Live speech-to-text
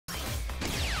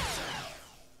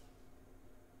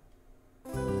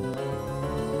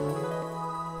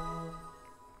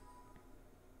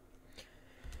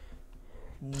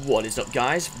What is up,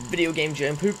 guys? Video Game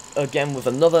Poop again with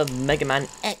another Mega Man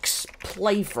X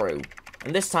playthrough.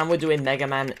 And this time we're doing Mega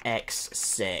Man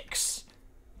X6.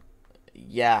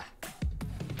 Yeah.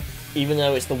 Even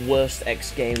though it's the worst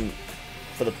X game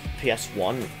for the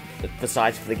PS1,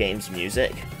 besides for the game's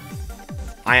music,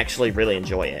 I actually really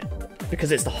enjoy it.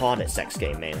 Because it's the hardest X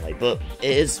game mainly, but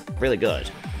it is really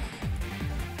good.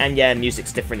 And yeah,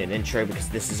 music's different in intro because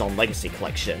this is on Legacy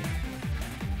Collection.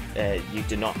 You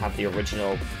do not have the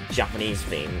original Japanese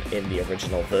theme in the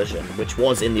original version, which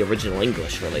was in the original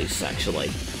English release, actually.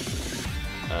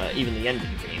 Even the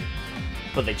ending theme.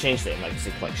 But they changed it in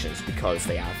Legacy Collections because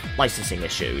they have licensing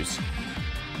issues.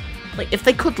 Like, if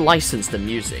they could license the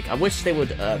music, I wish they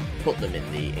would put them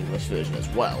in the English version as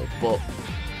well, but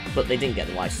they didn't get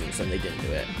the license and they didn't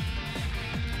do it.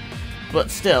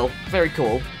 But still, very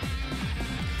cool.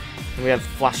 And we have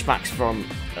flashbacks from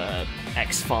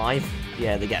X5.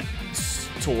 Yeah, they get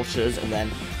tortures, and then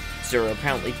Zero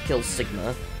apparently kills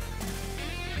Sigma.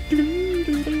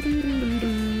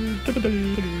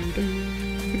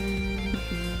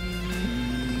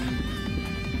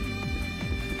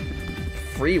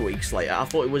 3 weeks later? I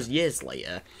thought it was years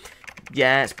later.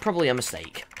 Yeah, it's probably a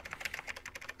mistake.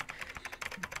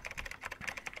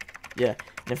 Yeah,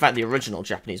 in fact, the original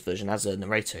Japanese version has a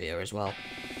narrator here as well.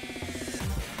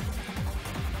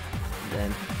 And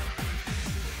then,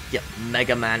 yep,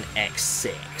 Mega Man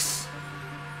X6.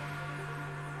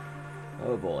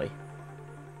 Oh boy.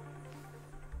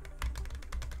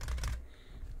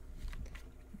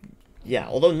 Yeah,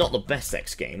 although not the best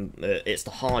X game, it's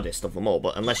the hardest of them all,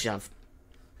 but unless you have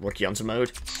Rookie Hunter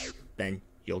mode, then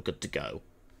you're good to go,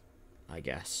 I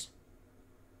guess.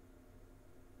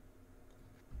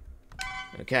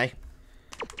 Okay.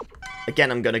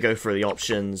 Again, I'm going to go through the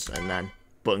options and then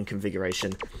button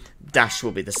configuration. Dash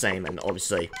will be the same, and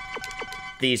obviously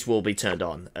these will be turned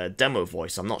on. Demo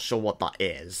voice, I'm not sure what that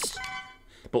is,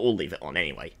 but we'll leave it on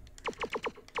anyway.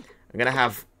 I'm going to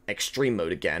have extreme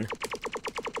mode again,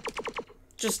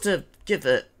 just to give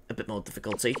it a bit more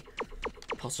difficulty,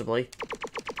 possibly.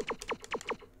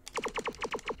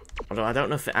 Although I don't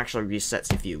know if it actually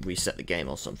resets if you reset the game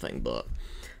or something, but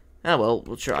oh well,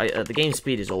 we'll try. The game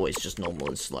speed is always just normal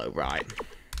and slow, right?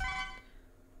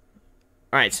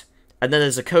 Right, and then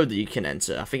there's a code that you can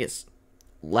enter. I think it's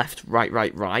left, right,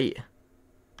 right, right.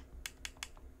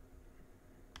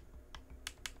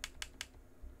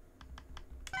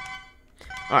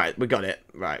 Alright, we got it.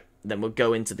 Right, then we'll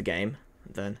go into the game.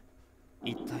 Then.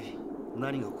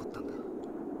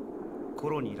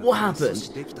 What happened?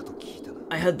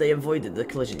 I heard they avoided the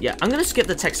collision. Yeah, I'm gonna skip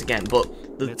the text again,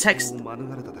 but the text...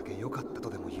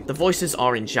 the voices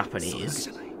are in Japanese,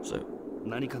 so...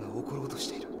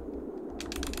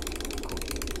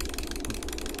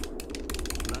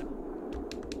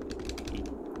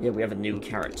 Yeah, we have a new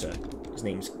character. His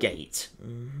name's Gate.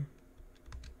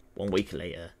 1 week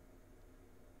later.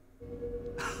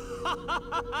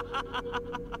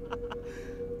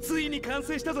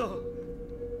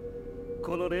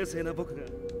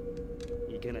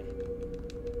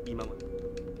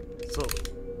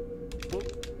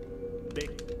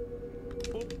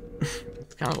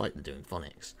 It's kind of like they're doing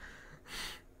phonics.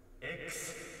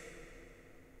 X.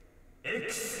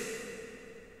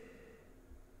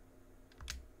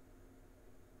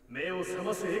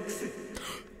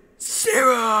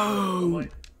 Zero!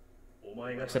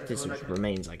 Except his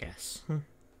remains, I guess.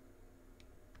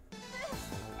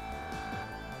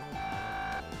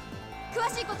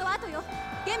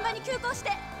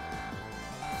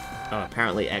 Oh,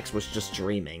 apparently X was just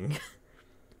dreaming.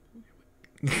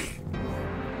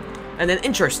 And then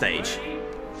intro stage.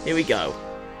 Here we go.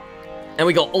 And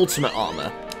we got ultimate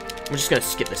armor. I'm just gonna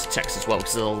skip this text as well,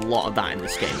 because there's a lot of that in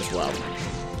this game as well.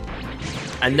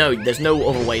 And no, there's no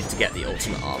other way to get the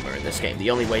ultimate armor in this game. The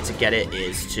only way to get it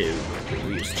is to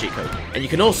use the cheat code. And you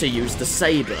can also use the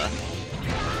saber,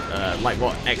 like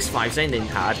what X5's ending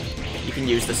had. You can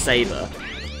use the saber,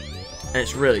 and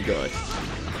it's really good.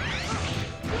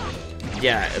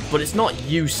 Yeah, but it's not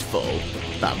useful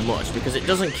that much, because it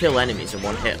doesn't kill enemies in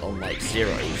one hit, unlike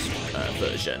Zero's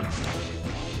version.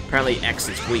 Apparently X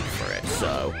is weak for it,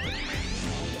 so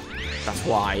that's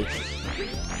why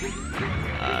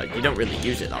you don't really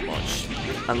use it that much,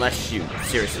 unless you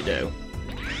seriously do.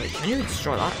 Wait, can you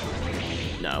destroy that?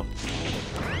 No.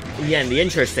 Yeah, and the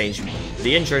intro stage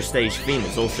theme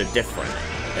is also different.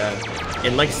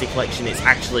 In Legacy Collection, it's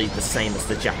actually the same as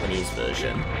the Japanese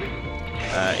version.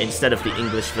 Instead of the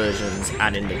English versions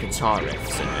adding the guitar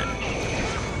riffs in it.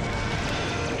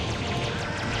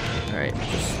 Alright,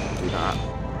 just do that.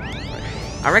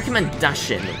 I recommend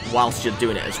dashing whilst you're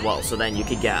doing it as well, so then you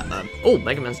could get, oh,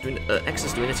 Mega Man's doing, X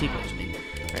is doing a T-pose.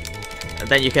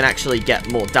 then you can actually get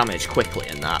more damage quickly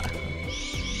in that.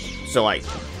 So, like,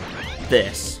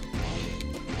 this.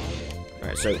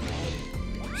 Alright, so,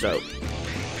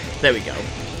 there we go.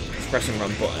 Let's press and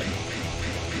run button.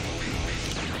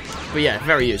 But yeah,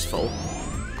 very useful.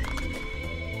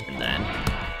 And then,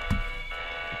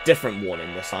 different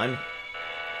warning this time.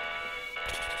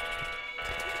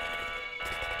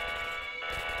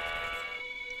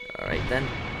 Alright then.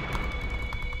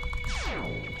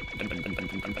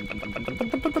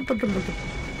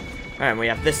 Alright, we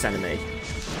have this enemy.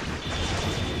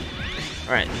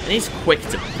 Alright, and he's quick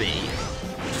to beat.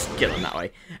 Just kill him that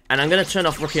way. And I'm going to turn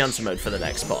off Rookie Hunter mode for the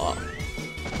next part.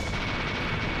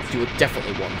 You would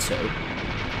definitely want to.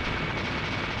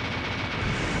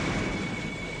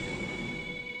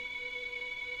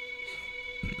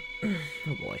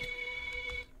 Oh boy.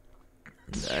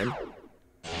 And then...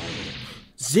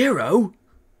 0?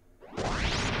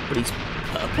 But he's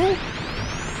purple?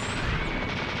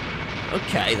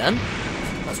 Okay then.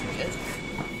 That's weird.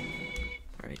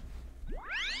 Alright.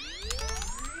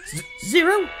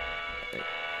 0?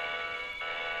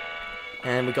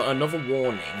 And we got another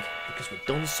warning because we've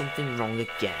done something wrong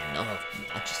again. Oh,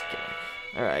 I'm just kidding.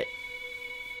 Alright.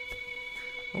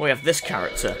 We have this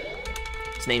character.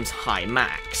 His name's High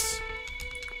Max.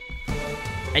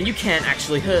 And you can't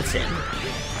actually hurt him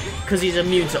because he's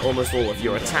immune to almost all of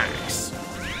your attacks.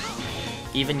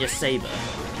 Even your saber.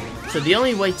 So the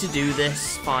only way to do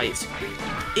this fight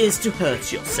is to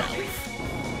hurt yourself.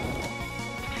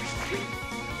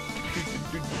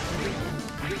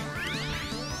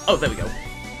 Oh, there we go.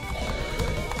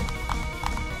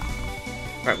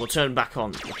 Right, we'll turn back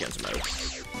on Rookie Hunter mode.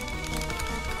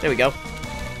 There we go.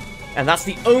 And that's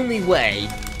the only way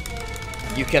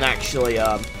you can actually,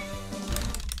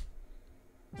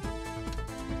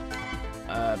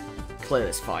 clear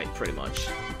this fight, pretty much.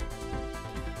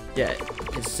 Yeah,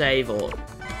 you can save or...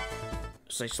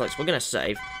 So we're going to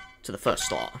save to the first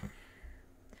slot.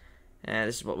 And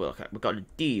this is what we look at. We've got a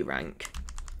D rank.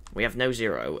 We have no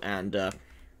 0, and,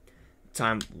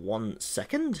 time 1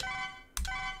 second?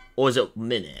 Or is it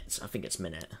minutes? I think it's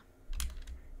minute.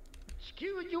 We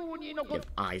have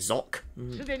Isaac,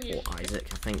 or Isaac,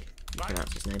 I think you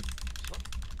pronounce his name.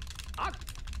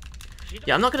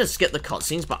 Yeah, I'm not going to skip the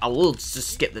cutscenes, but I will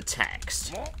just skip the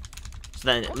text. So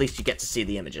then at least you get to see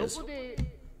the images.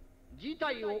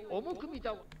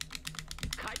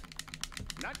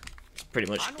 It's pretty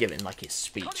much giving like his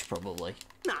speech, probably.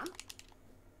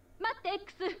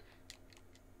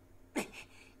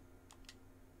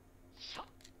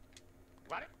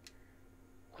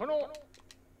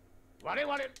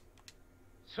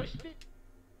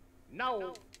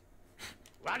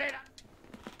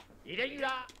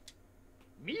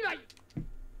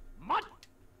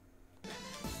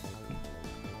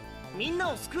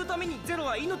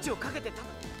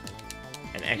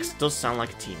 And X does sound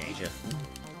like a teenager.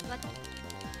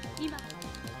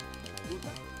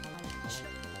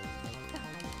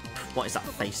 What is that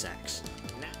face, X?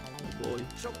 Oh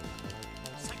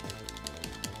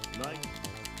boy.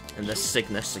 And the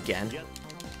Cygnus again.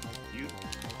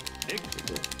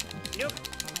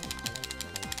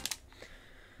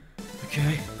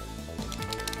 Okay.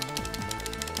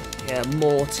 Yeah,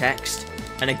 more text.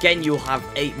 And again, you'll have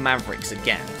 8 Mavericks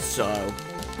again, so...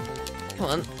 Come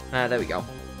on. There we go.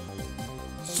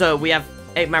 So, we have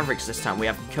 8 Mavericks this time. We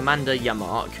have Commander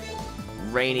Yamark,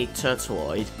 Rainy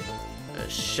Turtleoid,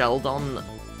 Sheldon,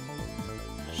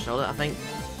 I think.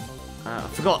 I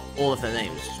forgot all of their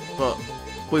names, but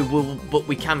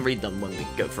we can read them when we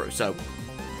go through. So,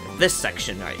 this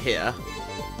section right here,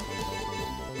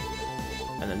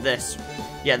 and then this.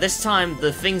 Yeah, this time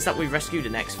the things that we rescued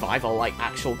in X5 are like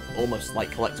actual, almost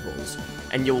like collectibles,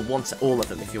 and you'll want all of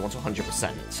them if you want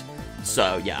 100%.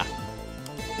 So yeah.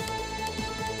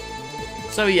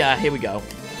 So yeah, here we go.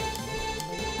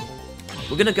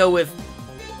 We're gonna go with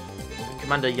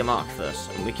Commander Yamark first,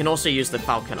 and we can also use the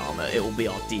Falcon armor. It will be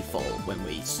our default when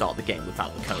we start the game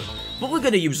without the code. But we're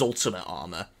gonna use Ultimate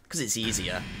armor because it's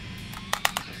easier.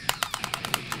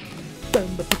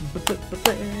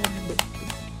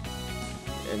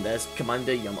 And there's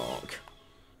Commander Yamark.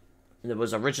 There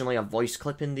was originally a voice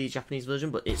clip in the Japanese version,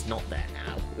 but it's not there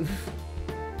now.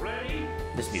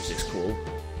 This music's cool.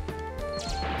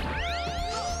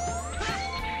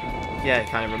 Yeah, it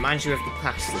kind of reminds you of the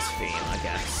past, this theme, I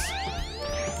guess.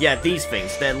 Yeah, these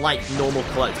things, they're like normal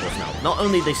collectibles now. Not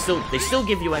only they still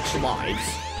give you extra lives,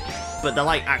 but they're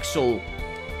like actual,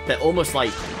 they're almost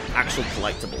like actual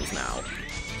collectibles now.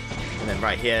 And then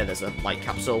right here, there's a light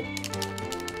capsule.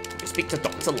 We speak to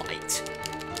Dr. Light.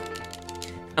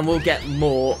 And we'll get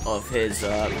more of his,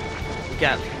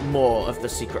 get more of the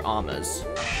secret armors.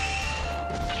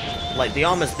 like, the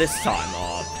armors this time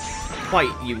are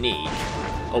quite unique.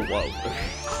 Oh, whoa.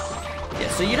 Yeah,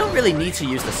 so you don't really need to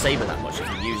use the saber that much if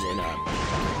you're using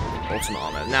ultimate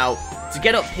armor. Now, to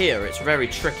get up here, it's very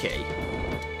tricky,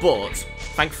 but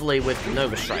thankfully with the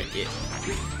Nova Strike, it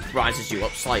rises you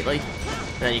up slightly.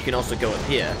 And then you can also go up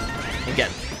here and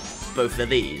get both of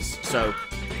these. So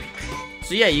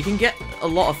yeah, you can get a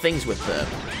lot of things with the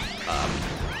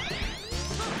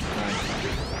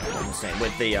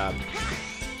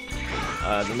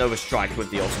the Nova Strike with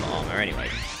the ultimate armor. Anyway,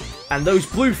 and those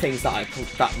blue things that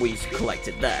we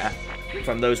collected there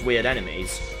from those weird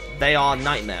enemies, they are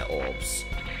nightmare orbs,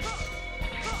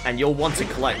 and you'll want to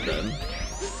collect them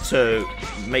to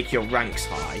make your ranks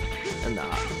high and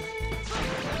that,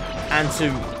 and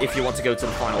to if you want to go to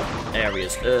the final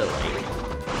areas early.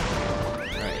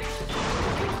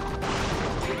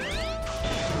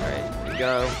 Right, here we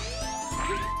go.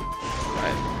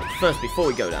 Right, first before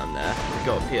we go down there, we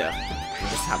go up here. We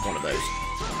just have one of those.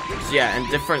 So yeah, and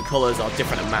different colours are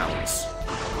different amounts.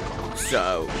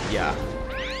 So yeah.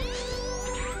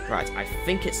 Right, I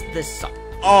think it's this side.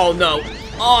 Oh no!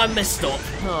 Oh, I messed up!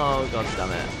 Oh, god damn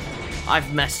it.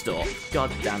 I've messed up.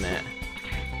 God damn it.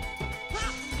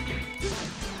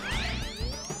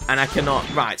 And I cannot...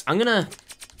 Right, I'm gonna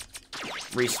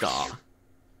restart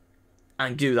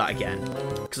and do that again,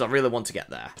 because I really want to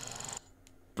get there.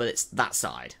 But it's that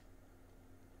side.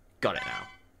 Got it now.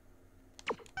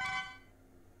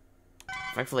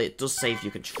 Thankfully, it does save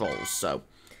you controls, so...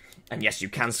 And yes, you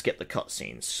can skip the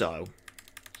cutscenes, so...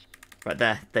 Right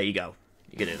there you go.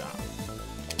 You can do that.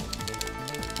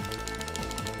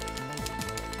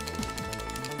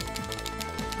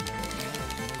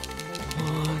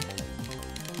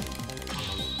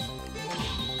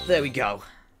 There we go.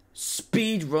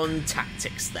 Speedrun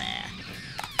tactics there.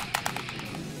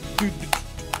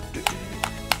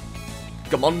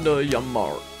 Commander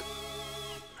Yamark.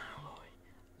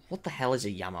 What the hell is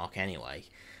a Yamark anyway?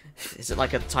 Is it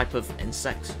like a type of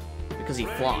insect? Because he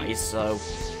flies, so...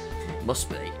 Must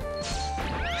be.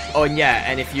 Oh, and yeah,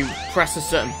 and if you press a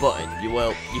certain button,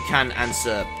 you can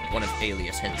answer one of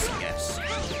Alias hints, I guess.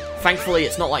 Thankfully,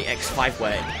 it's not like X5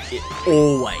 where it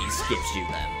always gives you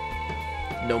them.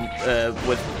 No,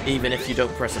 even if you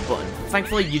don't press a button.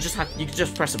 Thankfully, you can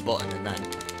just press a button and then,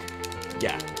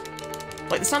 yeah.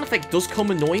 Like, the sound effect does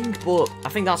come annoying, but I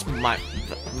think that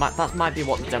might be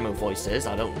what the demo voice is.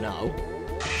 I don't know.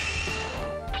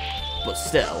 But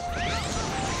still,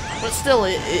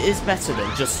 it is better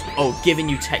than just, giving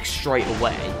you text straight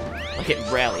away. Like, it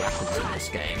rarely happens in this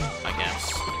game, I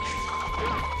guess.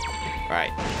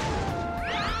 Right.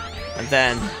 And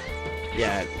then,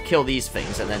 yeah, kill these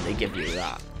things, and then they give you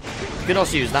that. You can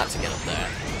also use that to get up there.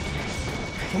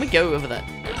 Can we go over there?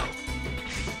 No.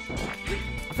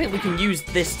 I think we can use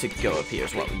this to go up here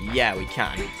as well. Yeah, we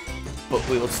can. But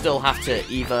we will still have to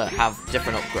either have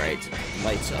different upgrades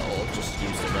later, or just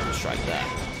use the Nova Strike there.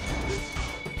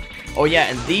 Oh yeah,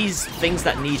 and these things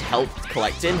that need help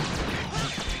collecting,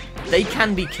 they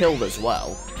can be killed as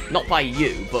well. Not by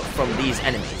you, but from these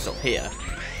enemies up here.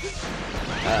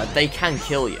 They can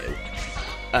kill you.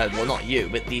 Well, not you,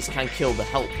 but these can kill the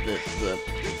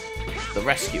the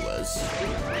rescuers.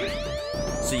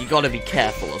 So you gotta be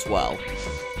careful as well.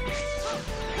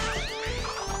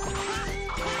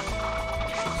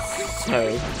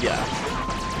 So, yeah.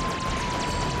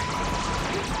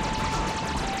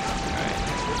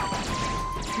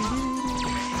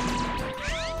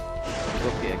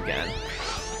 Up here again.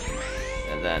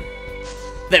 And then...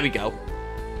 There we go.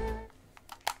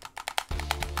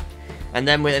 And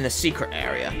then we're in a secret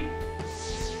area.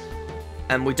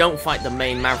 And we don't fight the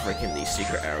main Maverick in these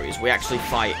secret areas. We actually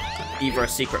fight either a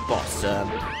secret boss.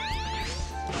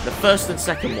 The first and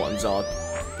second ones are,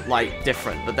 like,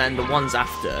 different. But then the ones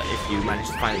after, if you manage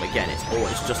to find them again, it's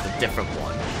always just a different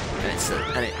one.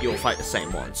 And you'll fight the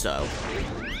same one, so...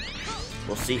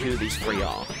 We'll see who these three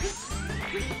are.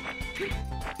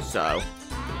 So...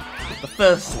 The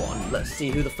first one, let's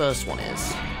see who the first one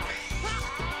is.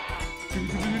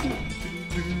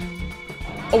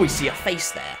 Oh, we see a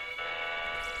face there.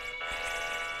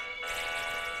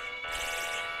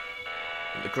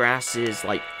 The grass is,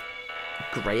 like,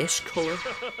 greyish colour.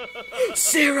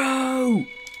 Zero!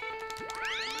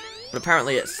 But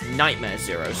apparently it's Nightmare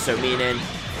Zero, so meaning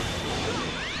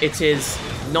it is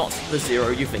not the Zero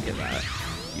you think about.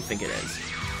 You think it is.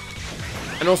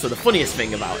 And also, the funniest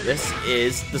thing about this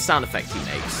is the sound effect he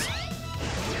makes.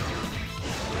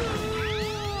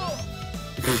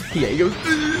 Yeah, he goes...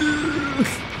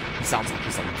 He sounds like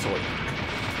he's on the toilet.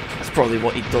 That's probably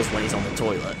what he does when he's on the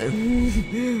toilet.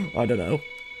 I don't know.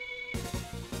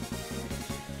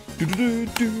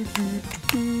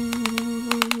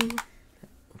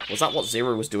 Was that what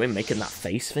Zero was doing, making that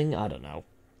face thing? I don't know.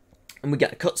 And we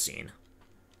get a cutscene.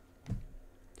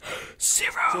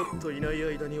 Zero!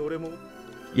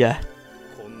 Yeah.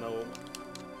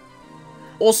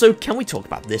 Also, can we talk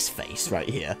about this face right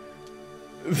here?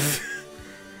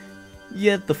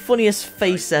 Yeah, the funniest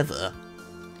face ever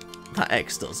that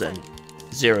X does, and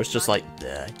Zero's just like,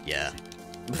 yeah.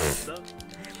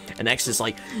 And X is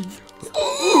like,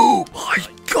 oh my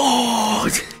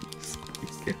god!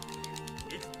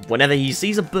 Whenever he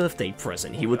sees a birthday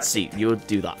present, he would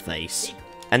do that face.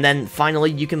 And then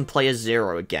finally, you can play as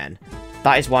Zero again.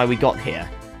 That is why we got here.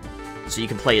 So you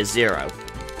can play as Zero.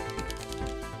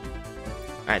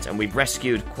 Right, and we've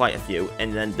rescued quite a few,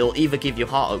 and then they'll either give you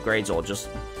heart upgrades or just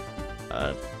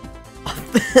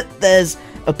there's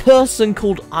a person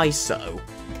called ISO.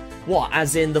 What,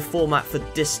 as in the format for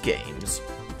disc games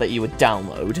that you would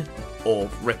download or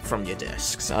rip from your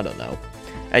discs? I don't know.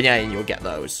 And yeah, and you'll get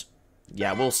those.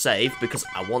 Yeah, we'll save because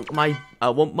I want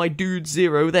my dude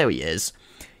Zero. There he is.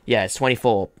 Yeah, it's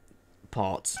 24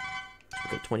 parts.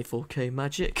 We've got 24k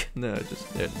magic. No, just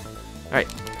alright.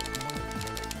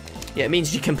 Yeah, it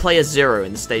means you can play as Zero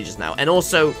in the stages now, and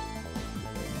also,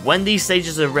 when these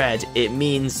stages are red, it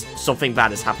means something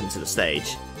bad has happened to the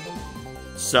stage.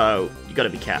 So, you gotta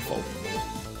be careful.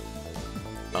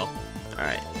 Oh,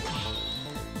 alright.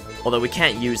 Although we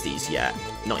can't use these yet,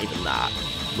 not even that,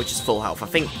 which is full health. I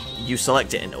think you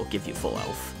select it and it'll give you full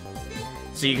health.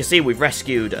 So you can see we've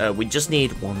rescued, we just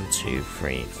need 1, 2,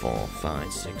 3, 4,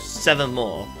 5, 6, 7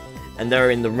 more. And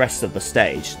they're in the rest of the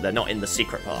stage. They're not in the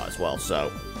secret part as well,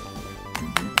 so.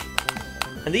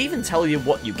 And they even tell you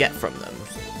what you get from them.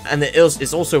 And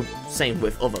it's also same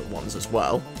with other ones as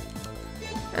well.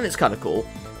 And it's kind of cool.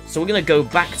 So we're going to go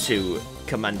back to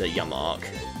Commander Yamark.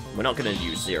 We're not going to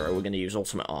use Zero, we're going to use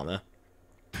Ultimate Armor.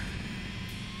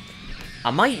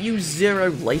 I might use Zero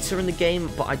later in the game,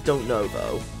 but I don't know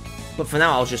though. But for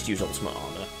now, I'll just use Ultimate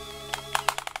Armor.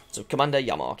 So Commander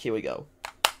Yamark, here we go.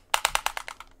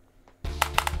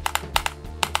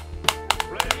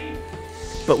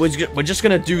 But we're just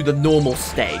going to do the normal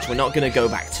stage. We're not going to go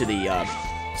back to the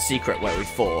secret where we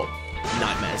fought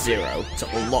Nightmare Zero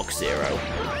to unlock Zero.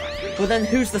 Well then,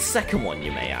 who's the second one,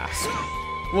 you may ask?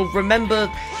 Well, remember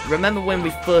when we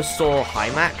first saw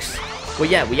Hymax? Well,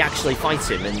 yeah, we actually fight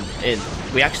him,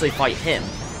 we actually fight him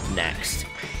next.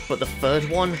 But the third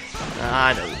one,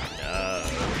 I don't know.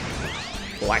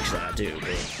 Well, actually, I do,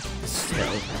 but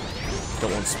still,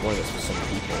 don't want spoilers for some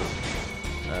people.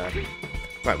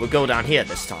 Right, we'll go down here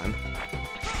this time.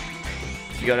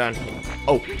 If you go down here,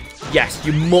 oh, yes,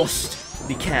 you must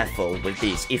be careful with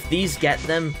these. If these get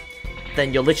them,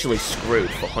 then you're literally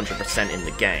screwed for 100% in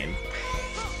the game.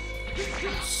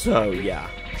 So, yeah.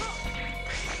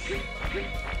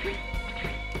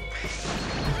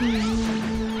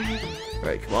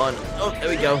 Right, come on. Oh, there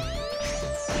we go.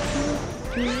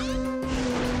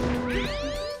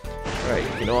 Right,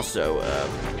 you can also,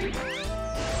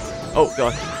 oh,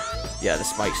 God. Yeah, the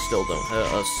spikes still don't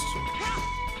hurt us.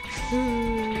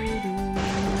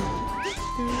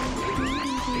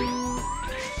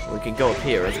 We can go up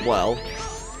here as well.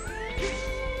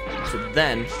 To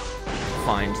then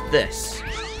find this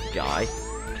guy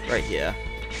right here.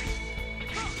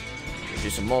 Do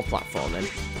some more platforming.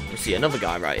 We see another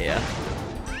guy right here.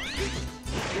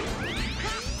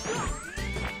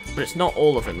 But it's not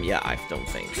all of them yet, I don't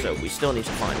think. So we still need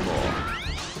to find more.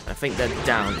 I think they're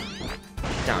down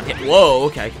here. Whoa,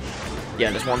 okay.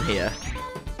 Yeah, there's one here.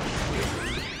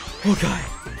 Okay.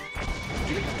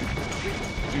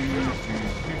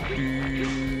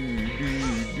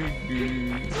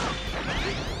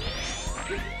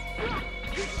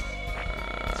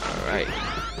 Alright.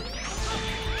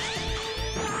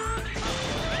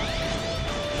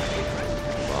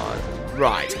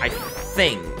 Right, I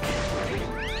think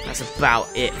that's about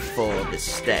it for this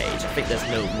stage. I think there's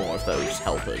no more of those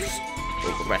helpers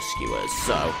or rescuers,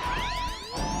 so.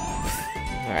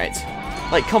 Alright.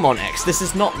 Like, come on, X, this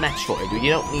is not Metroid. You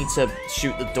don't need to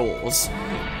shoot the doors.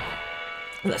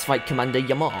 Let's fight Commander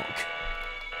Yamark.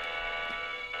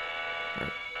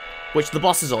 Right. Which the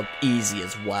bosses are easy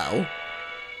as well.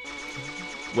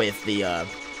 With the,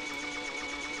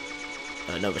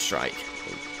 Nova Strike.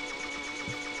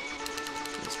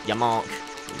 It's Yamark.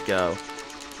 Here we go.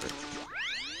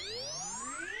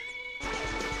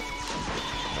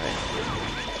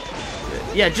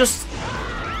 Right. Yeah, just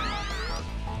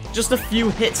a few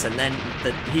hits and then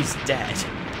he's dead.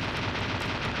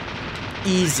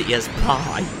 Easy as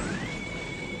pie.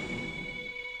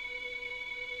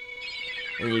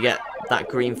 And you get that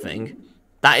green thing.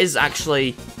 That is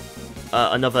actually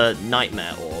another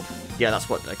nightmare orb. Yeah, that's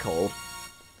what they're called.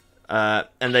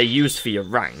 and they're used for your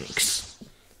ranks,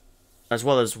 as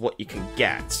well as what you can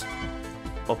get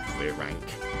up for your rank.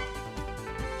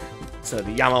 So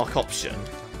the Yamark option,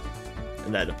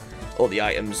 and then all the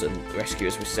items and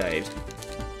rescuers we saved.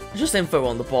 Just info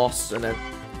on the boss, and then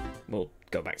we'll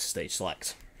go back to stage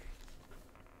select.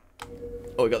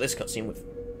 Oh, we got this cutscene with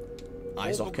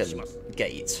Isaac and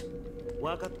Gate.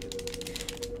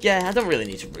 Yeah, I don't really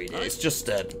need to read it, it's just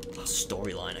a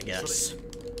storyline, I guess.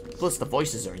 Plus, the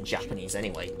voices are in Japanese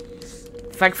anyway.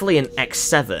 Thankfully, in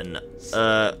X7,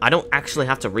 I don't actually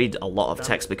have to read a lot of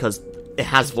text because it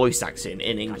has voice acting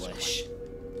in English.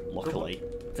 Luckily.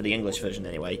 For the English version,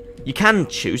 anyway. You can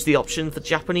choose the option for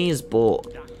Japanese, but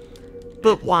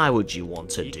why would you want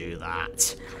to do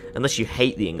that? Unless you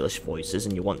hate the English voices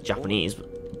and you want Japanese,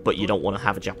 but you don't want to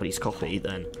have a Japanese copy,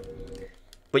 then...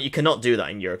 But you cannot do that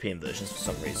in European versions for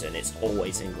some reason. It's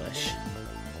always English.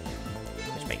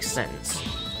 Which makes sense.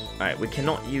 Alright, we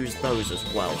cannot use those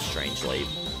as well, strangely.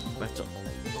 We have to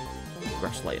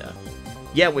rest later.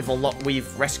 Yeah,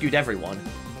 we've rescued everyone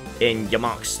in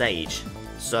Yamark's stage.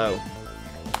 So...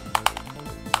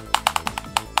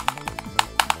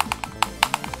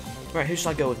 Right, who should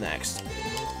I go with next?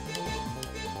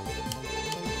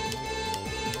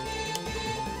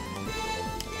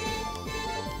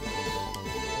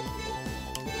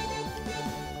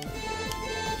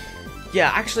 Yeah,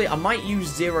 actually, I might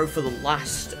use Zero for the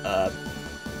last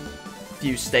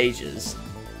few stages,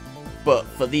 but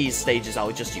for these stages, I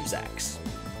would just use X.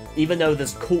 Even though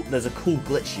there's a cool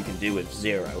glitch you can do with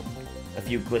Zero, a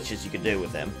few glitches you can do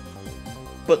with him,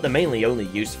 but they're mainly only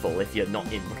useful if you're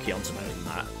not in Rookie Hunter mode and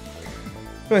that.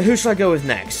 Right, who should I go with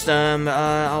next?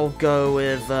 I'll go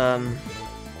with I'll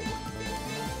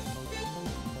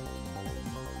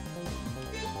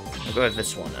go with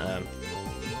this one.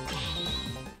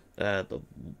 The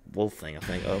wolf thing, I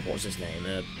think. Oh, what was his name?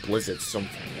 Blizzard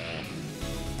something.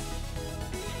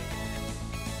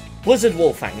 Blizzard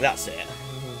Wolfang, that's it.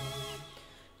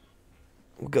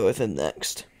 We'll go with him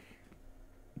next.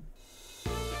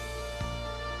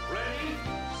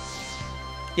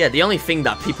 Yeah, the only thing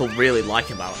that people really like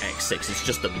about X6 is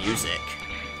just the music.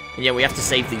 And yeah, we have to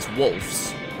save these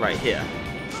wolves right here.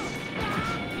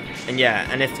 And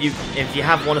yeah, and if you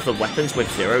have one of the weapons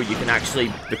with Zero, you can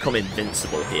actually become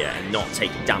invincible here and not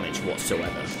take damage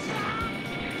whatsoever.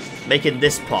 Making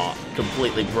this part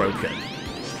completely broken.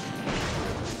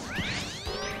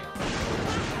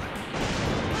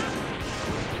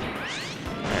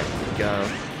 There we go.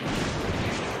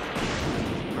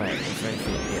 Right, is there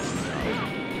anything here? No.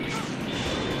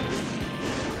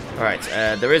 Alright,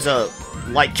 there is a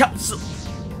light capsule.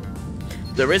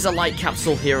 There is a light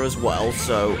capsule here as well,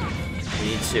 so we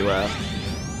need to,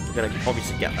 we're gonna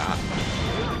obviously get that.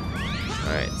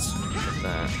 Alright, get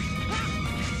that.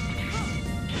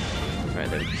 Alright,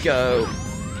 there we go.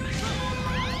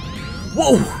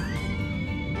 Whoa!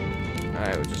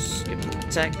 Alright, we'll just skip the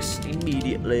text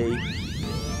immediately.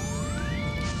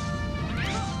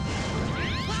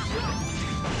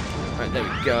 Alright, there we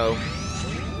go.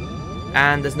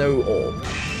 And there's no orb,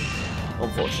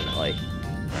 unfortunately.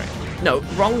 Alright. No,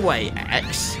 wrong way,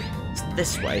 X. It's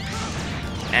this way.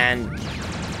 And you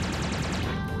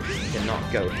cannot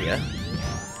go here.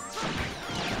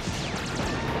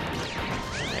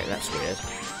 Okay, that's weird.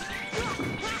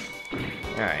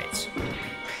 Alright.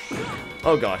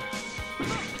 Oh god.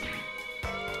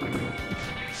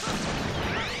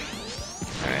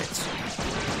 Alright.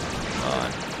 Come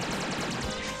on.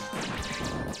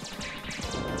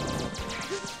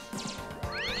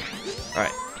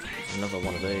 Alright. Another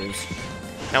one of those.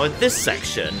 Now in this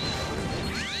section,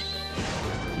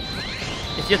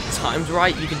 if you're timed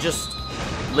right, you can just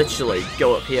literally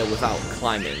go up here without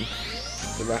climbing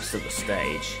the rest of the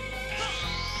stage.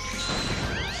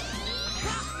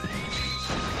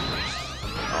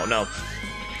 Oh no.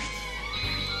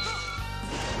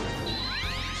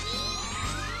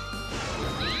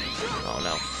 Oh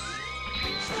no.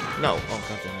 No. Oh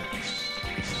god damn it.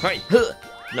 Right.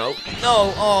 No.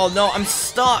 No. Oh no, I'm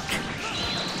stuck.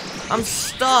 I'm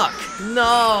stuck!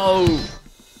 No!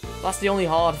 That's the only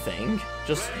hard thing.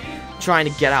 Just trying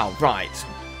to get out. Right.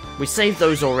 We saved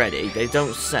those already. They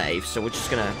don't save, so we're just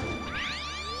gonna...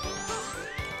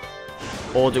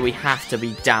 Or do we have to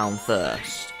be down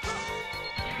first?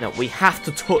 No, we have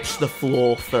to touch the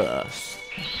floor first.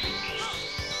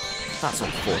 That's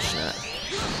unfortunate.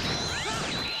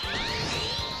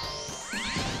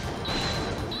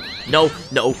 No,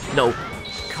 no, no.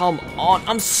 Come on,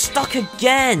 I'm stuck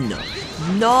again!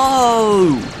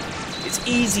 No! It's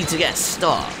easy to get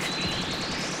stuck.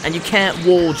 And you can't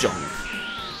wall jump.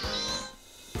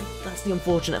 That's the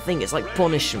unfortunate thing, it's like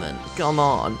punishment. Come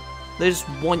on. They just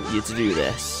want you to do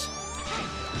this.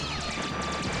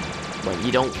 When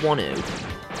you don't want to.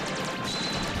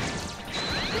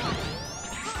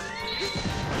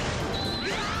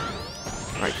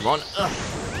 Right, come on.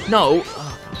 No!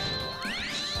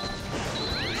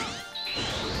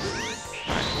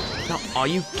 No, are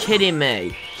you kidding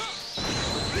me?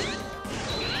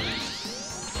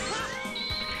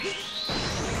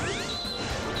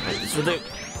 Right, so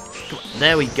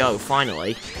there we go,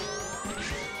 finally.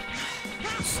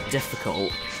 It's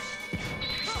difficult.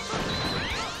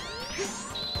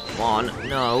 Come on,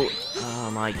 no.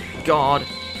 Oh my god.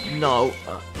 No.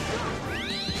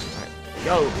 Right,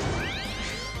 go.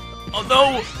 Oh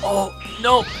no! Oh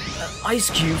no! Ice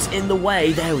cubes in the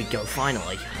way. There we go,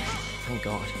 finally. Thank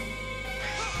god.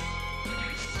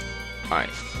 Alright.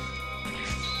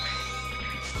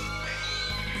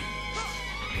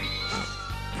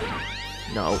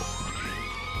 No.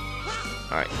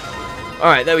 Alright.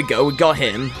 Alright, there we go. We got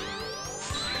him.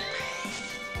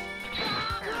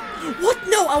 What?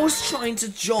 No, I was trying to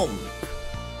jump.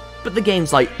 But the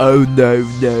game's like, oh no,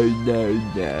 no, no,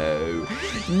 no.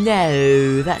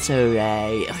 No, that's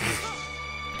alright.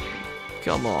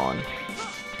 Come on.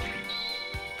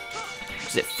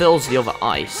 Because it fills the other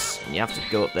ice, and you have to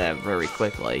go up there very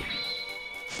quickly.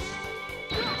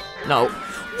 No.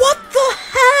 What the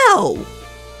hell?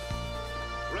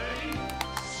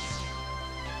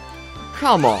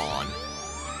 Come on.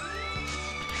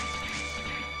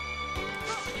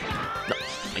 No,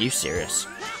 are you serious?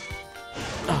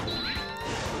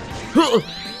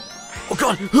 Oh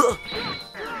god!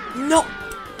 No!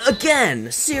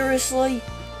 Again! Seriously?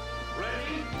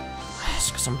 It's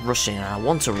because I'm rushing and I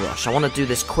want to rush. I want to do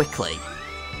this quickly.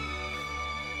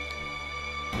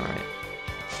 Alright.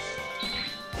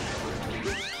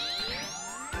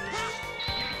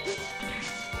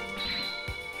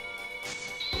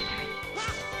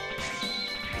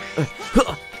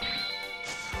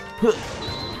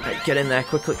 Right, get in there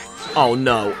quickly. Oh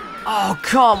no. Oh,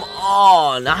 come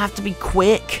on! I have to be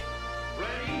quick.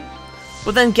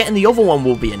 But then getting the other one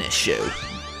will be an issue.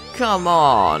 Come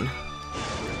on.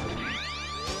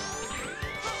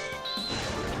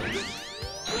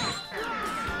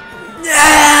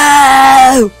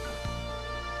 No!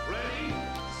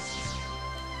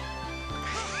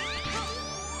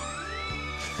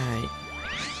 Alright.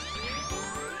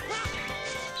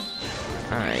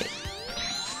 Alright.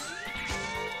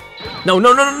 No,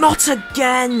 no, no, not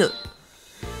again!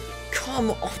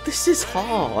 Come on, this is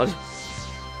hard.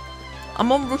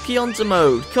 I'm on Rookie Hunter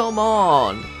mode, come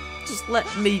on. Just let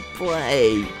me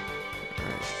play. Right.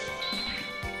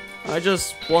 I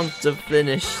just want to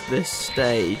finish this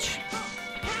stage.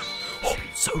 Oh,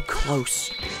 so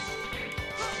close.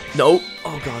 No,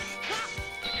 oh god.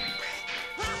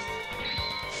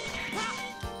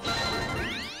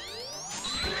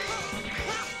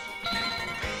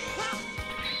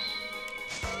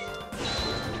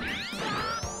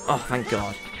 Oh, thank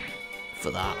God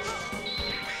for that.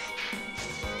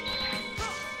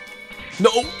 No!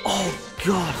 Oh,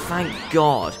 God, thank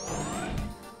God.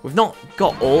 We've not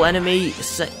got all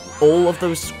all of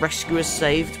those rescuers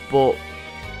saved, but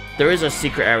there is a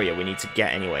secret area we need to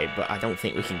get anyway, but I don't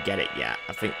think we can get it yet.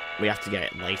 I think we have to get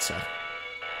it later.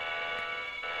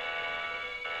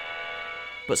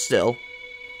 But still.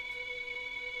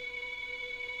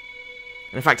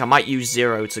 In fact, I might use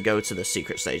Zero to go to the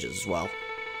secret stages as well.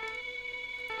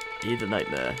 Either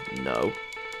nightmare. No.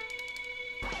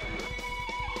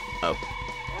 Oh.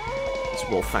 It's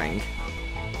Wolfang.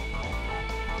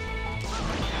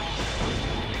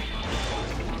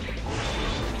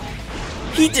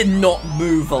 He did not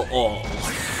move at all.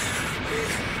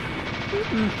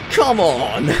 Come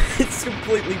on! It's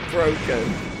completely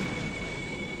broken.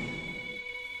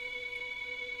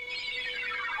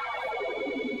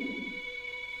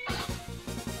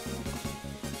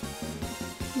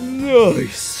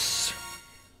 Nice!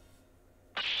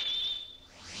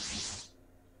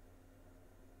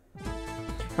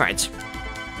 Right.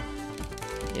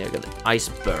 Yeah, I got the Ice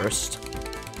Burst.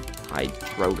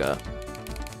 Hydroga.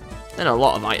 And a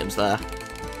lot of items there.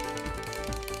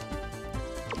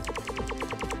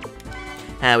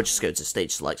 We'll just go to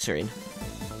stage select screen.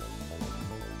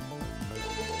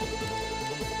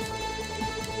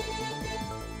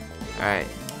 Alright.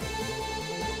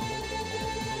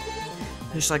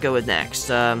 Who should I go with next?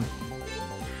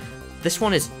 This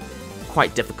one is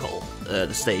quite difficult,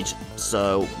 the stage,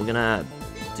 so we're gonna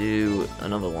do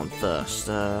another one first.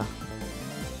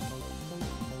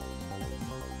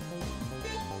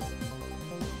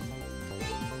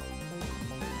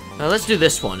 Let's do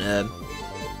this one.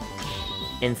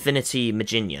 Infinity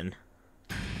Maginian.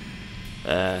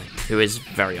 who is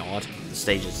very odd. The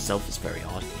stage itself is very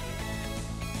odd.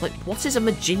 Like, what is a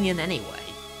Maginian anyway?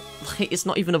 Like, it's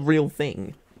not even a real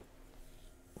thing.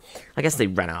 I guess they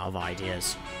ran out of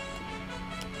ideas.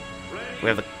 We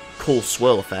have a cool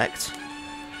swirl effect.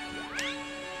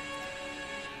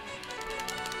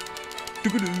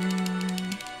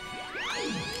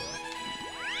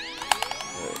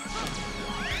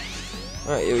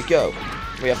 Alright, here we go.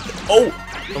 We have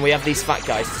and we have these fat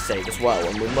guys to save as well,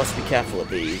 and we must be careful of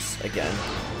these again.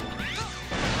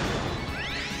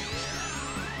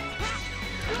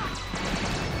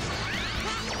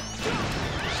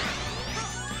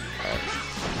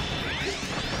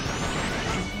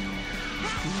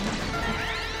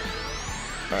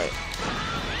 Alright.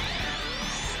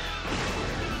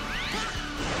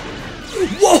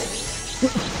 Whoa!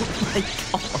 Oh my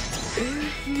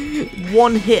god.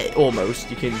 One hit, almost,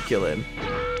 you can kill him.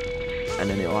 And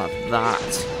then he'll have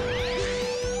that.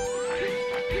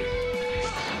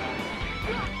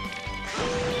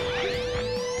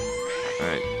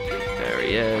 Alright, there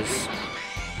he is.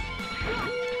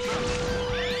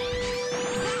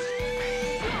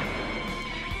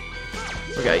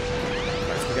 Okay,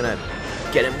 right, we're gonna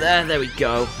get him there. There we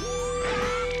go.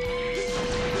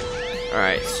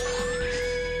 Alright.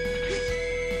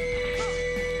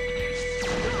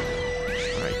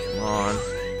 Alright, come on.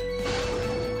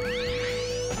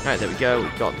 Alright, there we go. We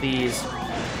got these.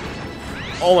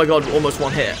 Oh my god, almost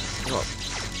one hit. Oh.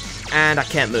 And I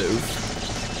can't move.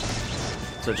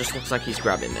 So it just looks like he's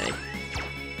grabbing me.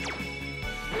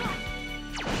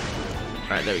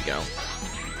 Alright, there we go.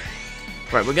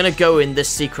 Right, we're gonna go in this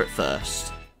secret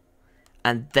first.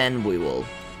 And then we will.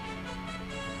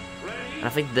 And I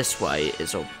think this way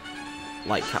is a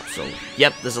light capsule.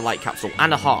 Yep, there's a light capsule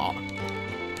and a heart.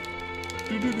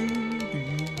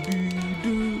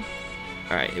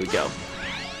 Alright, here we go.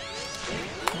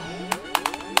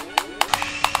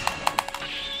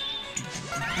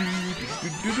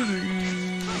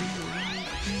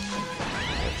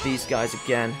 These guys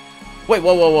again. Wait,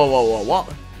 whoa,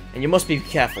 what? And you must be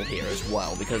careful here as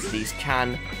well, because these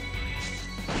can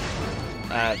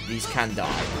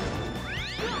die.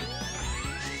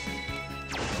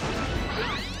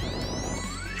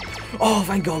 Oh,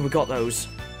 thank God we got those.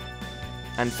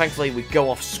 And thankfully we go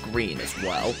off screen as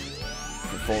well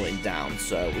for falling down,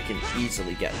 so we can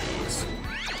easily get these.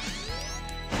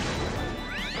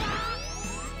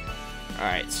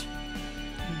 Alright.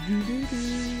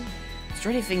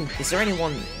 Is there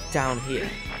anyone down here?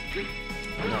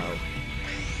 No.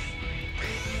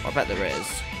 I bet there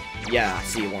is. Yeah, I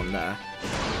see one there.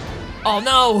 Oh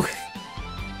no!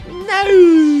 No!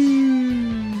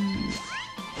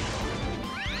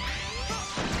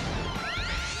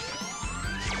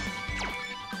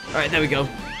 Alright, there we go.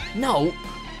 No!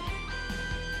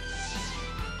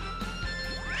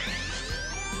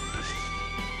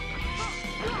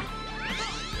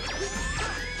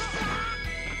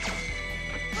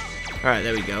 Alright,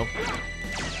 there we go.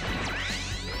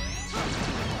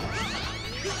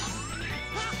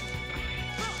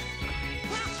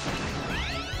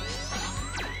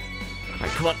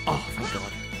 Alright, come on. Oh, thank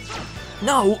God.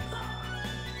 No!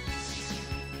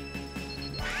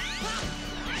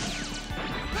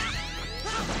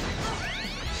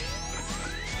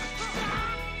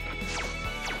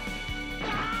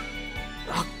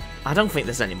 Oh, I don't think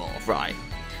there's any more. Right.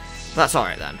 That's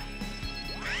alright then.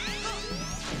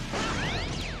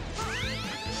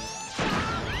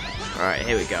 Alright,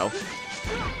 here we go.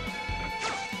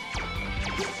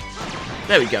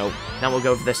 There we go. Now we'll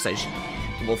go for this stage.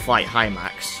 We'll fight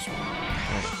Hymax.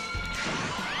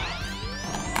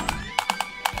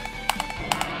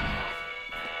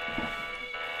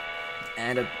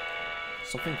 And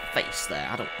something face there.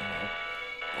 I don't know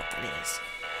what that is.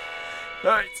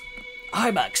 Alright.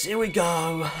 Hymax, here we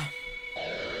go.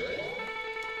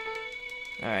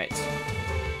 Alright.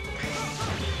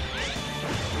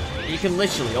 You can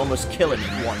literally almost kill him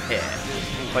in one hit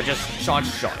by just charge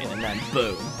shotting and then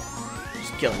boom.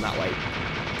 Just kill him that way.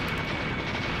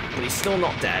 But he's still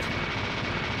not dead.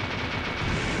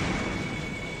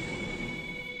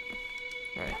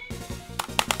 Alright.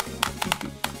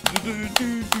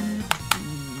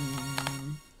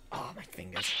 Oh, my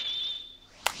fingers.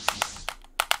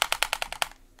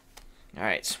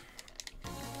 Alright.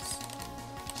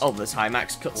 Oh, there's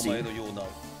Hymax cutscene.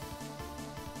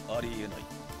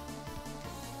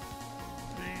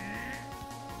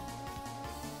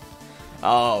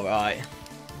 Oh, right.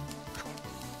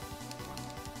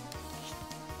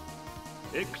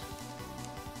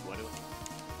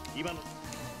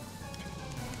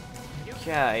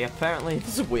 Okay, apparently this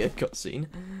is a weird cutscene.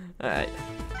 Alright.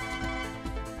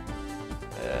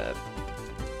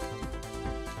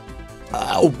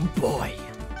 Oh boy.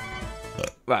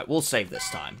 Right, we'll save this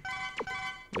time.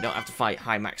 We don't have to fight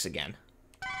High Max again.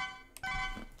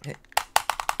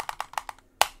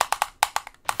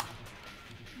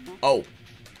 Oh,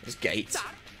 there's gates.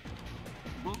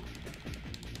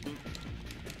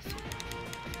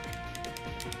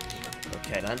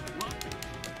 Okay then.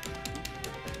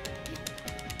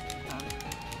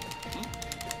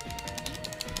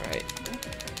 Right.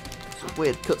 It's a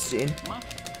weird cutscene.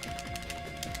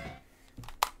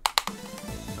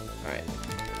 Alright.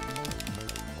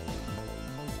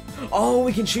 Oh,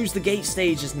 we can choose the gate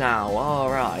stages now.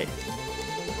 Alright.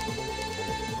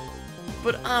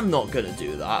 But I'm not gonna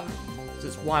do that.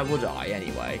 Because why would I,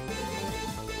 anyway?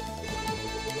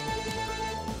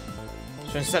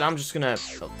 So instead, I'm just gonna...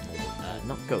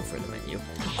 not go through the menu.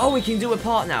 Oh, we can do a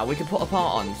part now. We can put a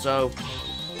part on. So...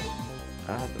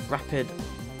 Rapid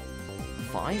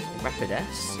 5? Rapid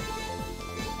S?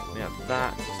 We have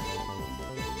that.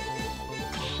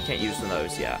 Can't use the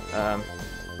nose yet.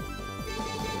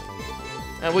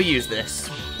 We'll use this.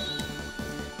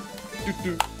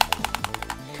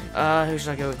 Who should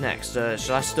I go with next?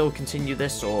 Should I still continue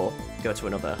this or go to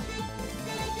another?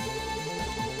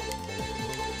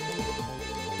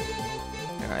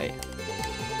 Alright.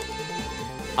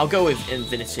 I'll go with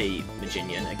Infinity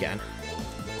Maginian again.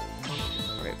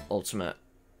 Alright, ultimate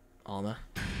armor.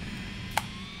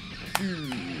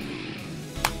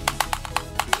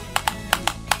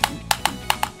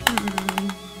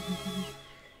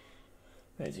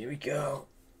 Right, here we go.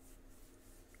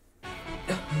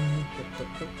 There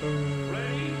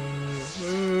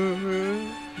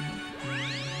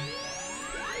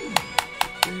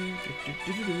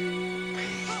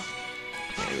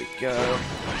we go.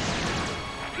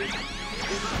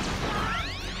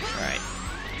 Alright.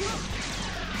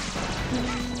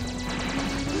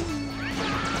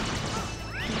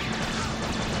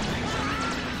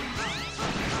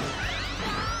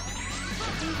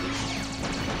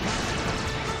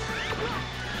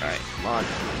 Alright, come on.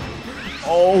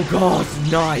 Oh god,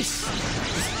 nice!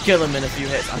 Just kill him in a few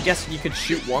hits. I guess you could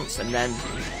shoot once and then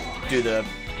do the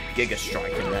Giga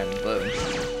Strike and then boom.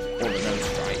 Or the Nose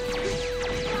Strike.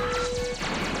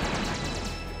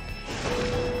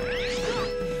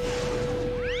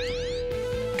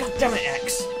 God damn it,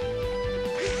 X!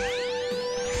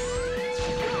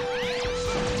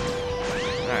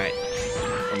 Alright.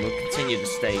 And we'll continue the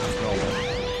stage as normal.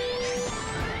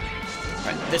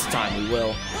 Right, this time we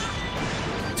will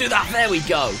do that. There we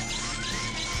go.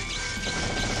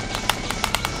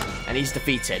 And he's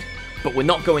defeated. But we're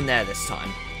not going there this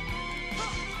time.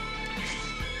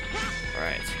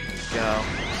 Alright, here we go.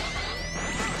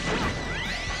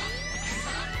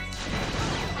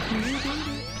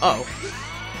 Oh.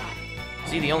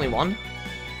 Is he the only one?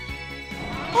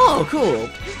 Oh, cool.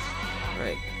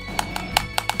 Right.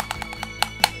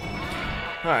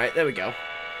 Alright, there we go.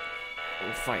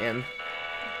 We'll fight him.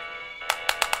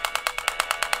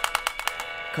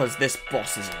 Because this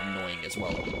boss is annoying as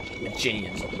well.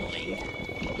 Maginian's annoying.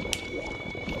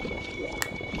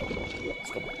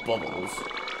 It's got bubbles.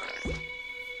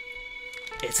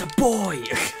 It's a boy!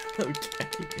 Okay.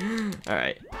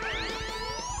 Alright.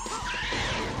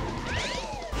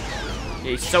 Yeah,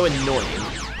 he's so annoying.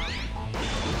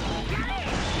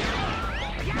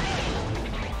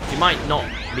 You might not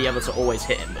be able to always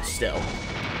hit him, but still.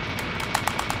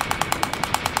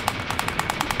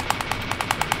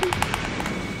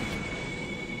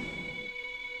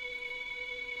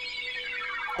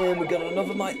 And we got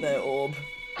another nightmare orb.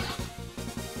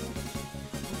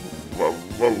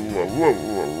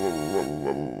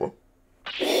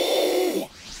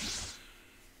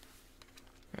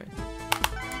 Right.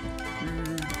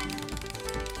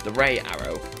 The ray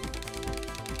arrow.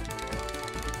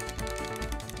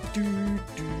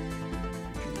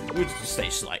 We'll just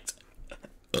stage select.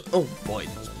 Oh boy,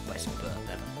 that's the best burn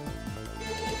ever.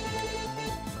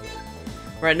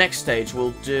 Right, next stage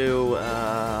we'll do.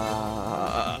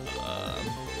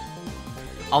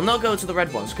 I'll not go to the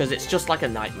red ones because it's just like a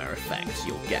nightmare effect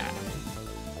you'll get.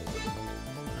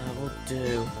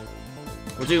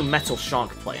 We'll do Metal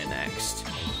Shark Player next.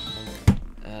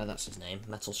 That's his name,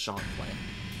 Metal Shark Player.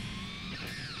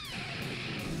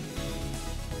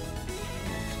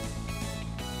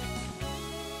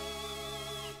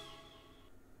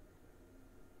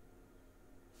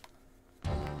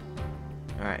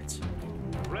 Alright.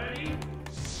 Ready?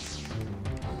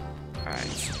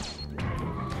 Alright.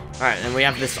 Alright, and we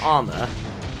have this armor.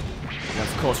 And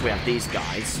of course we have these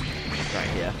guys. Right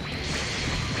here.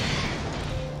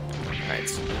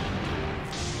 Right.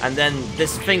 And then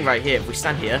this thing right here, if we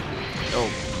stand here, it'll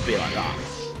be like that.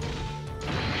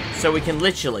 So we can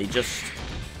literally just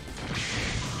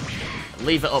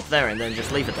Leave it up there and then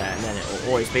just leave it there, and then it'll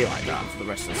always be like that for the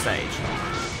rest of the stage.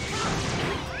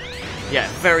 Yeah,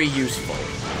 very useful.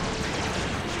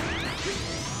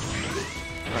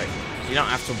 Right, so you don't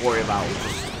have to worry about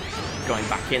just going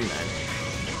back in then.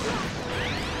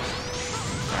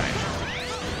 Alright.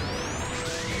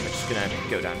 We're just gonna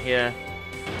go down here.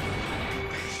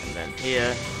 And then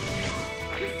here.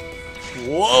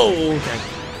 Whoa! Okay.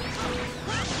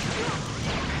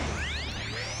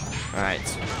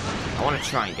 Alright. I want to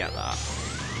try and get that.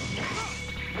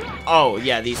 Oh,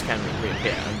 yeah, these can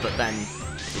reappear, but then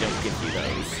they don't give you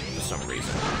those for some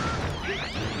reason.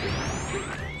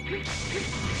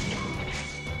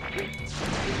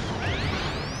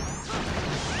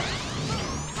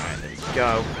 Alright, there we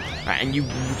go. Alright, and you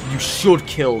should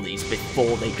kill these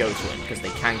before they go to him, because they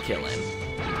can kill him.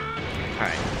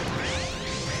 Alright.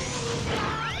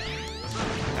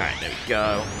 Alright, there we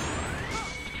go.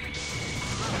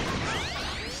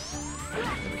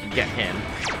 Then we can get him.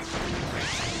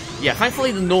 Yeah,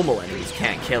 thankfully the normal enemies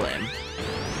can't kill him.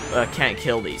 Can't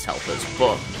kill these helpers,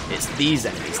 but it's these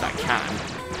enemies that can.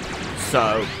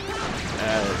 So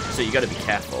you gotta be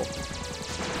careful.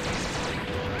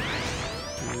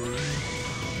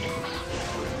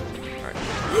 Alright.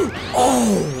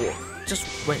 Oh! Just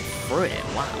went through it,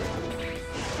 wow.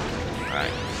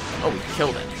 Alright. Oh, we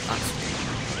killed him.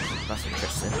 That's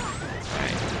interesting.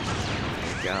 Alright.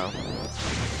 There we go.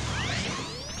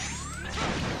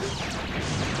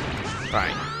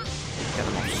 Right. Get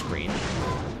them off screen.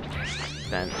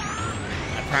 Then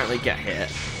apparently get hit.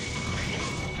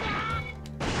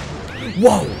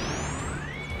 Whoa!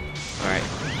 Alright.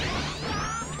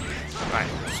 Right,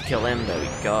 just kill him, there we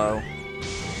go.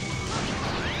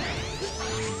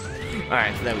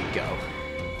 Alright, there we go.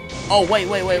 Oh, wait,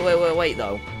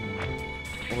 though.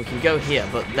 Well, we can go here,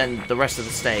 but then the rest of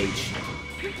the stage.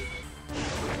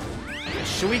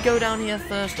 Should we go down here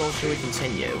first, or should we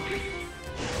continue?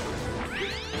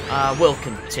 We'll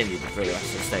continue for the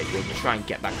rest of the stage. We'll try and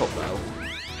get back up, though.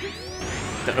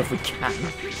 Don't know if we can.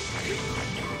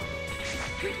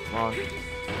 Come on.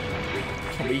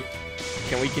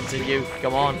 Can we continue?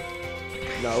 Come on.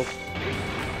 No.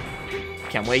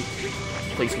 Can we?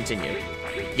 Please continue.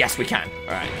 Yes, we can.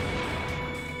 Alright.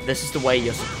 This is the way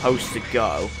you're supposed to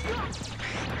go.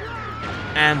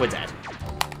 And we're dead.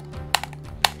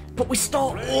 But we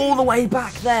start all the way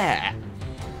back there.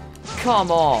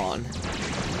 Come on.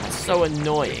 That's so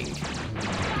annoying.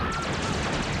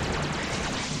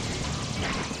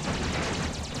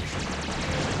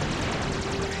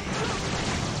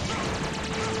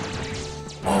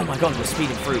 Oh my god, we're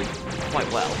speeding through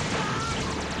quite well.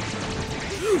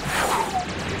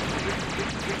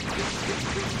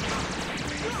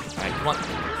 Alright, come on.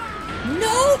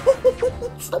 No!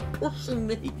 Stop pushing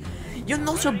me! You're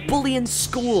not a bully in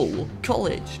school!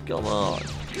 College, come on.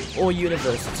 Or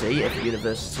university, if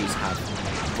universities have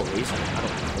bullies, I don't know.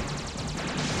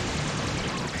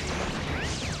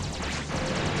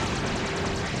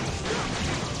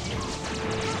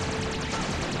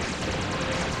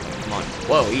 Come on.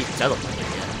 Whoa, he teleported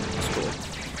here. That's cool.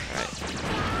 Alright.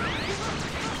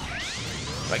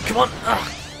 Right, come on! Ugh.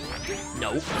 No.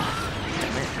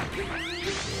 Damn it.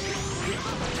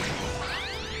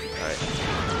 Alright.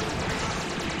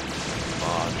 Come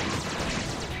on.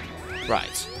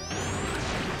 Right.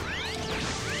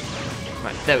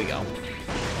 Right, there we go.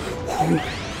 Alright.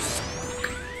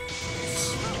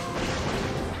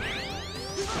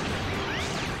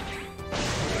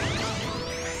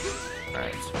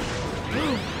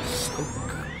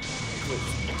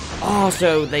 Oh,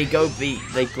 so they grab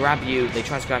you, they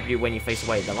try to grab you when you face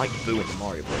away. They're like Boo in the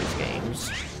Mario Bros.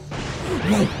 Games.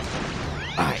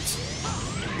 Alright.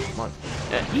 Come on.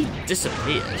 He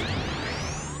disappeared.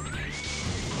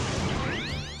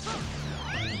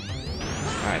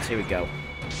 Alright, here we go.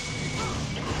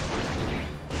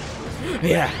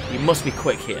 Yeah, you must be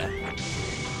quick here.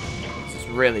 This is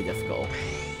really difficult.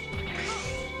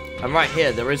 And right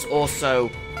here, there is also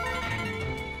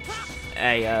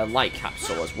a light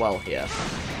capsule as well here.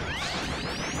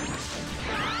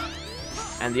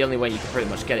 And the only way you can pretty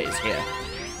much get it is here.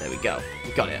 There we go.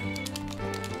 We got it.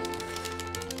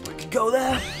 We can go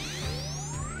there.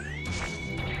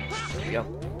 There we go.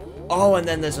 Oh, and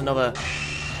then there's another...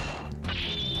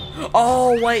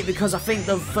 Oh, wait, because I think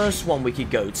the first one we could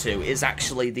go to is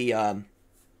actually the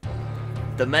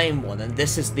main one, and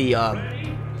this is the,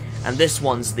 and this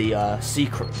one's the,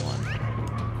 secret one.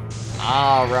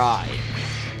 Alright.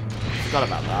 Forgot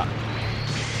about that.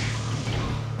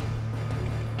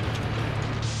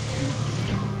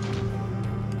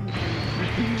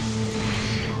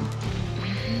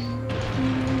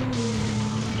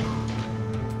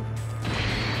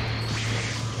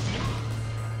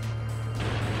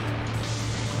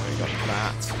 Got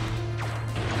that.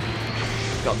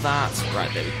 Got that.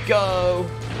 Right, there we go.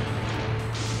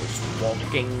 Just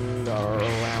walking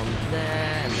around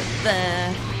there and then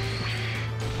there.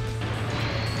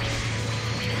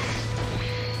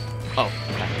 Oh,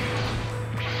 okay.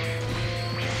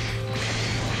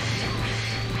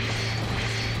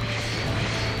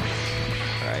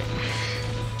 Alright.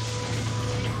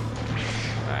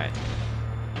 Alright.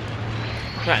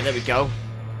 Right, there we go.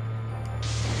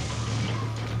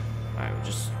 Alright, we'll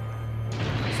just...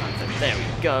 There we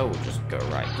go, we'll just go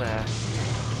right there.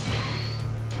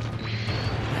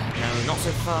 No, not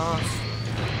so fast.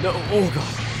 No, oh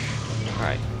god.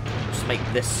 Alright, just make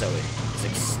this so it's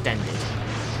extended.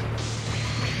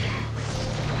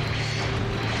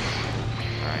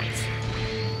 Alright.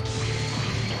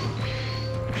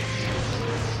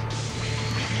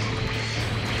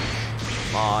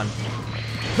 Come on.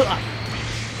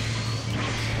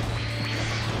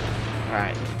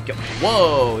 Alright, go.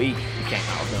 Whoa! He came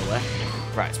out of nowhere.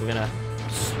 Right, so we're gonna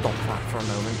stop that for a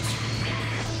moment.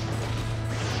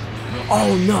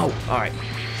 Oh no! Alright.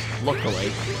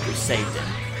 Luckily, we saved him.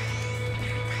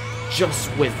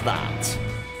 Just with that.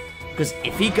 Because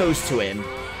if he goes to him,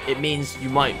 it means you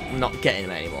might not get him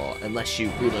anymore unless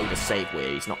you reload a save where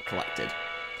he's not collected.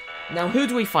 Now, who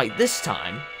do we fight this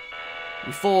time?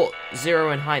 We fought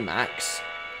Zero and Hymax.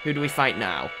 Who do we fight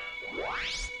now?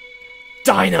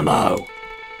 Dynamo!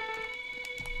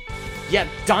 Yep,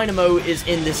 Dynamo is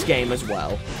in this game as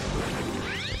well.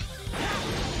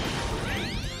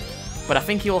 But I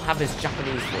think he'll have his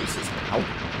Japanese voices now,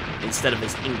 instead of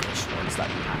his English ones that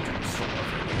he had sort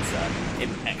of in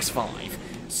X5.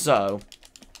 So,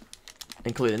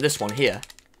 including this one here.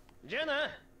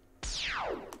 Jenna.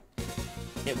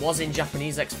 It was in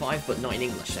Japanese X5, but not in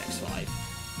English X5.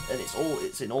 And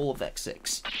it's in all of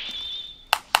X6.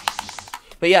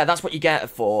 But yeah, that's what you get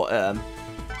for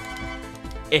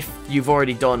if you've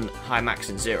already done Hymax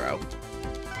and Zero.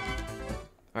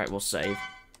 Alright, we'll save.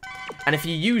 And if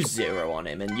you use Zero on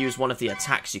him and use one of the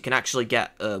attacks, you can actually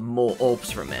get more orbs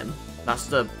from him. That's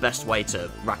the best way to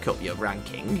rack up your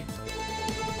ranking.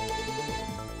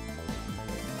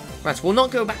 Right, so we'll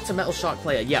not go back to Metal Shark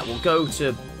Player yet. We'll go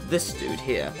to this dude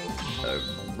here.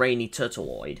 Rainy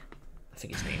Turtleoid, I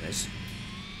think his name is.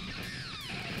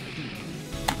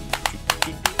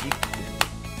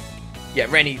 Yeah,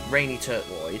 Rainy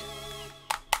Turtleoid.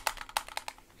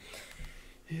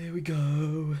 Here we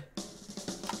go.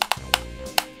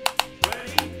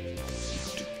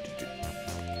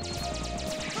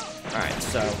 Alright,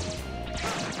 so...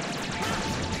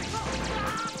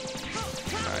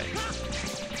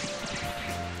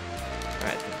 Alright,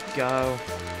 there we go.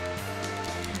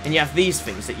 And you have these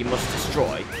things that you must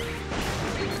destroy.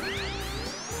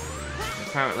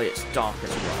 Apparently it's dark as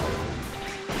well.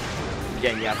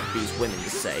 Again, you have these women to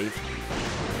save.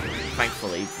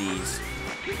 Thankfully, these...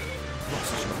 not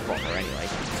such a bother anyway,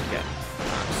 to get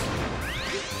that.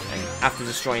 And after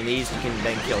destroying these, you can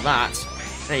then kill that.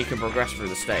 Then you can progress through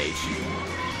the stage.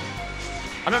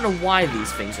 I don't know why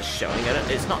these things are showing it.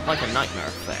 It's not like a nightmare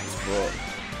effect, but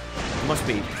it must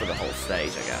be for the whole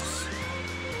stage, I guess.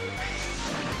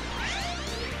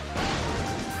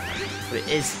 But it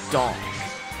is dark.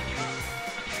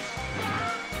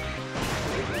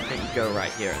 I think you go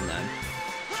right here and then.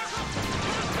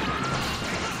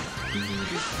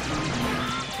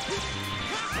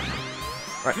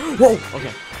 Right. Whoa! Okay.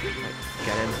 Right.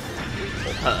 Get him.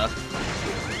 Or her.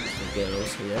 The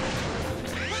girls here.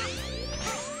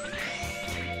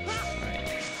 Right.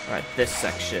 Right, this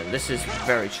section. This is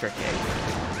very tricky.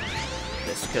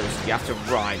 This, because you have to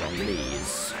ride on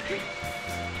these.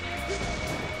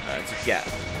 To get to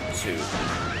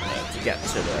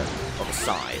the other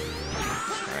side.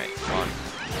 Alright, come on.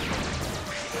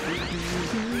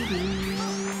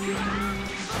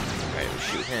 Alright, we'll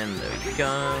shoot him. There we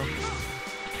go.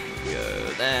 Go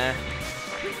there.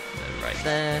 And right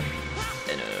there.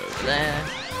 And over there.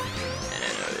 And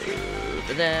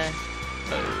over there.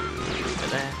 Over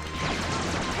there.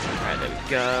 Alright, there we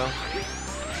go.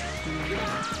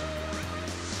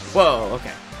 Whoa,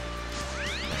 okay.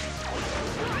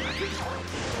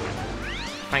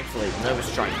 Thankfully, the Nova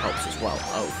Strike helps as well.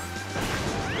 Oh.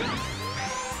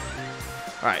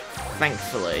 Right,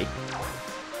 thankfully.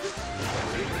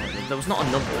 There was not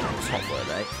another one on top, were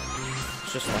they?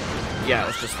 It's just like... yeah, it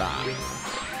was just that.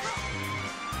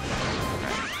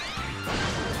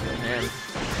 Okay.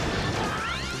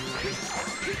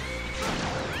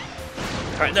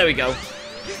 Alright, there we go.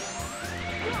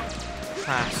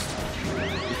 Passed.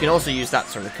 You can also use that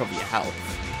to recover your health,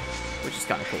 which is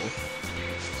kind of cool.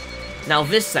 Now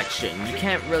this section, you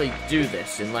can't really do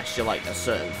this unless you're like a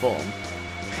certain form.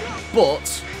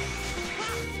 But,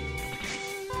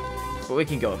 but we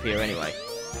can go up here anyway.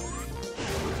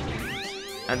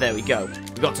 And there we go.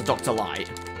 We got to Dr.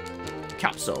 Light.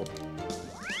 Capsule.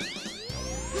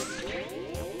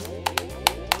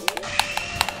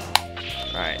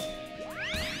 Alright.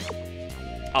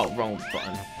 Oh, wrong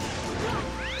button.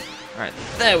 Alright,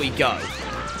 there we go.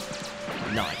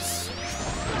 Nice.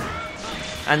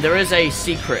 And there is a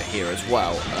secret here as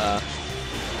well.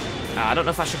 I don't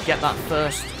know if I should get that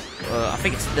first. I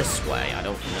think it's this way, I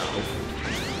don't know.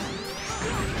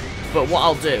 But what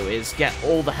I'll do is get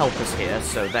all the helpers here,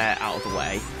 so they're out of the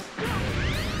way.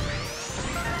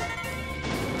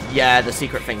 Yeah, the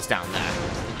secret thing's down there.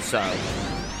 So.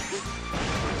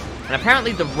 And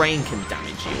apparently the rain can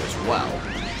damage you as well,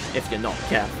 if you're not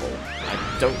careful.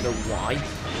 I don't know why,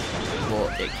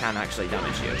 but it can actually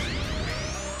damage you.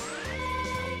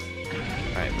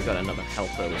 Alright, we got another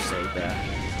helper we'll save there.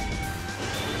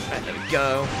 Alright, there we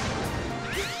go.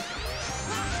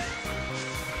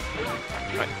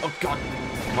 Right, oh god,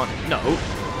 come on, no,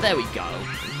 there we go.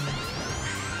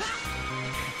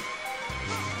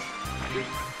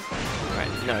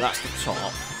 Right, no, that's the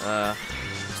top,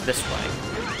 it's this way.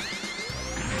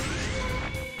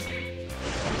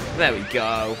 There we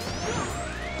go. I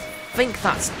think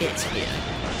that's it here.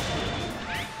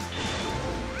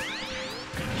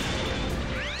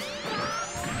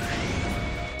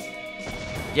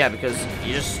 Yeah, because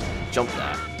you just jump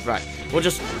there. Right,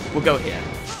 we'll go here.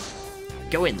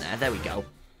 Go in there we go.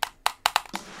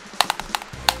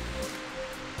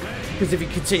 Because if you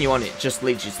continue on, it just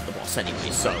leads you to the boss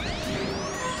anyway, so.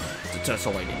 To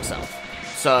Turtle Lady himself.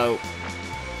 So.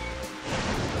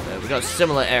 We've got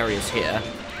similar areas here.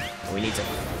 We need to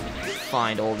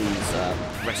find all these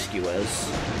rescuers.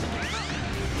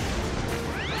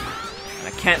 And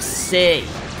I can't see.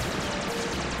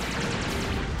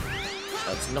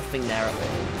 There's nothing there at all.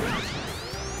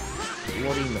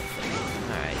 Bloody nothing.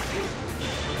 Alright.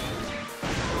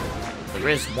 There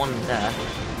is one there.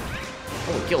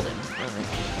 Oh, we killed him. Alright.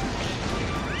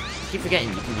 I keep forgetting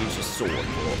you can use your sword,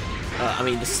 but... I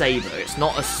mean, the saber. It's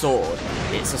not a sword,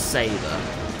 it's a saber.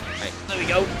 Right, there we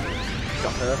go.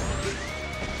 Got her.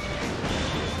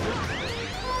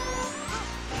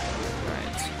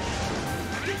 Right.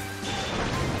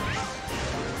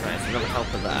 Right, there's another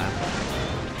helper there.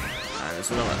 And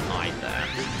there's another eye there.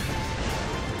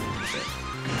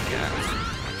 Yeah.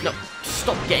 No,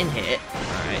 stop getting hit.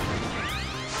 Alright.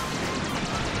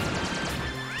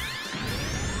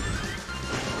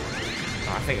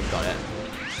 Oh, I think I've got it.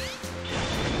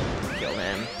 Kill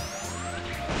him.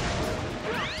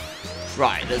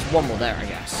 Right, there's one more there, I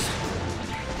guess.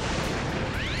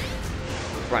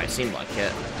 Right, seemed like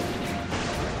it.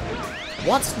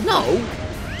 What? No?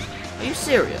 Are you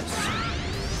serious?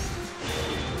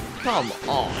 Come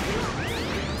on.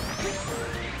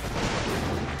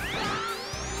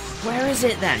 Where is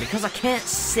it then? Because I can't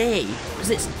see. Because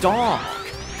it's dark.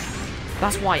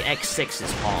 That's why X6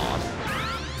 is hard.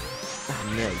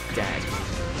 I'm nearly dead.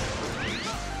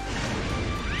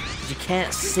 You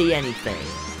can't see anything.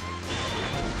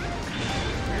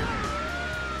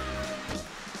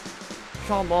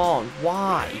 Come on,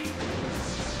 why?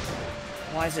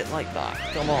 Why is it like that?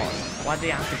 Come on. Why do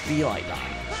you have to be like that?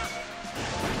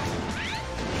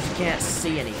 You can't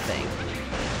see anything.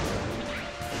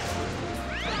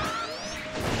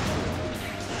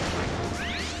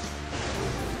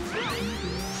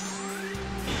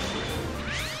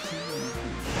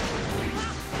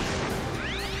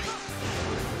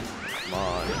 Come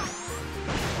on.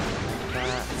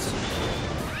 That's...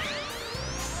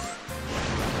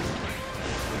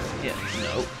 Yeah,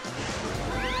 no.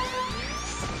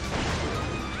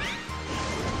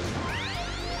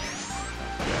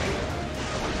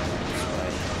 This way.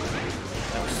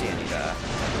 Don't see any there.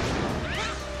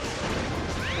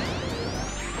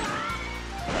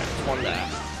 Right, there's one there.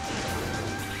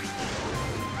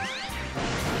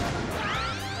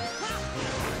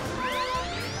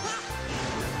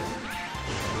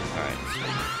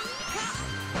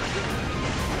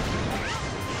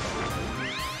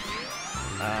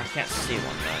 I can't see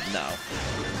one there, no.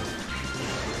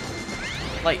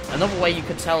 Like, another way you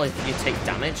could tell if you take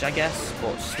damage, I guess,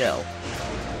 but still.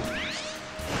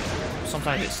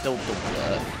 Sometimes it still doesn't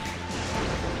work.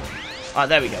 Ah,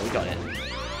 there we go, we got it.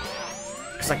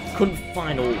 Because I couldn't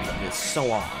find all of them, it's so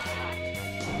hard.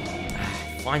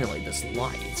 Finally, there's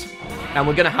light. And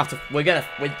we're gonna have to,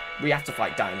 we have to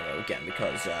fight Dynamo again,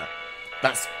 because,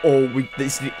 that's all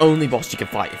this is the only boss you can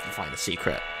fight if you find the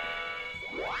secret.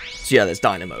 So yeah, there's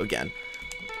Dynamo again.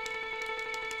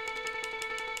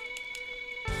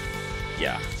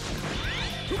 Yeah.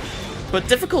 But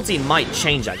difficulty might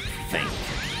change, I think.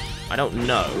 I don't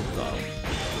know, though.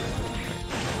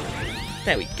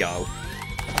 There we go.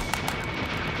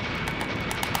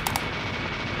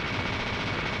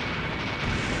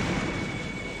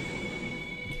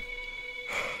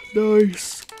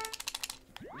 Nice.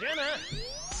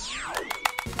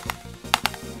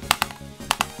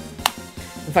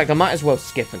 In fact, I might as well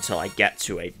skip until I get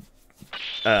to a...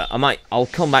 I'll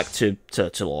come back to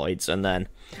Lloyd's, and then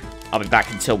I'll be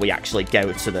back until we actually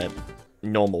go to the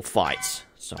normal fights.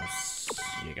 So, I'll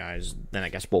see you guys then, I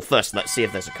guess. Well, first, let's see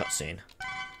if there's a cutscene.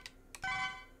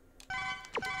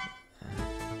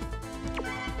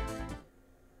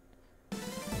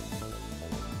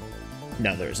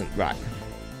 No, there isn't. Right.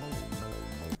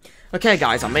 Okay,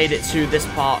 guys, I made it to this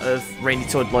part of Rainy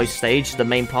Toad Lloyd's stage, the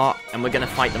main part, and we're gonna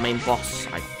fight the main boss,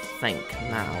 I think,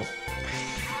 now.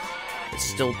 It's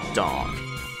still dark.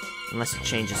 Unless it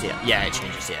changes here. Yeah, it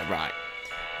changes here, right.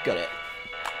 Got it.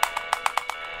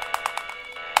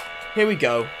 Here we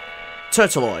go.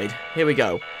 Turtleoid, here we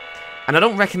go. And I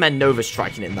don't recommend Nova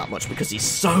striking him that much because he's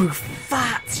so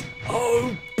fat!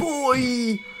 Oh,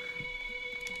 boy!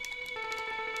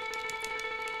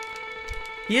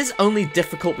 He is only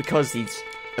difficult because he's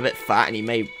a bit fat and he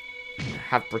may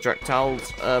have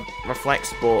projectiles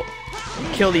reflex, but you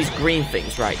kill these green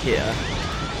things right here.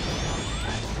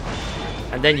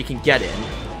 And then you can get in.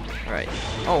 Alright.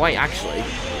 Oh, wait, actually.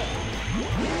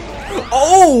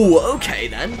 Oh, okay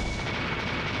then.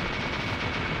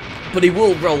 But he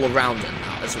will roll around in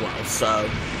that as well, so...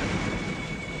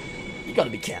 you gotta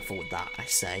be careful with that, I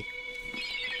say.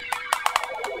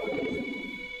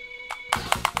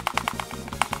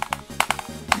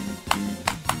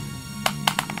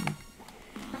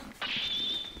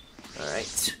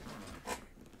 Alright.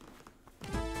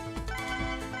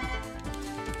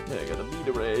 They're gonna beat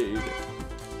a raid.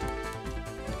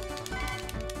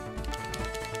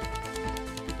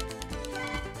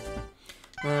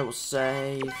 We'll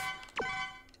save.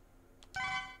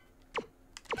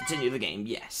 Continue the game,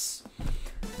 yes.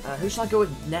 Who shall I go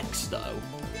with next, though?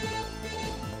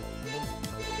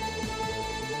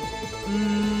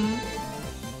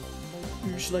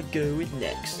 Who shall I go with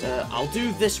next? I'll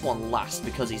do this one last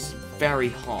because he's very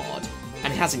hard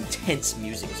and it has intense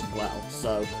music as well.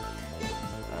 So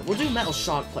we'll do Metal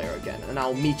Shark Player again, and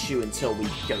I'll meet you until we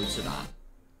go to that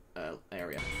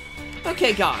area.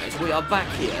 Okay, guys, we are back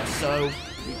here. So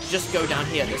we just go down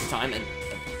here this time, and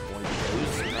one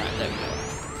goes right there we go.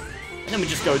 And then we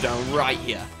just go down right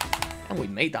here, and we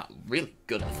made that really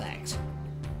good effect.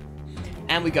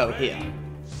 And we go here.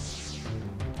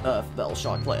 Metal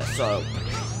Shark Player, so...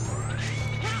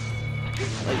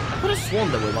 like, I could have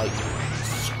sworn they were, like,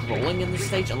 scrolling in the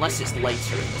stage, unless it's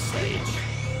later in the stage.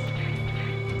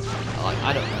 Like,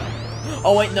 I don't know.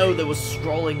 Oh, wait, no, they were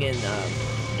scrolling in,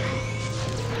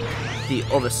 the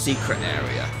other secret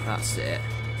area. That's it.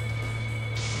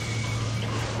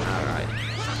 Alright.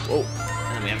 Oh,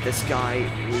 and then we have this guy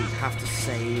we have to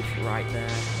save right there.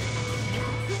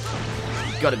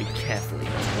 Gotta be careful as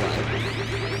well.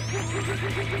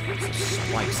 Some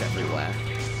spikes everywhere.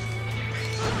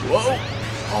 Whoa!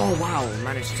 Oh wow,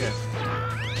 managed to.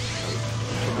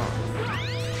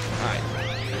 Alright.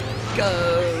 Go!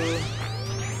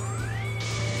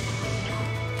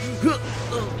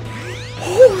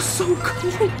 Oh, so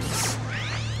close!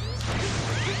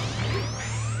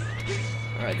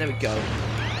 Alright, there we go.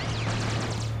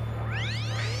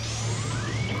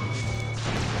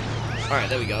 Alright,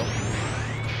 there we go.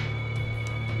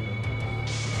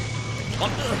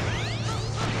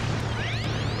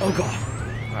 Oh god.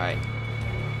 Right.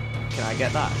 Can I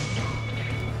get that?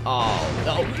 Oh,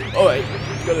 no. Oh, wait.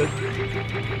 Gotta...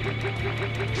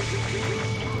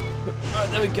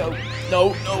 there we go.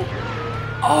 No, no.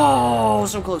 Oh,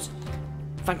 so close.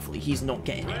 Thankfully, he's not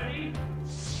getting it.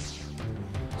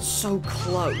 So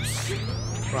close.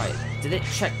 Right. Did it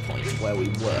checkpoint where we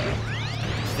were?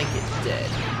 I think it did.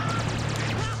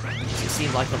 It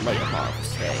seemed like a later part of the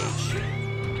stage.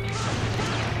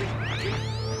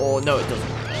 Or no, it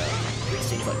doesn't. It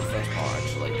seems like the first part,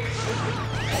 actually.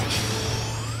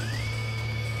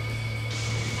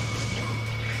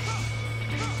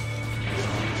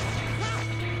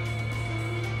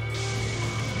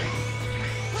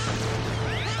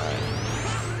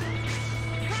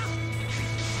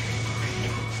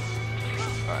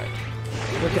 Alright.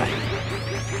 Okay.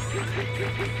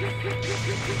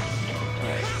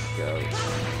 Alright, go.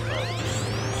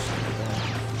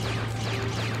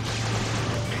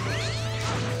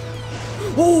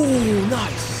 Oh,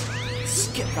 nice!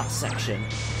 Skip that section.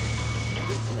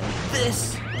 And then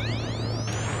this.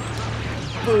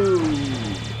 Boom!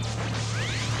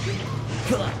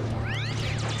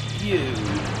 You.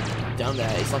 Down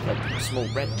there, it's like a small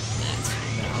red net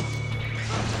now.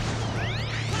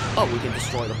 Oh, we can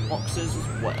destroy the boxes as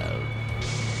well.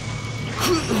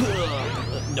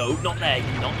 No, not there,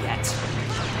 not yet.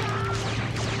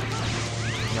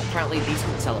 Now, apparently these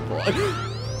can teleport. I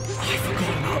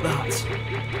forgot about that.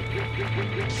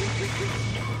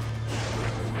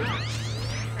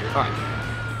 Alright.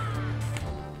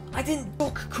 I didn't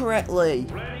book correctly.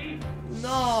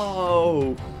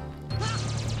 No.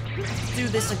 Do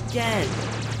this again.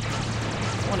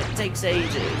 One, it takes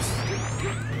ages.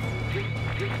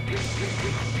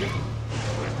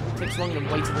 It takes longer than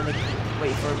waiting for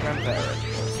a grandparent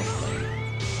or something.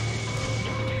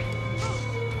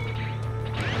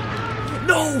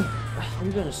 No!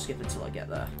 I'm gonna skip until I get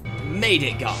there. Made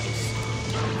it, guys.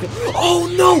 Oh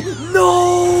no!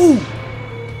 No!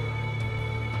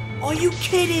 Are you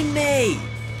kidding me?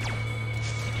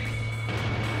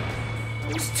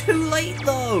 It's too late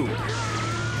though.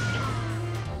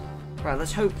 Right,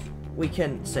 let's hope we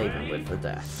can save him with the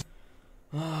death.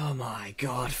 Oh my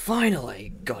god,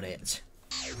 finally got it.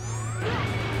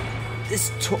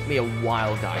 This took me a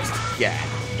while, guys, to get.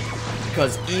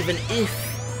 Because even if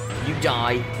you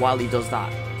die while he does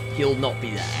that, he'll not be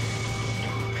there.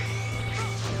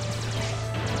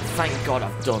 Thank god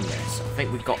I've done this. I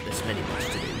think we've got this mini-match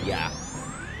to do, yeah.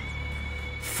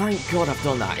 Thank god I've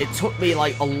done that. It took me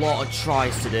like a lot of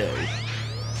tries to do.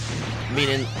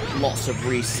 Meaning lots of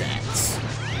resets.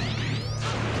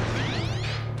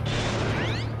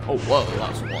 Oh, whoa,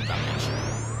 that was a lot of damage.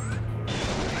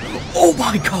 Oh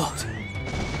my god!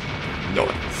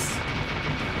 Nice!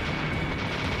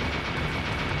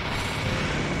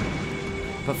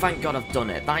 But thank god I've done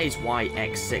it. That is why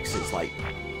X6 is like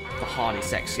the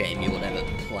hardest X game you will ever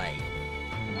play.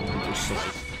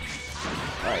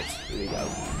 Alright, here we go.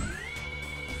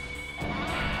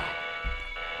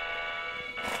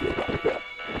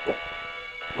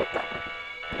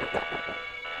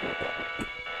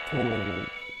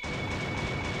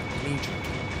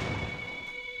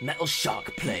 Metal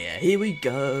Shark player, here we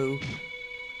go.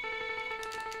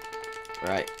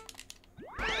 Right.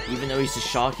 Even though he's a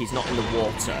shark, he's not in the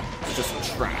water. It's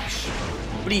just trash.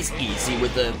 But he's easy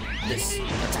with this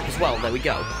attack as well. There we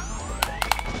go.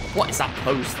 What is that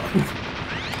pose though?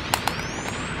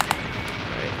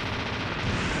 Right.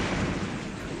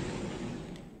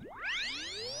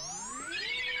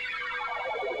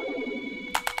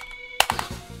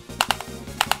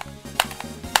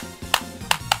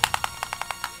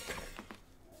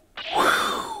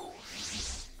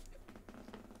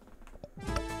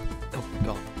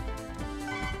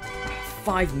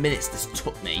 5 minutes this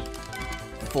took me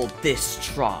for this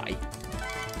try.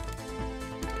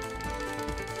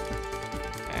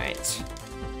 Alright.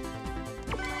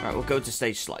 Alright, we'll go to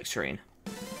stage select screen.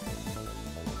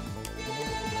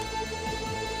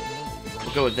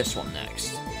 We'll go with this one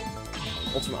next.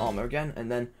 Ultimate armor again,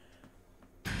 and then...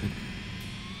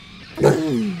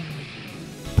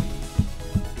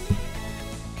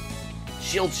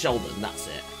 Shield Sheldon, that's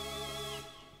it.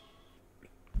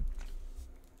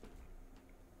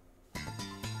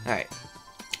 Alright.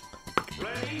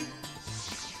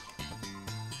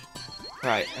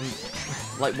 Right, and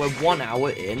like we're 1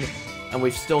 hour in, and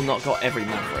we've still not got every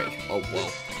Maverick. Oh, whoa.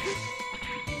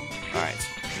 Alright,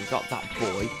 we've got that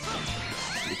boy.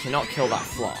 We cannot kill that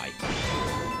fly.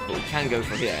 But we can go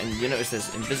for here, and you notice there's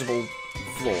invisible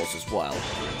floors as well.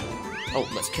 Oh,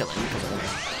 let's kill him, because I want to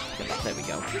get that. There we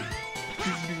go.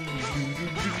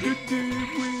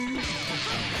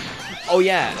 Oh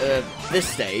yeah, this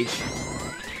stage...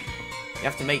 You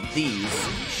have to make these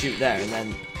shoot there, and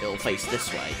then it'll face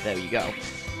this way. There you go.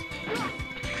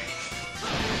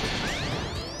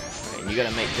 Okay, and you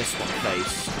gotta make this one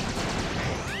face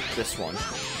this one.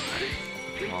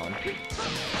 Come on.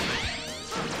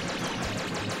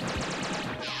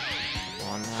 Come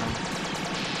on now.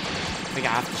 I think I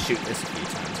have to shoot this a few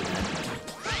times and then...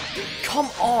 Come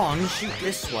on! Shoot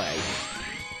this way.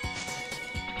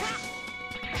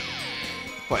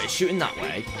 Wait, it's shooting that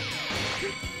way.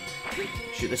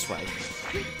 Shoot this way.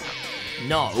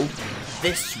 No,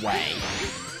 this way.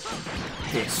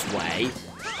 This way.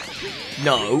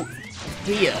 No,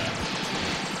 here.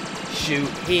 Shoot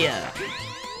here.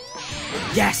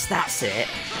 Yes, that's it.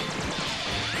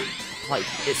 Like,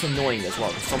 it's annoying as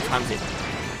well. Sometimes it'll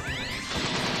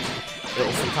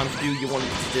sometimes do you want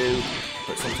it to do,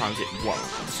 but sometimes it won't.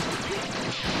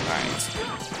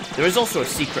 Alright. There is also a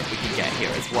secret we can get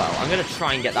here as well. I'm going to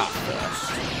try and get that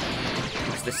first.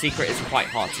 The secret is quite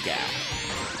hard to get.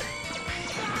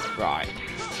 Right.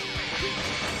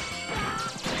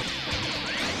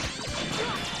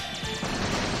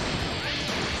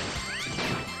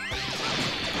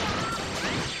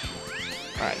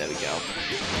 Alright, there we go.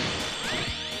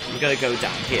 I'm gonna go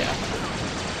down here.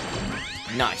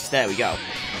 Nice, there we go.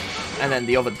 And then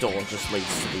the other door just leads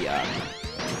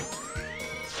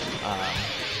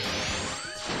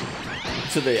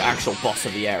to the actual boss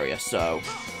of the area, so...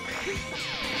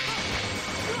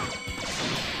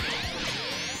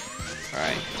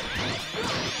 Alright.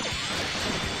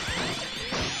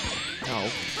 No.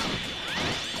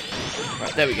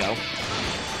 Right, there we go.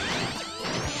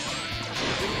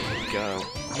 Go.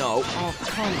 No. Oh,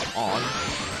 come on.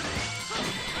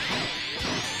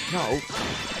 No.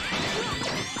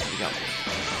 There we go.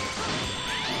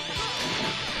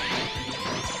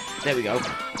 There we go.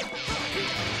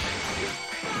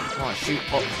 Come on, shoot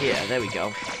up here. There we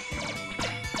go.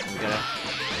 I'm gonna...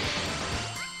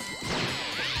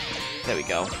 There we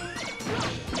go.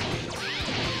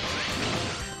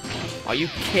 Are you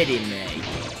kidding me?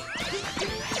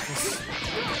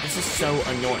 This is so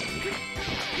annoying.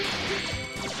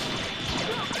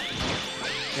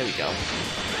 There we go.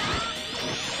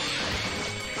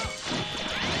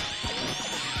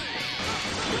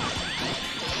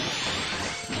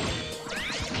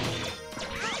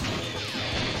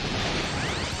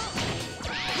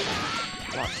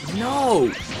 What?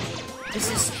 No! This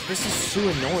is so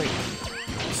annoying.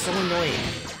 It's so annoying.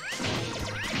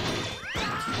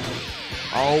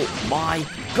 Oh my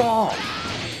god!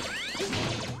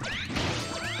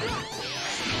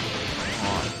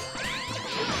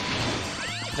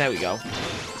 There we go.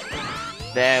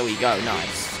 There we go,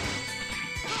 nice.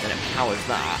 Then it powers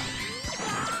that.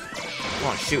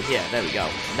 Come on, shoot here. There we go.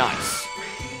 Nice.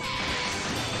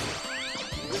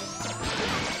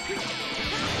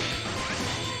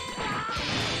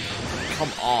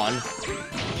 Come on.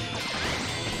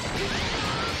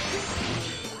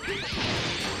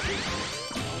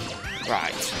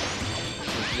 Right.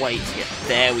 Wait to get...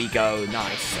 There we go.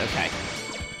 Nice. Okay.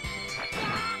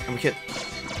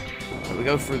 And we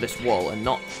go through this wall, and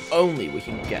not only we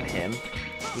can get him,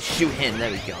 we shoot him,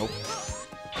 there we go.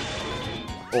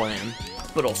 Or him.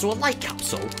 But also a light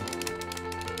capsule.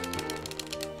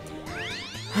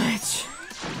 Right.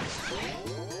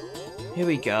 Here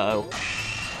we go.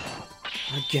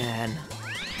 Again.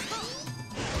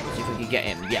 See if we can get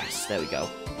him. Yes, there we go.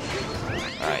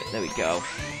 Alright, there we go.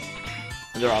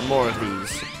 And there are more of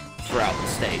these throughout the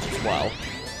stage as well.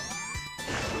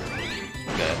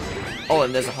 Good. Oh,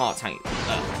 and there's a heart tank.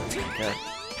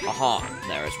 A heart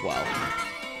there as well.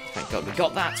 Thank God we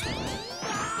got that.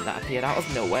 That appeared out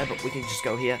of nowhere, but we can just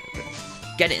go here.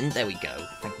 Get in. There we go.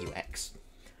 Thank you, X.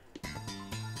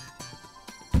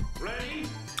 Ready?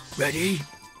 Ready?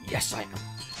 Yes, I am.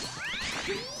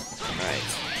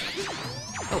 Alright.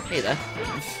 Oh, hey there.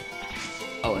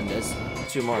 Oh, and there's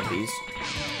 2 more of these.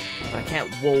 But I can't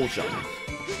wall jump.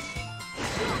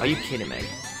 Are you kidding me?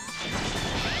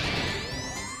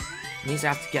 Means I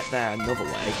have to get there another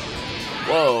way.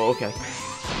 Whoa, okay.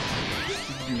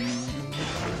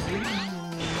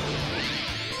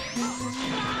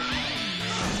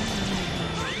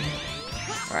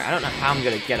 Alright, I don't know how I'm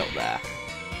gonna get up there.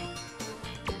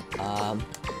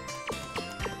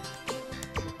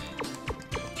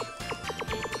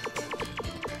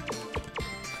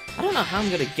 I don't know how I'm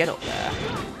gonna get up there.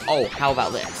 Oh, how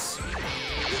about this?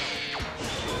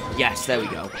 Yes, there we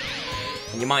go.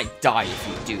 And you might die if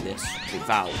you do this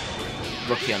without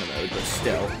rookie on a mode, but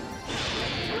still.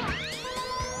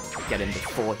 Get him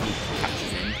before he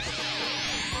catches him.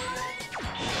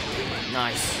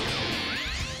 Nice.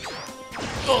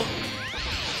 Oh!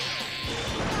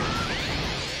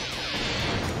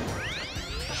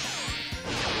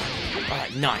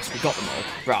 Alright, nice, we got them all.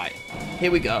 Right,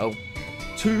 here we go.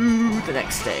 To the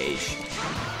next stage.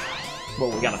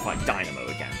 Well, we gotta fight Dynamo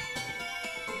again.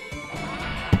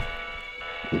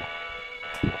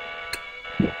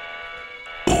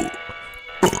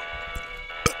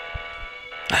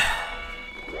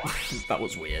 That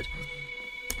was weird.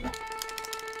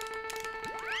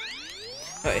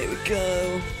 Alright, here we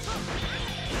go.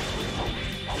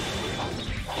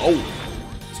 Oh!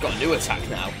 It's got a new attack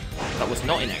now. That was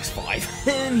not in X5.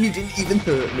 And he didn't even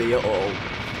hurt me at all.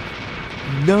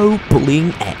 No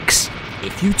bullying X.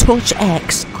 If you touch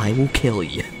X, I will kill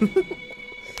you.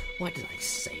 Why did I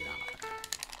say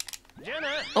that?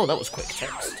 Jenna. Oh, that was quick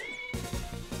text.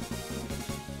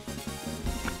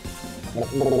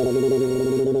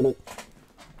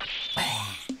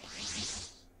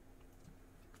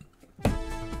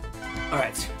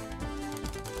 Alright.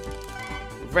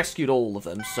 We've rescued all of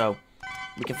them, so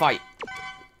we can fight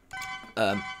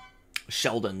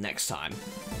Sheldon next time,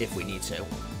 if we need to.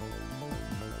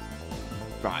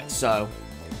 Right, so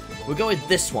we'll go with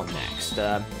this one next.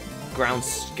 Ground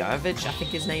Scavenge, I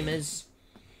think his name is.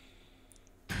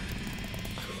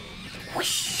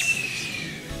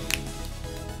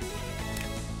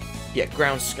 Yeah,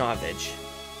 ground scavenge.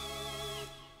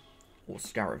 Or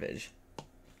scaravage.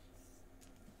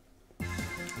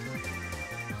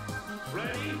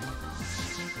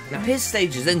 Now his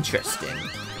stage is interesting,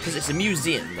 because it's a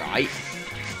museum, right?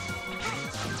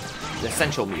 The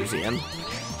Central Museum.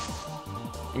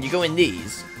 And you go in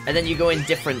these, and then you go in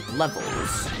different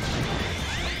levels.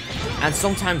 And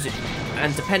sometimes,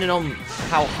 and depending on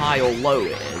how high or low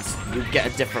it is, you get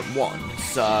a different one,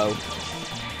 so...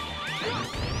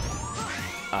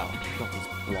 Oh, got these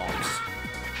blocks.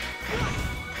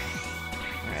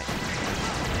 Alright.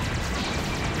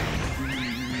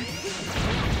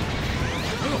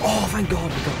 Oh, thank God,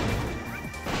 we got it.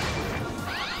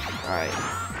 Alright.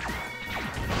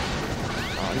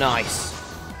 Oh, nice.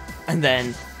 And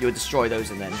then you would destroy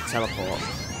those and then teleport.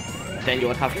 Then you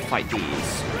would have to fight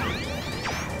these.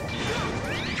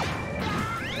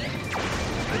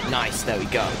 Nice, there we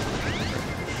go.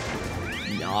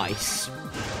 Nice.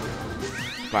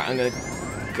 Right, I'm gonna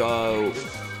go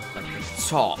at the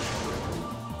top.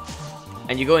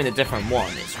 And you go in a different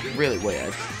one. It's really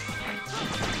weird.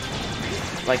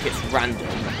 Like, it's random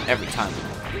every time.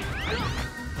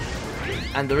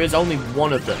 And there is only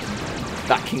one of them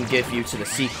that can give you to the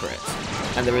secret.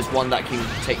 And there is one that can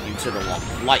take you to the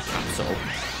light capsule.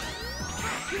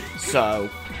 So,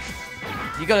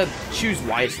 you gotta choose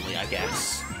wisely, I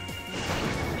guess.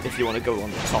 If you want to go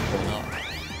on the top or not.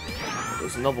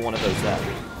 There's another one of those there.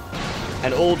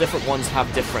 And all different ones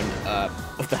have different,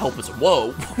 of the helpers.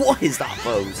 Whoa! What is that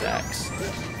pose, X?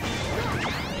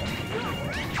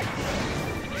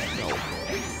 No.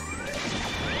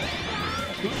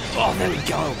 Oh, there we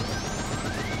go!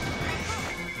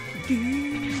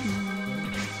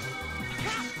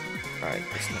 Alright,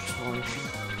 this next one.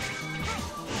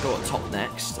 Go up top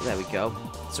next. There we go.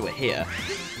 So we're here.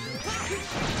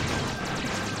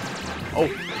 Oh,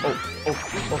 oh, oh,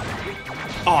 oh.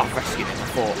 Oh, I rescued him. I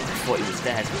thought he was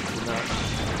dead. No.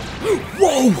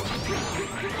 Whoa!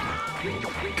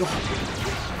 God.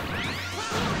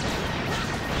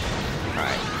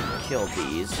 Alright, kill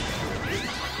these.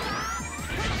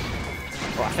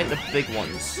 Oh, I think the big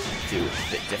ones do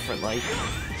a bit differently.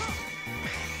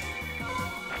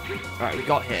 Alright, we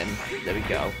got him. There we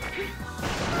go.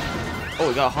 Oh,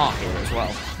 we got a heart here as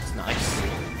well. That's nice.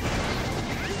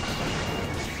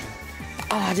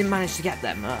 Oh, I didn't manage to get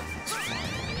them. That's fine.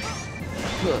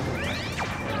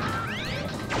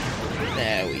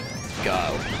 There we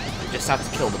go. We just have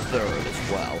to kill the bird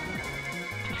as well.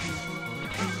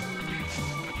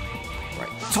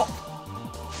 Right, top!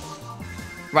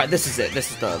 Right, this is it. This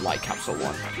is the light capsule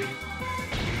one.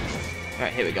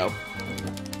 Alright, here we go.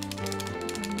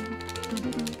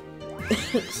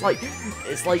 it's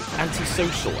like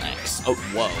antisocial X. Oh,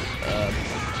 whoa.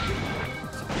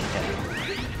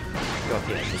 Go up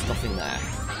here, there's nothing there.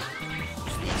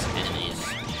 Just these enemies.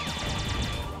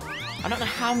 I don't know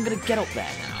how I'm gonna get up there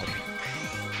now.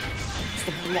 Just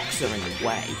the blocks are in the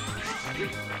way.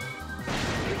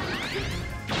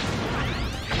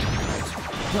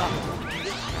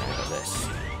 Look at this.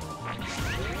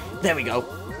 There we go.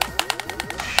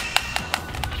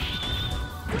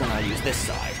 Then I use this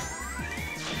side.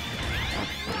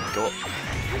 Go up.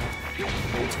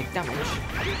 Won't take damage.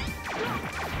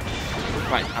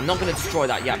 Right, I'm not going to destroy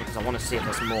that yet because I want to see if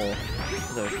there's more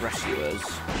of those rescuers.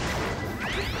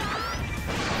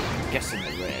 I'm guessing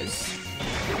there is.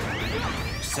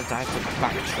 Except I have to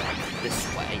backtrack this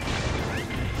way.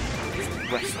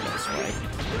 The rest of this way.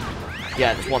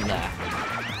 Yeah, there's one there.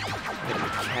 I'm going to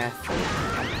be careful.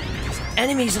 These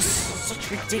enemies are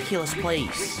such a ridiculous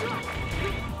place.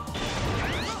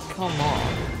 Come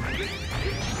on.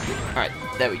 Alright,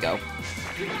 there we go.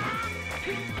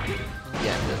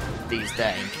 Yeah, these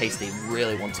there, in case they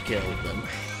really want to kill them.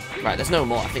 Right, there's no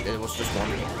more. I think there was just one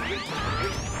more.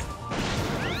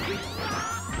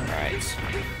 Alright.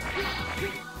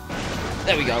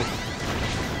 There we go.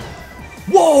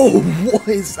 Whoa! What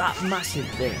is that massive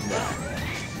thing there?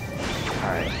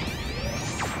 Alright.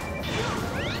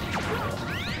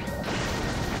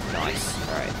 Nice.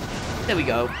 Alright. There we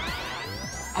go.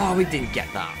 Oh, we didn't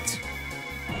get that.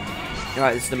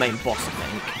 Alright, this is the main boss, I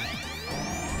think.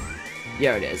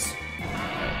 Yeah, it is.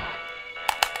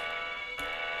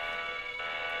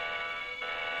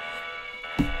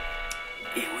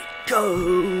 Here we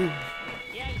go!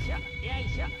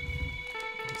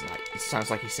 It sounds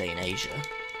like he's saying Asia.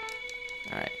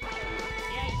 Alright.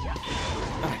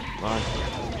 Alright, come on.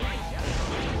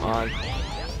 Come on.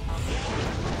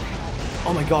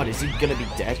 Oh my god, is he gonna be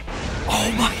dead?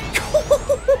 Oh my god!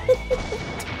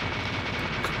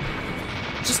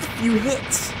 Just a few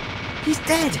hits. He's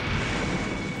dead.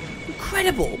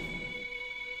 Incredible.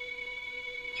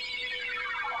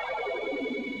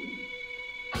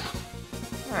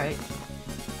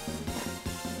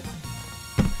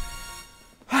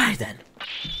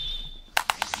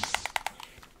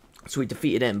 So we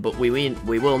defeated him, but we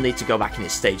will need to go back in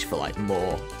his stage for like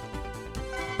more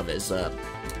of his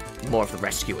more of the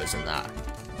rescuers and that.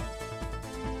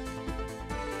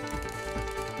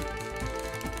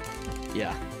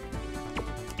 Yeah.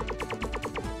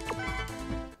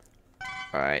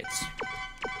 Alright.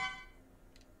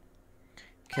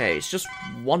 Okay, it's just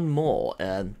one more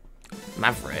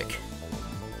Maverick.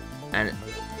 And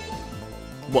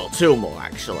well, two more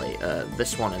actually.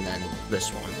 This one and then this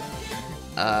one.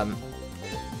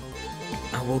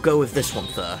 And we'll go with this one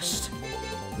first.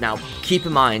 Now, keep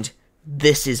in mind,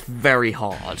 this is very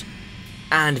hard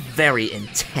and very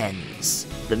intense.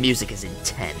 The music is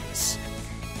intense.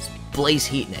 It's Blaze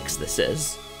Heatniks, this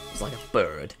is. It's like a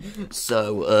bird.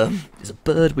 So, it's a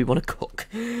bird we want to cook.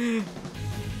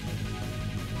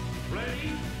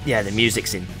 Yeah, the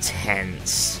music's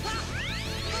intense.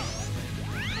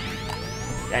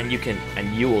 And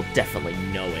you will definitely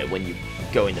know it when you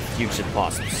go in the future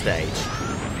parts of the stage.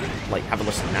 Like, have a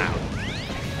listen now.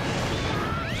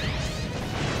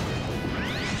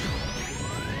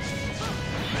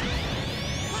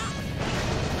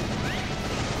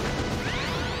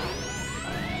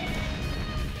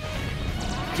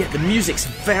 Yeah, the music's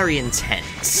very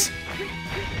intense.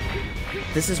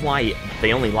 This is why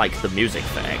they only like the music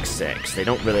for X6. They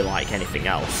don't really like anything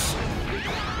else.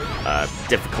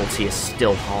 Difficulty is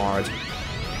still hard.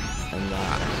 And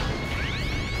that.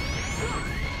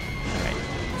 Alright,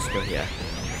 let's go here.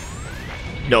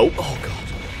 No! Oh god.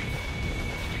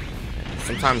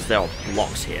 Sometimes there are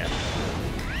blocks here.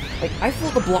 Like, I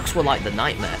thought the blocks were like the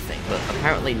nightmare thing, but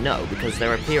apparently no, because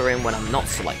they're appearing when I'm not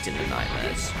selecting the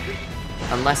nightmares.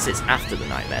 Unless it's after the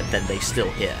nightmare, then they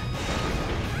still here.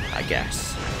 I guess.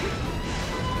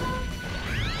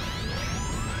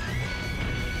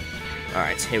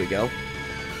 Alright, here we go.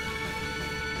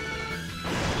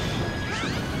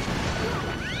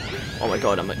 Oh my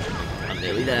god, I'm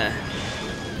nearly there.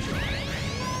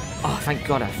 Oh, thank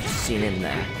god I've seen him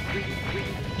there.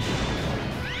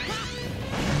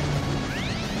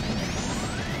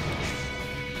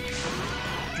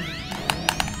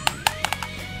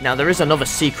 Now, there is another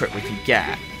secret we can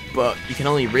get, but you can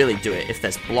only really do it if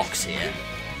there's blocks here.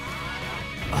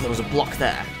 Oh, there was a block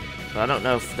there, but I don't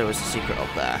know if there was a secret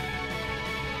up there.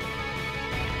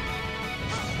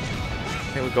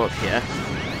 I think we'll go up here.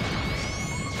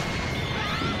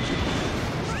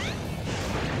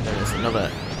 Then there's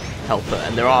another helper,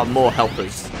 and there are more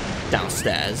helpers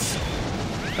downstairs.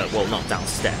 Well, not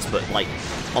downstairs, but like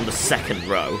on the second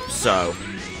row, so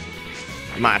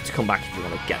you might have to come back if you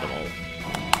want to get them all.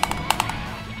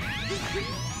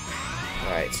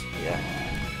 Right, yeah.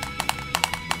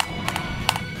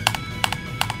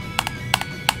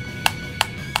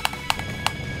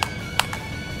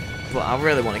 But I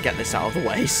really want to get this out of the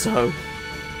way, so...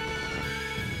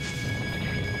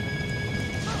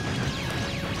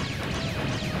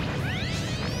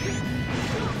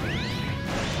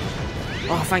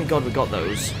 Oh, thank god we got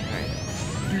those. Right.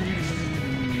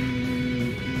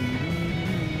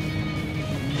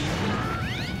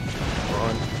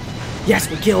 Yes,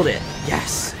 we killed it!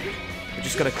 Yes! We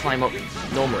just gotta climb up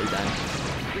normally then.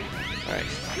 Alright.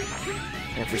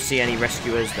 And if we see any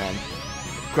rescuers, then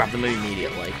grab them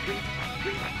immediately.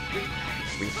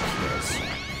 Reapers.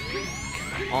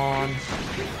 Come on.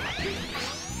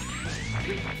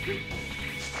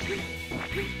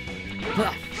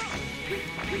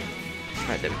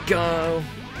 Right, there we go.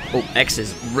 Oh, X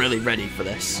is really ready for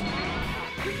this.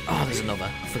 Oh, there's another.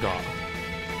 I forgot.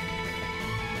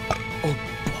 Oh,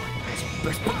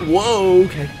 boy. Whoa,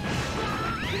 okay.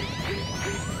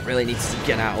 Really needs to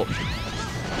get out.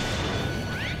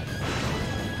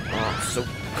 Oh, so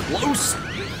close.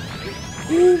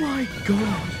 Oh my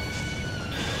god.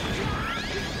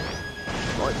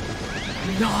 Right.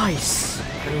 Nice.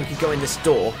 And we can go in this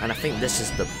door, and I think this is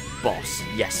the boss.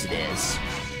 Yes, it is.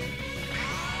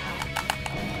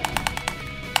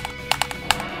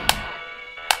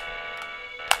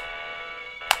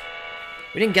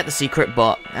 We didn't get the secret,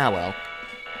 but ah well.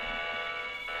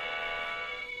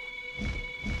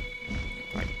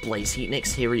 Right, Blaze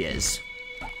Heatniks, here he is.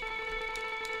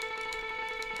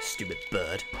 Stupid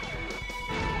bird.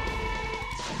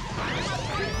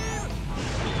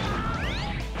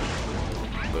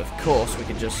 But of course, we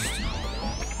can just...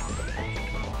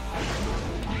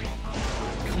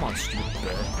 Come on, stupid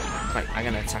bird. Right, I'm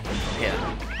gonna attack him from here.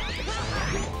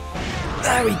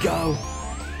 There we go!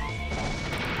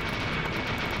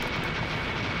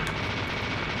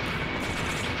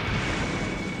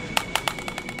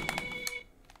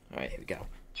 Alright, here we go.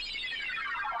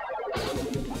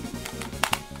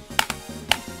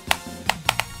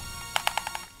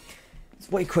 It's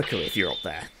way quicker if you're up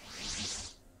there.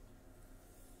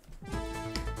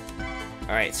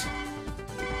 Alright.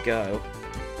 Go.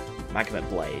 Magnet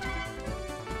Blade.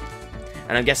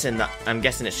 And I'm guessing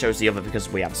it shows the other because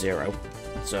we have 0.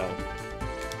 So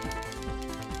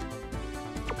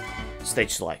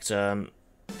stage select.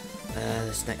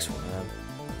 This next one.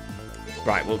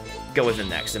 Right, we'll go with the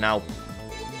next, and I'll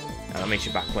meet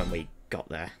you back when we got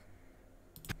there.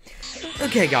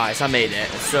 Okay, guys, I made it.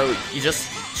 So you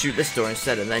just shoot this door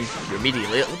instead, and then you're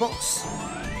immediately at the boss.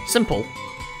 Simple.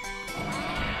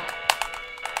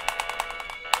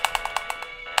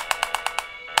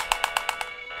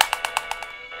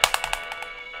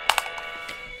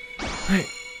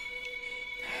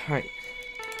 Right.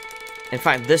 In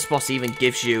fact, this boss even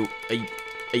gives you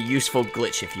a useful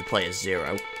glitch if you play as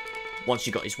 0, once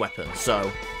you got his weapon,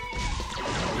 so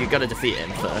you gotta defeat him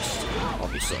first,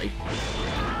 obviously.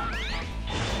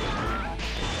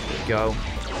 There we go.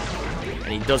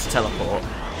 And he does teleport.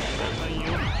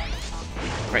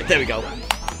 Right, there we go. There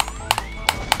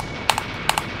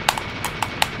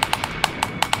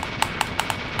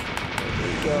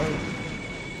we go.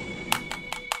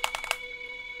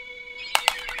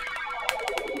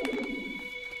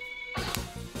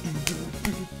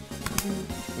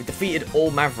 We defeated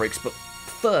all Mavericks, but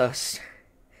first,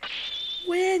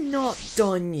 we're not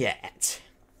done yet.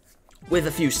 With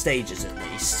a few stages at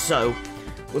least, so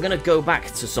we're gonna go back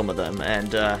to some of them,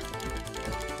 and I'm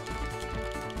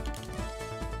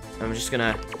just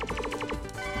gonna...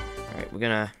 Alright, we're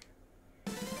gonna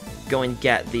go and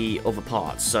get the other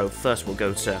parts. So first we'll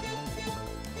go to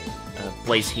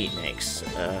Blaze Heat Mix,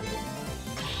 then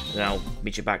I'll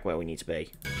meet you back where we need to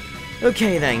be.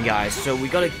 Okay then, guys, so we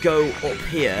gotta go up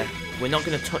here. We're not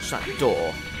gonna touch that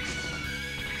door.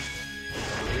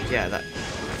 Yeah, that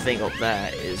thing up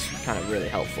there is kind of really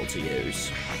helpful to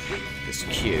use. This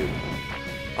cube.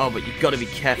 Oh, but you've got to be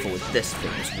careful with this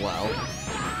thing as well.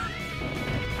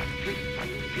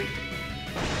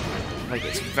 Like,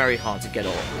 it's very hard to get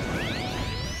up.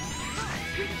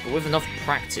 But with enough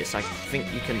practice, I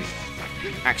think you can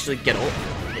actually get up.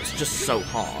 It's just so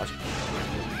hard.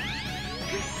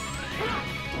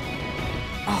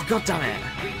 Oh, god damn it!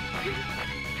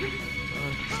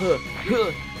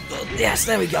 Yes,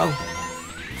 there we go!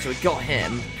 So we got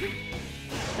him,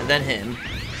 and then him,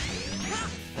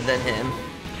 and then him.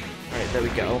 Alright, there we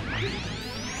go.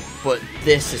 But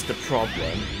this is the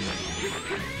problem.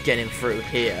 Getting through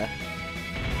here.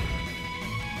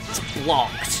 It's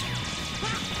blocked.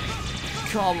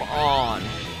 Come on!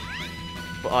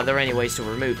 But are there any ways to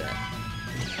remove it?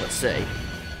 Let's see.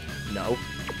 No.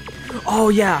 Oh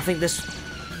yeah, I think this...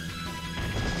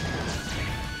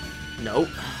 No.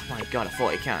 Oh my god, I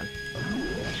thought it can.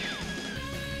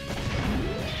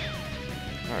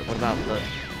 Alright, what about the...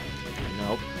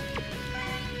 Nope.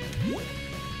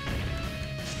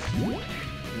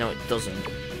 No, it doesn't.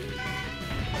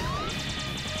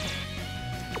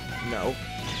 No.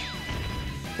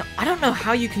 No, I don't know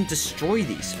how you can destroy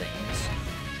these things.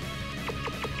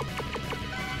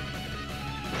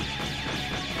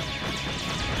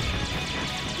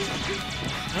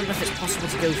 I don't know if it's possible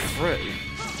to go through.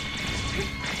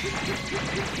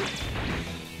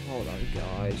 Hold on,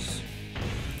 guys.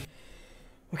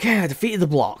 Okay, I defeated the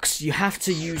blocks. You have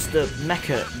to use the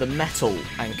metal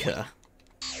anchor,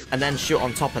 and then shoot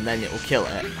on top, and then it will kill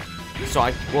it. So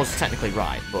I was technically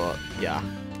right, but yeah.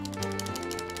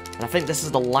 And I think this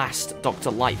is the last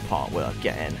Dr. Light part we're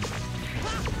getting.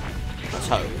 Let's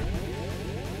hope.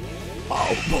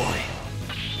 Oh boy.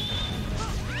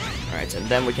 Alright, and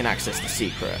then we can access the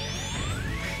secret.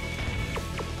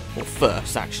 Well,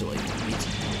 first, actually.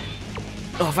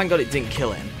 Oh, thank god it didn't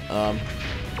kill him.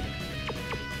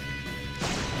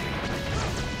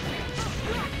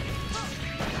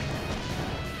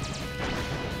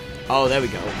 Oh, there we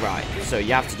go. Right, so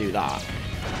you have to do that.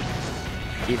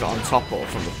 Either on top or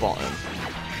from the bottom.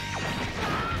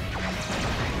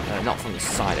 Not from the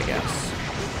side, I guess.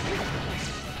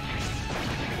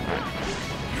 Right.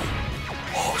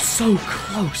 Oh, so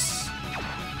close!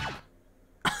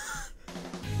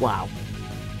 Wow.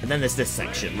 And then there's this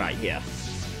section right here.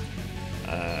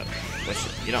 Which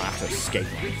you don't have to escape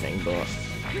or anything, but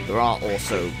there are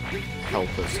also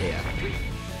helpers here.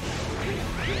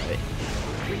 Right.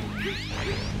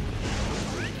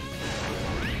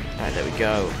 Alright, there we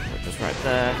go. Just right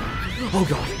there. Oh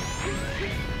god!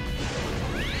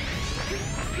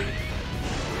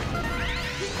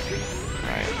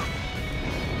 Alright.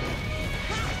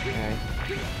 Okay.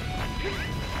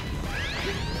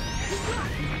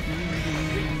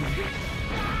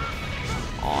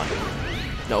 On.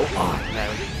 No. Oh, there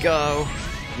we go.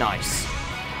 Nice.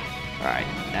 Alright,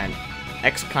 and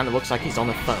X kind of looks like he's on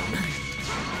a phone.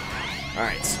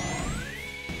 Alright.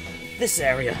 This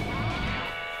area.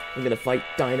 I'm gonna fight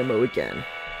Dynamo again.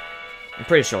 I'm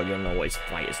pretty sure you'll know what his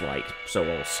fight is like, so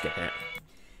we'll skip it.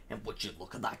 And would you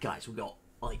look at that, guys? We got,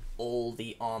 like, all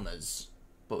the armors,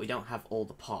 but we don't have all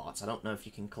the parts. I don't know if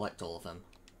you can collect all of them.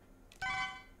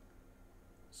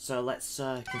 So let's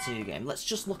continue the game. Let's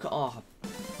just look at our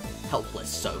help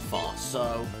list so far.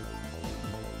 So,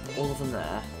 all of them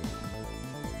there.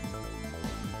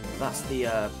 That's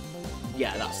the,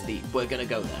 yeah, that's the, we're gonna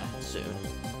go there soon.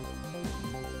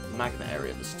 Magma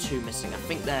area, there's 2 missing. I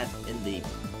think they're in the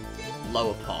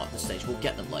lower part of the stage. We'll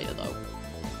get them later, though.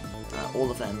 All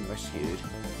of them rescued.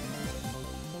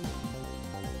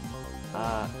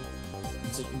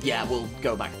 So, yeah, we'll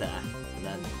go back there, and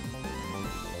then...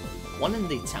 One in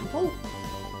the temple?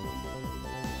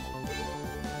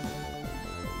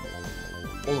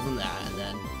 All of them there, and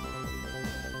then...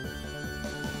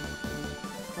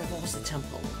 Wait, what was the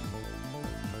temple?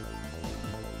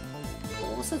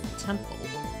 What was the temple?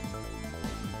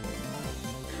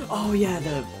 Oh yeah,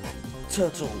 the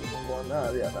turtle one.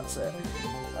 Yeah, that's it.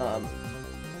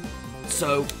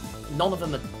 So none of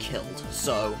them are killed.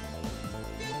 So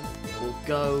we'll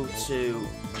go to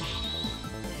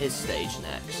his stage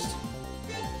next,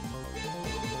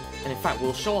 and in fact,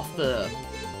 we'll show off the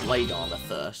blade armor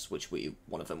first, which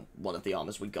one of the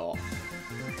armors we got.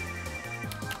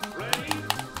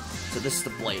 So this is the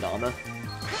blade armor,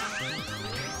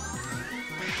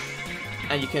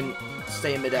 and you can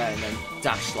stay in midair and then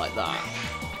dash like that.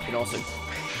 You can also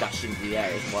dash into the air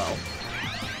as well.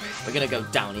 We're gonna go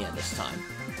down here this time.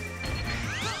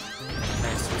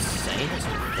 And it's the same as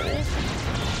before.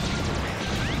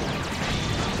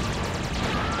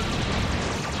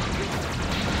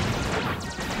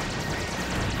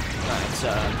 Right,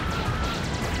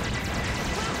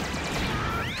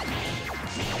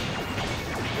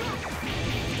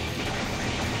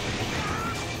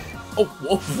 oh,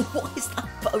 whoa, what is that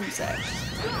pose there?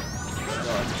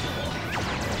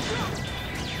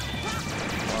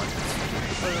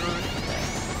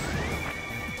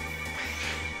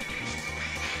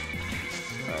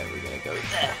 Alright, we're gonna go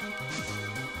there.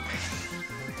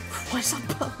 What is that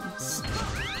pose?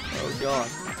 Oh god.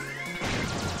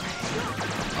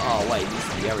 Oh wait, these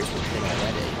are the areas we've been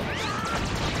already.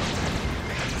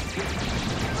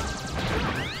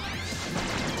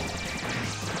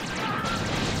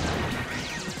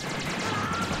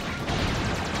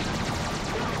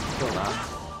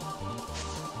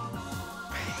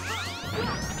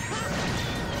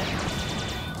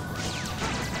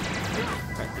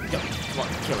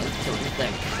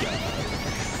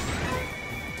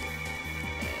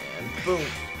 Boom.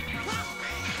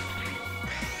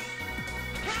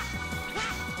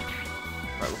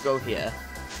 Right, we'll go here.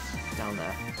 Down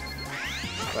there.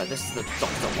 Right, this is the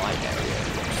Dr. Light area,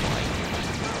 it looks like.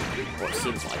 Or it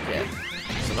seems like it.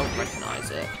 So I don't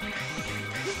recognise it.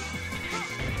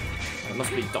 It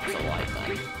must be Dr. Light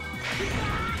then.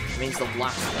 It means the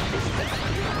last one will be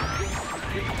different.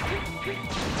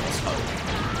 Let's hope.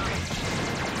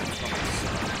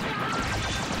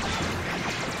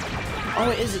 Oh,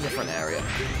 it is a different area.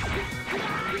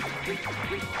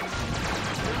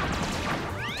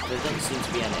 There doesn't seem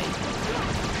to be any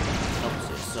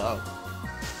helpers, so...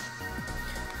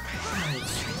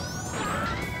 Right.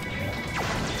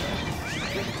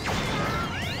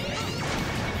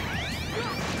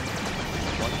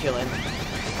 One kill in.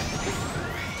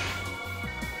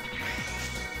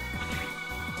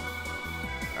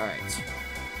 Alright.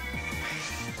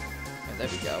 And there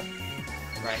we go.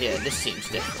 Right here, this seems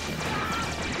different.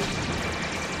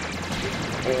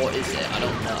 Or is it? I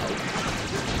don't know.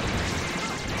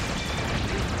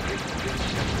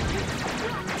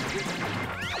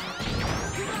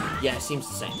 Yeah, it seems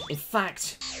the same. In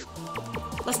fact,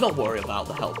 let's not worry about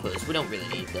the helpers. We don't really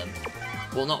need them.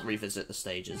 We'll not revisit the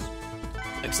stages.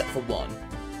 Except for one.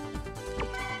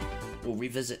 We'll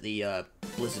revisit the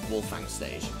Blizzard Wolfang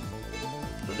stage.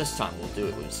 But this time we'll do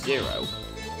it with 0.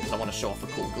 Because I want to show off a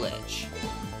cool glitch.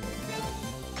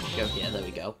 Go here, there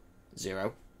we go.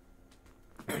 0.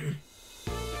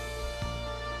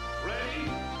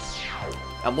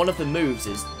 And one of the moves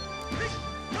is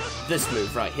this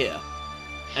move right here.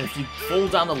 And if you fall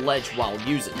down a ledge while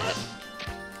using it,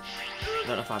 I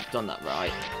don't know if I've done that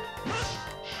right,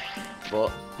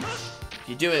 but if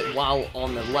you do it while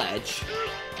on the ledge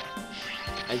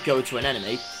and go to an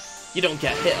enemy, you don't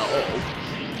get hit at all.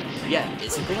 Yeah,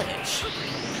 it's a glitch.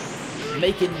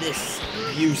 Making this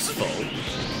useful.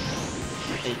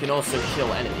 And you can also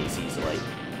kill enemies easily.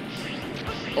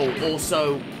 Oh,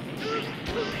 also,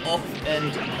 up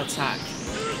and attack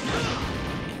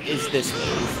is this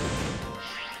move.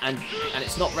 And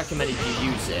it's not recommended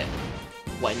you use it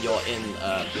when you're in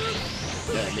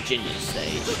Virginia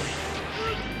stage.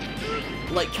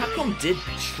 Like, Capcom did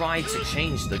try to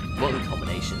change the button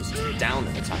combinations to down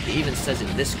attack. It even says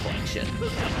in this collection.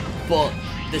 But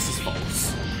this is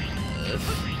false.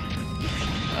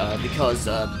 Because,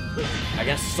 I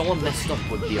guess someone messed up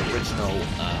with the original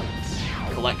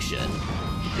collection.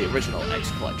 The original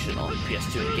X collection on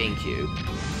PS2 and GameCube.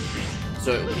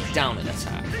 So it would be down in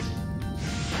attack.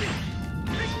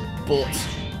 But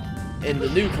in the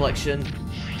new collection,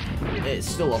 it's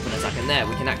still up in attack, and there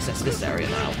we can access this area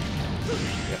now.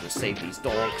 We have to save these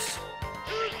dogs.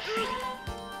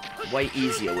 Way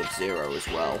easier with Zero as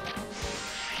well.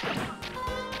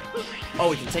 Oh,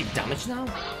 we can take damage now?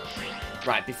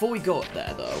 Right, before we go up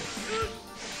there though.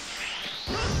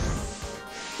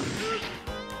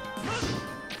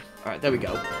 Alright, there we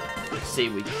go. See,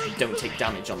 we don't take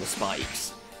damage on the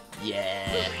spikes.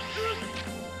 Yeah.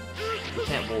 We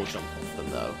can't wall jump off them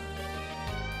though.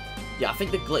 Yeah, I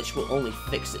think the glitch will only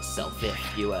fix itself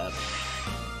if you,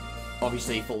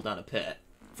 obviously fall down a pit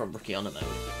from Rookie Honor mode.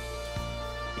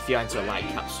 If you enter a light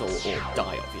capsule or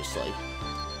die, obviously.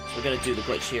 So we're gonna do the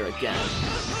glitch here again.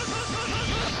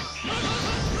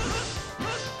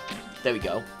 There we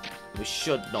go. We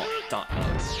should not die.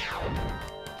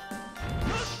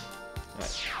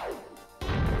 Right.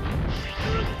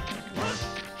 Come on.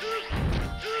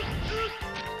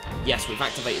 Yes, we've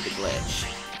activated the glitch.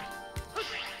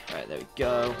 Right, there we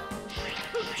go.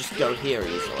 Just go here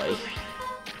easily.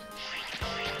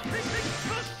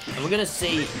 And we're gonna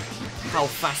see how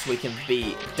fast we can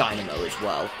beat Dynamo as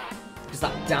well. Because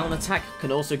that down attack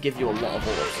can also give you a lot of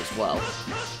orbs as well.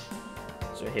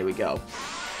 So here we go.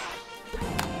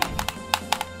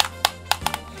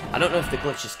 I don't know if the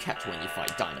glitch is kept when you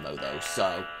fight Dynamo though,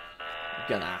 so I'm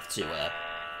gonna have to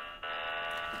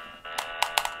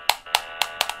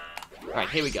Right,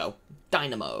 here we go.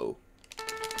 Dynamo.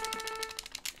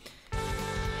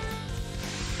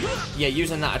 Yeah,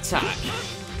 using that attack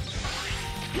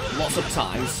lots of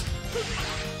times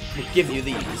will give you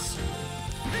these.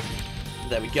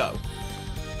 There we go.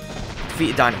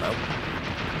 Defeated Dynamo.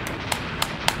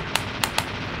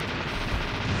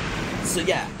 So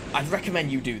yeah, I'd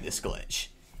recommend you do this glitch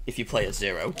if you play as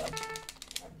Zero.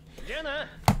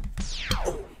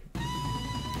 Oh.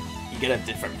 You get a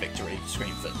different victory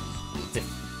screen for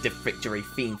victory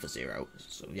theme for Zero.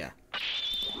 So yeah.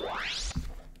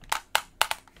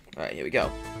 Alright, here we go.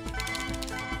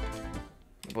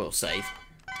 We'll save.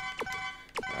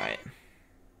 Alright.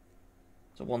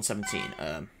 So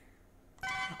 117.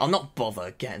 I'll not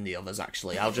bother getting the others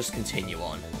actually. I'll just continue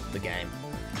on the game.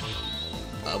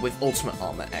 With Ultimate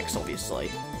Armor X,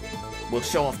 obviously. We'll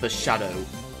show off the Shadow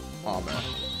Armor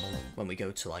when we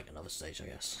go to like another stage, I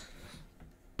guess.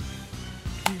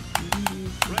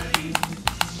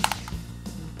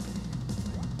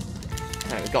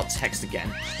 Alright, we've got text again.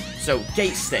 So,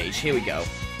 gate stage, here we go.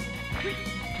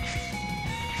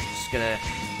 Just gonna...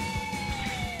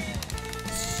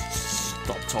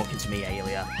 Stop talking to me,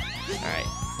 Aelia. Alright.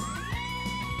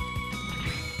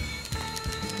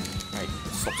 Right,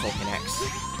 stop talking X.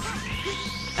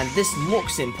 And this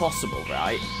looks impossible,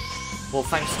 right? Well,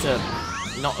 thanks to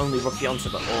not only Rookie Hunter,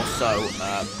 but also,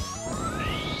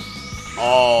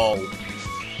 oh!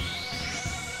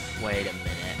 Wait a minute.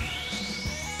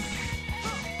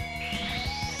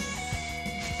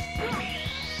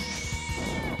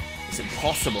 It's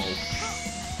impossible.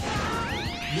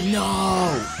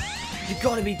 No! You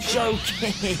gotta be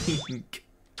joking!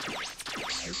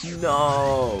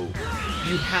 No!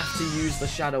 You have to use the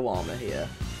Shadow Armor here.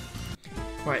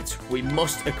 Right, we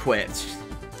must equip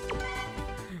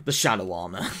the Shadow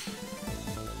Armor.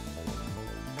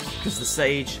 Because the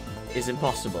Sage is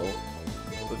impossible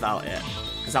without it.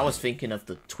 Because I was thinking of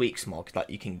the tweaks mod that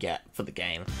you can get for the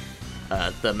game.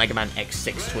 The Mega Man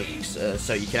X6 tweaks,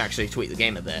 so you can actually tweak the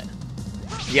game a bit.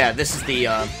 Yeah, this is the,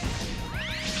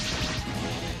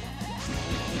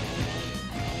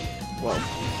 Whoa.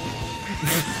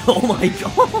 Oh my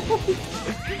god!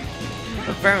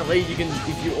 Apparently, you can,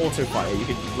 if you auto-fire, you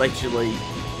can literally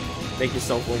make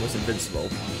yourself almost invincible.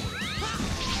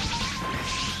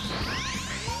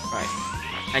 Right.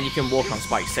 And you can walk on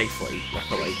spikes safely,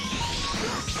 luckily.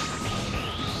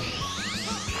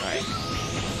 Right.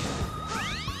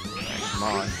 Right, come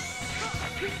on.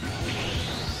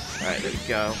 Alright, there we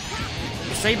go.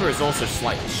 The Saber is also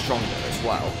slightly stronger as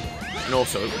well. And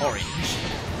also orange.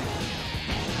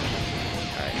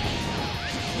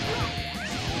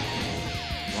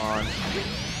 On.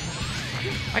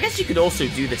 I guess you could also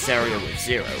do this area with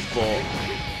Zero, but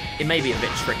it may be a bit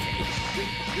tricky.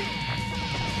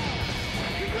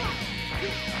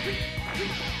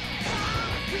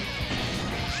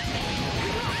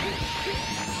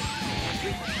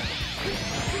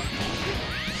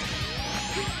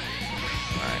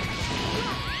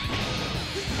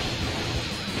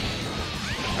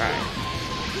 Alright.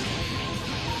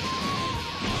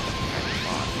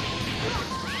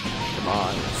 Come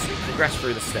on, let's progress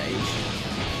through the stage.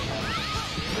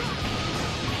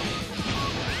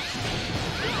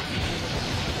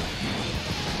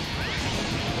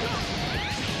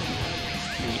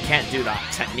 You can't do that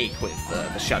technique with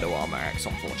the Shadow Armor X,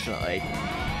 unfortunately.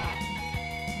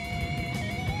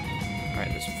 Alright,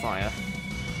 there's fire.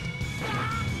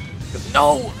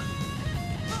 No!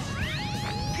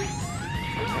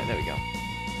 Alright, there we go.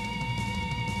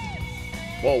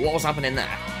 Whoa, what was happening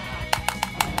there?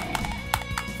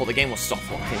 I thought the game was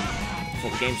soft locking. I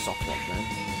thought the game's soft locked then.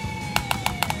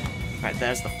 Right,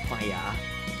 there's the fire.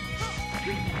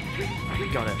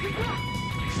 Right, got it.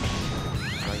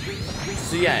 Right.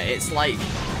 So yeah, it's like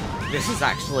this is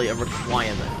actually a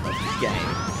requirement of the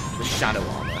game, the Shadow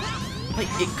Armor. Like,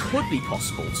 it could be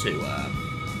possible to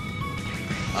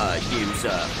use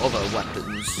other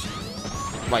weapons,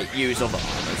 like use other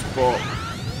armors,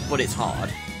 but it's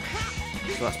hard.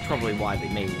 So that's probably why they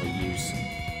mainly use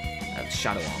the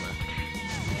Shadow Armor.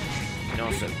 You can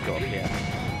also go up here.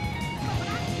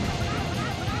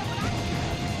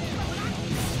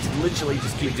 Literally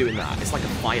just keep doing that. It's like a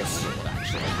fire sword,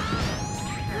 actually.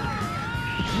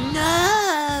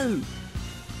 No!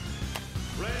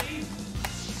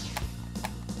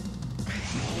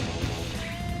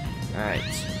 Alright.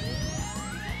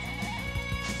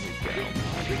 Here we go.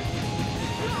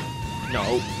 No.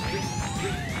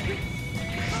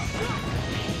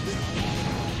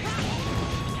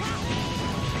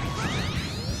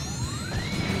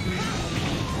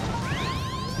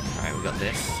 Alright, we got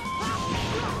this.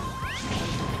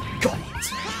 Got it!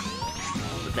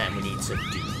 But then we need to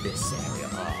do this area.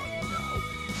 Oh, no.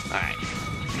 Alright.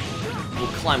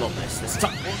 We'll climb up this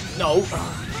time. No!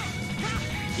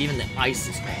 Even the ice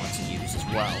is hard to use as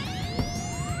well.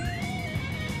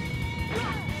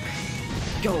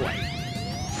 Go away.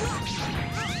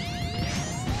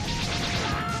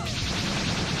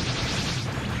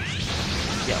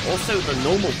 Yeah, also the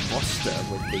normal buster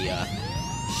with the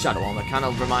Shadow Armor kind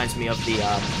of reminds me of the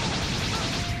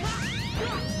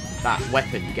that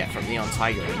weapon you get from Neon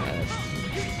Tiger in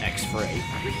X3.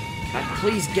 Can I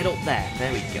please get up there?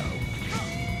 There we go.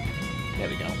 There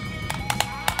we go.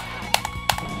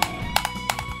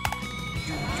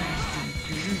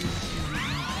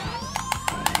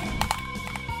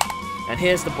 And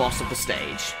here's the boss of the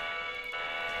stage.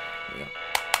 There we go.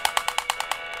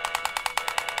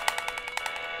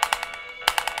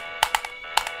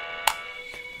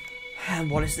 And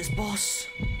what is this boss?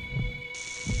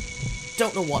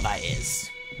 Don't know what that is.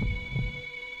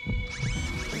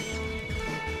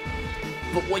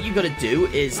 But what you gotta do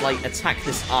is, like, attack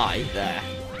this eye there.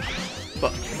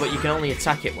 But you can only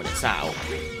attack it when it's out.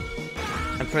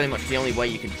 And pretty much the only way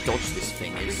you can dodge this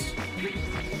thing is...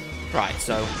 Right,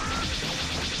 so...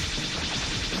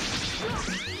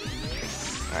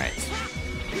 Alright.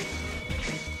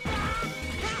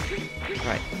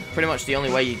 Right, pretty much the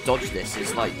only way you dodge this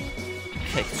is, like,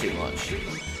 kick too much.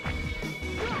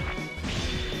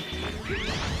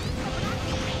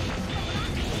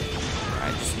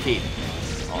 Alright, just keep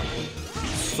on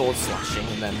sword slashing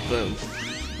and then boom.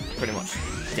 Pretty much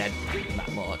dead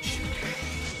that much.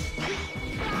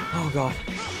 Oh god.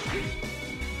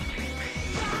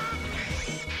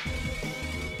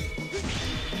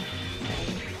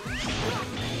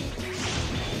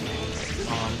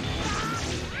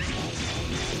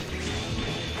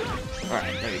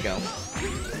 Alright, there we go.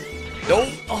 No!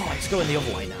 Oh, it's going the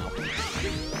other way now.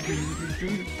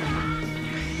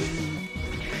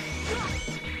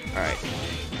 Alright.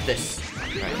 This.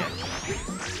 Right here.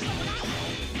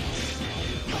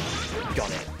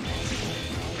 Got it.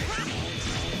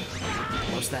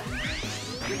 What's that?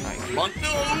 Alright, come on.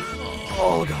 No!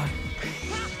 Oh, God.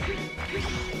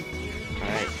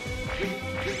 Alright.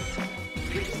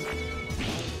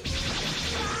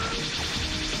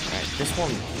 Alright, this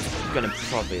one is gonna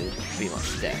probably be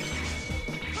much dead.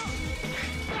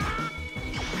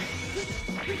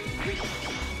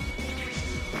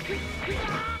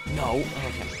 No.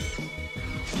 Okay.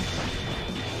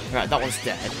 Right, that one's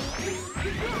dead.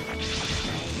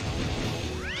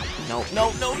 No,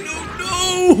 no, no, no,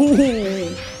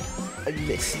 no! I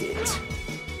missed it.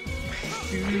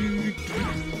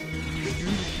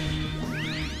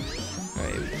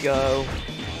 There we go.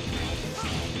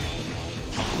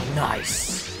 Oh,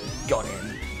 nice. Got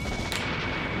him.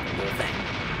 More than.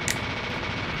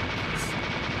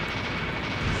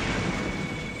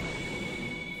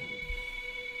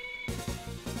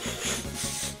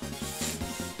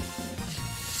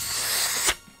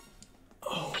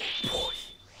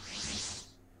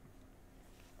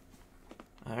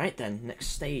 Right then, next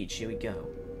stage, here we go.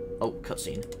 Oh,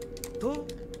 cutscene.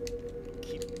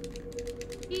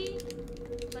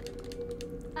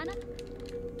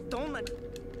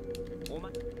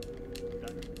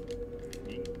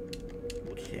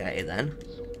 Okay then.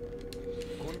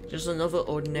 Just another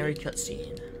ordinary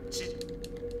cutscene.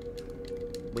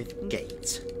 With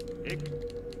gate.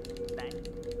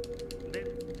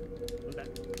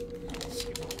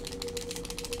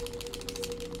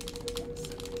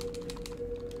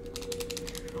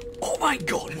 Oh my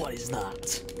god, what is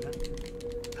that?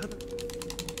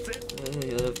 I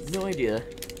have no idea.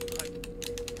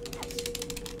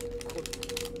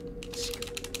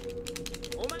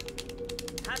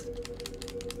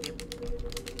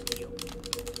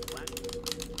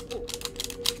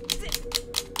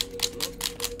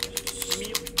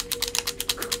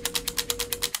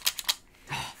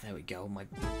 There we go, my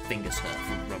fingers hurt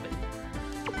from rubbing.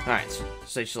 Alright,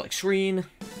 stage select screen.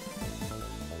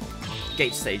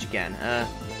 Gate stage again.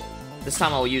 This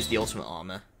time I'll use the ultimate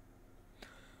armor.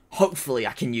 Hopefully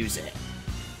I can use it.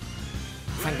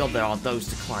 Thank god there are those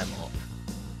to climb up.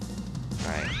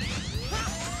 Alright.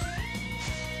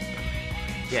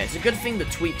 Yeah, it's a good thing the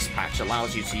tweaks patch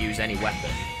allows you to use any weapon.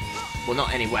 Well,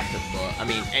 not any weapon, but I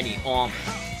mean any armor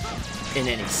in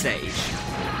any stage.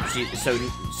 So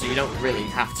you don't really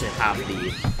have to have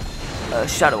the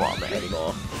shadow armor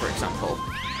anymore, for example.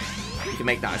 You can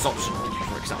make that as optional,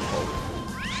 for example.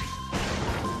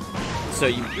 So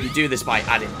you do this by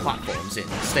adding platforms in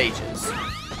stages,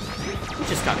 which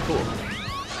is kind of cool.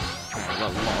 I've got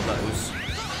a lot of those.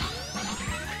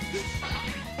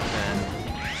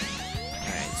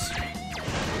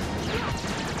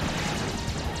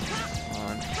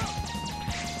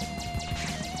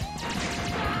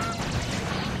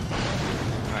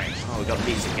 Alright, oh, we got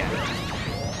these again.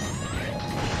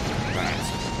 Right.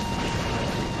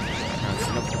 That's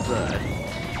another bird.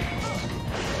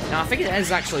 Now I think it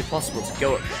is actually possible to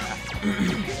go up there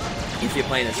if you're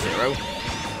playing a zero,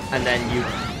 and then you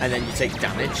take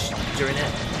damage during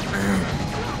it.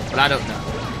 But I don't know.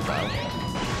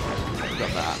 So we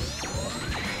got that.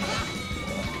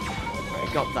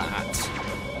 Right, got that.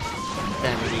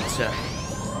 Then we need to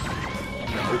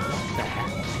no, not there.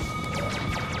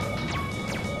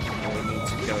 And we need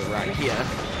to go right here.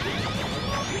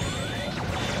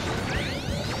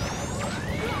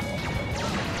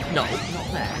 No, not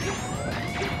there.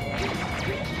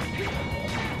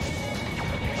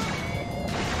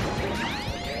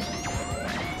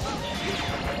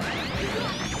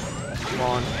 Come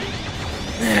on.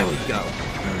 There we go.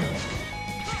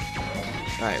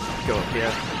 Alright, go up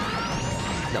here.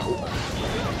 No.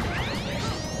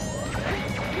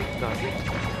 God.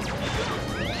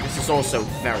 This is also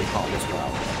very hard as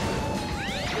well.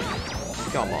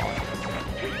 Come on.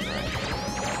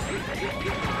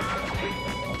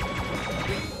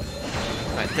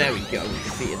 Right, there we go. We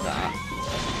defeated that.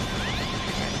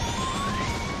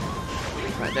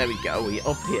 Right, there we go. We're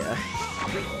up here.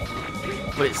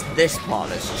 But it's this part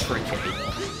that's tricky.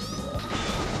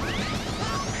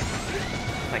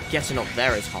 Like, getting up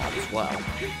there is hard as well.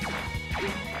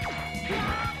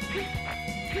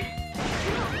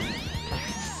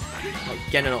 Like,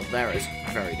 getting up there is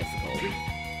very difficult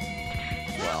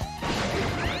as well.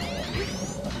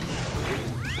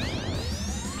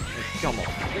 Come on.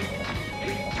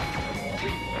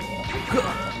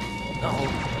 Oh.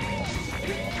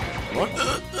 What?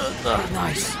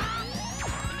 Nice.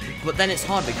 But then it's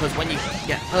hard because when you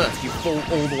get hurt, you fall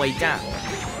all the way down.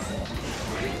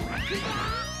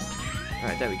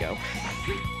 Alright, there we go.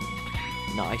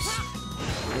 Nice.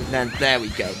 And then there we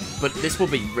go. But this will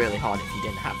be really hard if you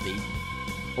didn't have the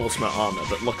ultimate armor,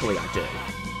 but luckily I do.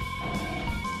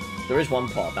 There is one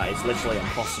part that is literally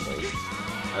impossible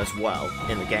as well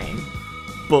in the game,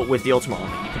 but with the ultimate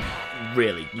armor you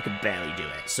can barely do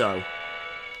it. So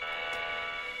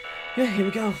yeah, here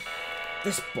we go.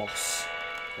 This boss.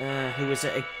 Who is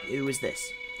it? Who is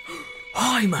this?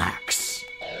 Hi, Max!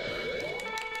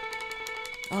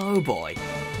 Oh boy.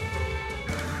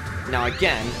 Now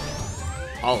again.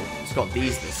 Oh, it's got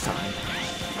these this time.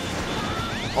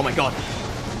 Oh my god.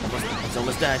 It's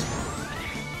almost dead.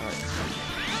 Alright.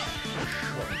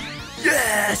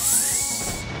 Yes!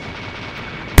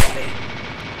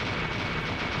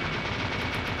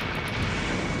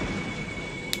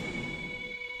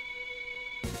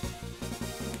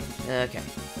 Okay.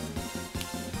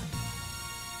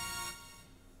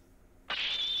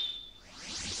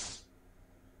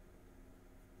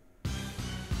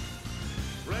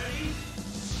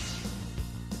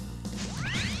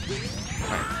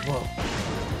 Whoa.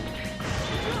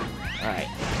 Alright,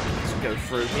 let's go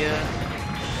through here.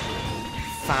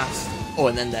 Fast Oh,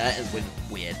 and then there with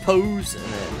weird pose, and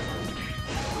then...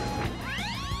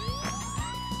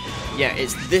 Yeah,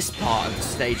 it's this part of the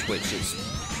stage which is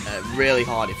really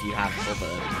hard if you have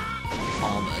other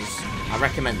armors. I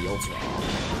recommend the ultimate armor,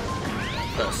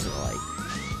 personally.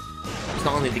 It's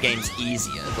not only the game's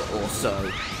easier, but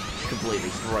also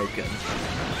completely broken.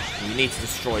 You need to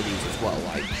destroy these as well,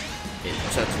 like in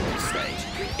Turtle stage.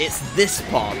 It's this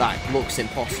part that looks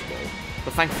impossible,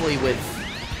 but thankfully with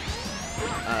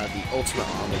the ultimate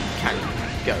armor you can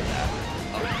go there.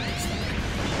 Oh,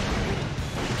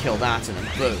 you kill that and then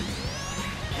boom.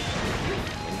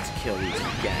 We need to kill these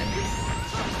again.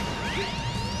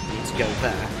 You need to go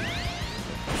there.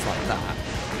 Just like that.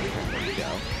 There we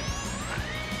go.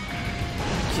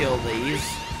 Kill these.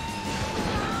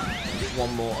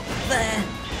 One more up there.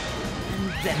 And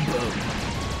then boom.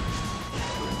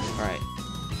 Alright.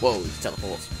 Whoa, he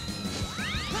teleports.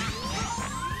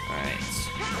 Alright.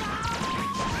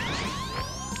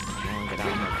 Now get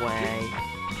out of my way.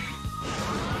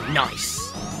 Nice!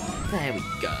 There we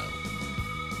go.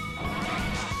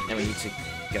 Now we need to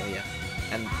go here.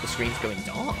 And the screen's going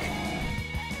dark?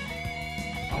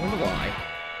 I wonder why.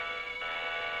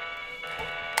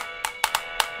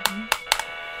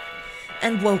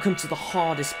 And welcome to the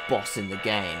hardest boss in the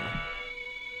game.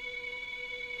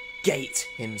 Gate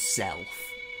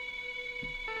himself.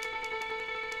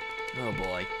 Oh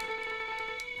boy.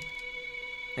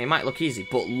 It might look easy,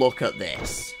 but look at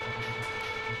this.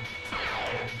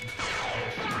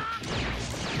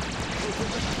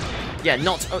 Yeah,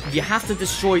 you have to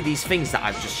destroy these things that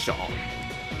I've just shot.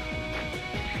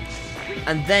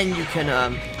 And then you can,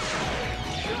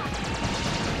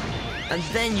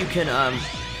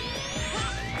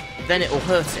 then it'll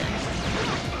hurt him.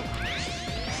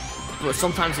 But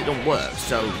sometimes it don't work,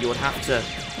 so you would have to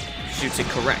shoot it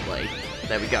correctly.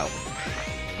 There we go.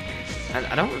 And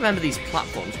I don't remember these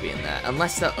platforms being there,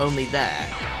 unless they're only there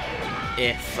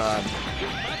if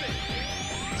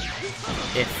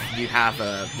you have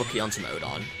a Rookie Hunter mode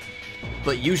on.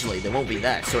 But usually they won't be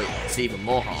there, so it's even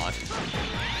more hard.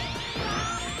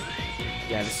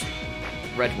 Yeah, this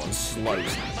red one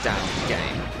slows down the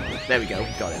game. There we go,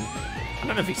 got him. I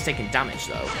don't know if he's taking damage,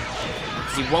 though.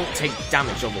 Because he won't take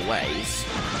damage other ways.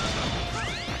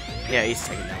 Yeah, he's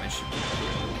taking damage.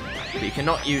 But you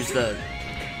cannot use the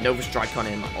Nova Strike on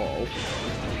him at all.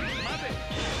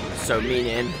 So,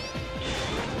 meaning,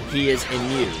 he is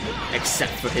immune,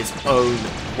 except for his own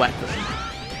weapon.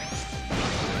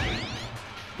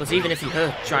 But even if you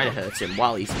try to hurt him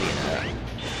while he's being hurt,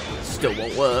 it still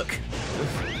won't work.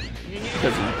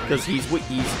 Because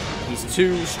he's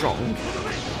too strong.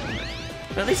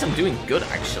 But at least I'm doing good,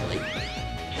 actually.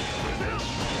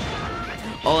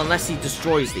 Oh, unless he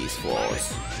destroys these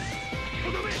floors.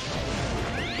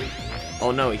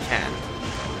 Oh, no, he can.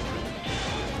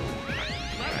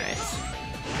 Alright.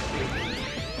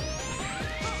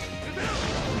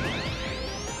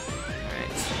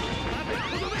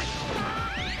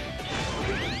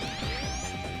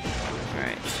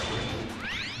 Alright.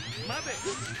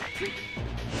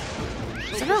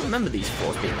 So I don't remember these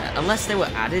floors being there, unless they were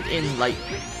added in, like,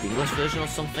 the English version or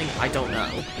something. I don't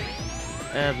know.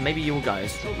 Maybe you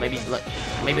guys. Maybe let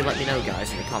me know,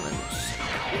 guys, in the comments.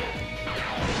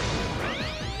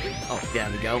 Oh, there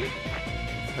we go.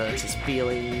 Hurt his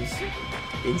feelings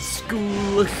in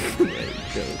school. There we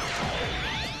go.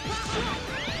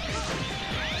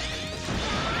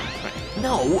 Right.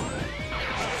 No!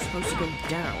 It's supposed to go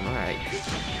down. Alright.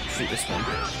 Shoot this one.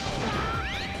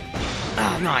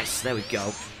 Ah, nice. There we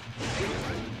go.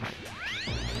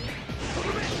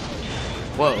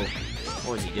 Whoa.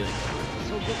 What is he doing?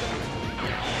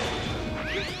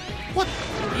 What?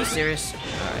 Are you serious?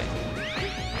 Alright.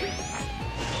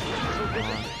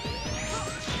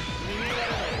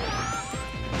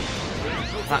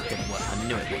 That didn't work. I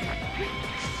knew it wouldn't.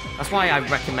 That's why I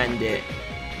recommend it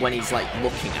when he's, like,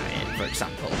 looking at it, for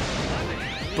example.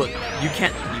 But you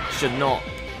should not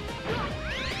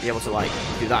be able to, like,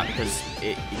 do that, because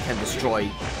it can destroy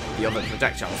the other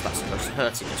projectiles that's supposed to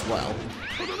hurt him as well.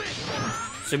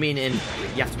 So meaning,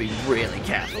 you have to be really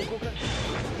careful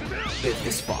with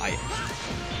this fight.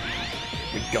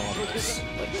 Regardless.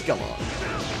 Like, come on.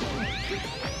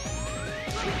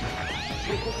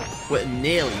 We're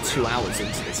nearly 2 hours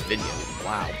into this video.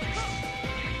 Wow.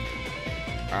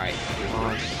 Alright, come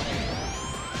on.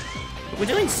 But we're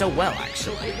doing so well,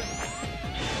 actually.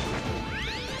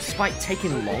 Despite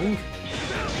taking long.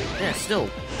 Yeah, still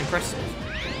impressive.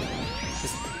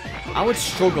 I would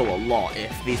struggle a lot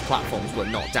if these platforms were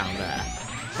not down there.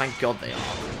 Thank God they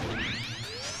are.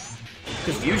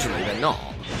 Because usually they're not.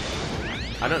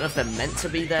 I don't know if they're meant to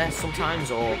be there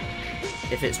sometimes, or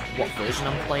if it's what version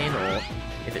I'm playing or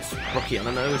if it's Rookie on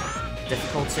a mode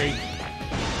difficulty.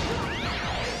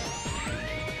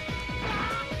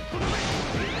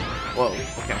 Whoa,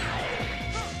 okay.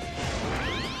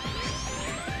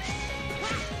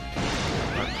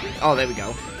 Oh, there we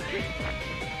go.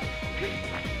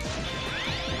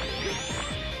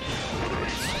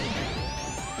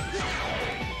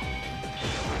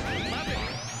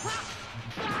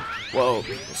 Whoa,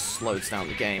 this slows down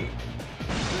the game.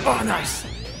 Oh, nice!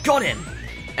 Got him!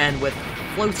 And we're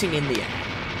floating in the air.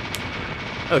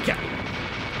 Okay.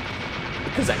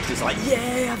 Because X is like,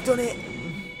 yeah, I've done it!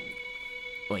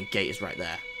 Oh, and gate is right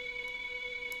there.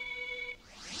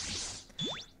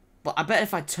 But I bet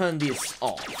if I turn these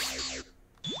off,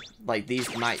 like,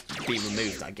 these might be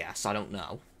removed, I guess. I don't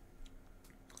know.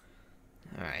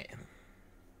 Alright.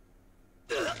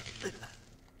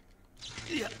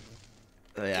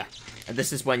 Oh, yeah. And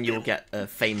this is when you'll get a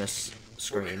famous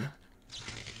scream.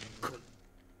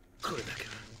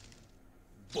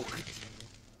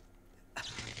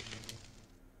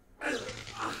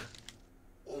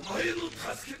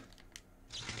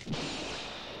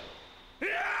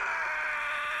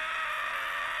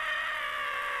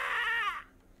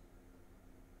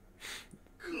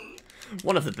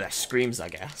 One of the best screams, I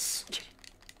guess.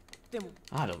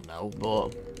 I don't know,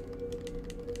 but...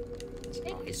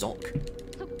 Oh, he's Zonk.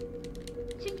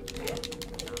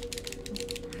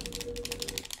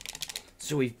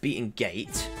 So we've beaten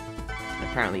Gate. And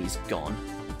apparently he's gone.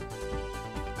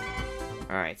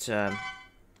 Alright,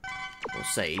 we'll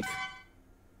save.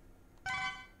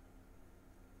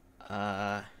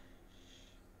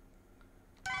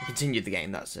 Continue the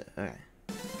game, that's it. Okay.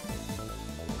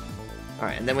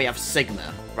 Alright, and then we have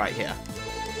Sigma right here.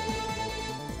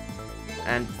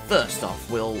 And first off,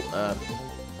 we'll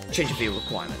change a few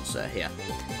requirements here.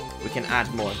 We can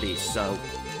add more of these, so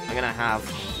I'm gonna have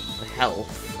the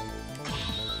health.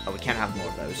 Oh, we can have more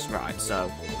of those. Right,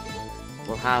 so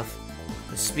we'll have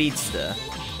the speedster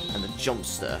and the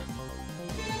jumpster.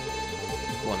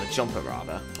 Well, the jumper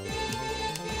rather.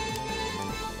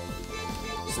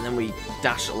 So then we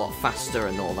dash a lot faster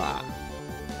and all that.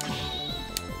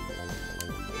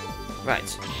 Right,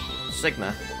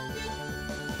 Sigma.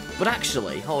 But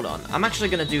actually, hold on. I'm actually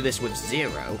going to do this with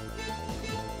Zero.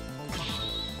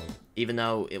 Even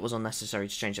though it was unnecessary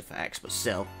to change it for X, but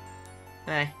still.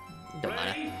 Don't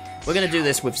matter. We're going to do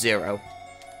this with Zero.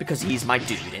 Because he's my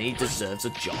dude, and he deserves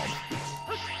a job.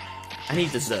 And he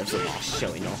deserves a lot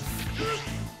showing off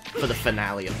for the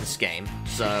finale of this game.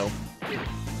 So...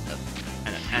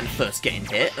 and first getting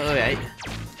hit, alright.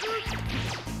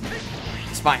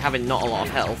 Despite having not a lot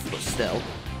of health, but still.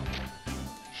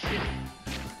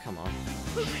 Come on.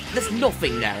 There's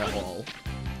nothing there at all.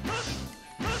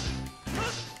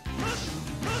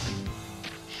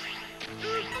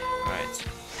 Right.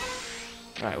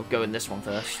 Right, we'll go in this one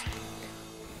first.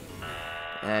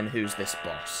 And who's this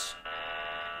boss?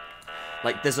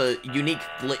 Like, there's a unique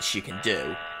glitch you can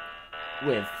do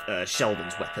with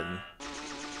Sheldon's weapon.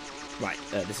 Right,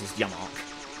 this is Yamark.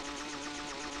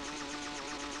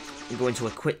 I'm going to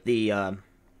equip the, I'm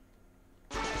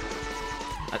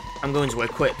going to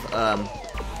equip,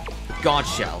 Guard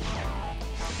Shell.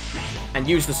 And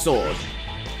use the sword.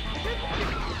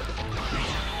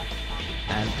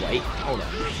 And wait, hold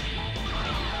on.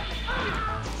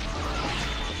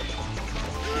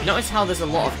 Notice how there's a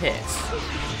lot of hits.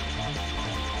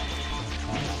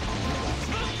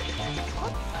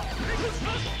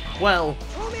 Well,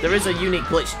 there is a unique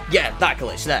glitch. Yeah, that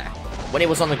glitch there. When he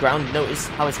was on the ground, notice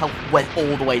how his health went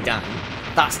all the way down.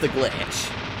 That's the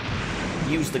glitch.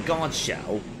 Use the guard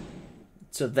shell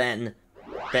to then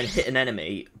hit an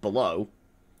enemy below.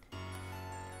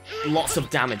 Lots of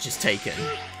damage is taken.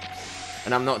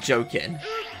 And I'm not joking.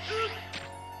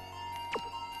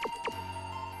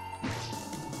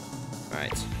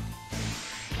 Right.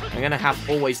 I'm gonna have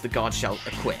always the guard shell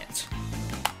equipped.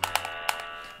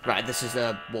 Right, this is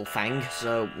a Wolfang,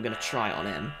 so we're gonna try it on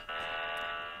him.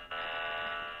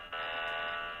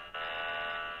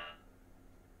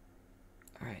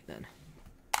 Alright then.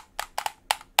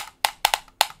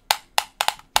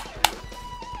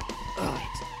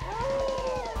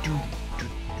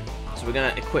 So we're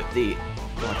gonna equip the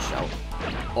guard shell.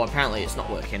 Oh, apparently it's not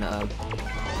working. Oh,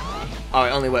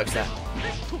 it only works there.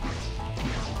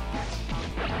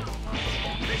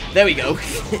 There we go.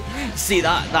 See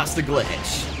that? That's the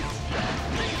glitch.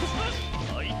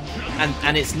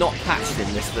 And it's not patched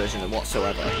in this version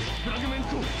whatsoever.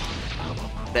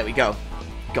 There we go.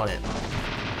 Got it.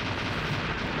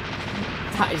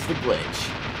 That is the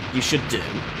glitch you should do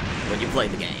when you play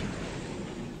the game.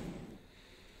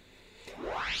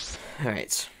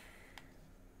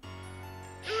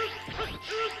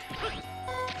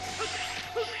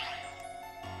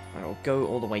 go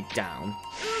all the way down.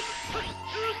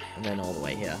 And then all the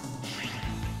way here.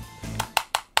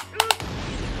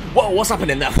 Whoa, what's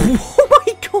happening there? Oh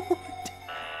my god!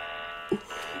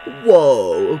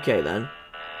 Whoa, okay then.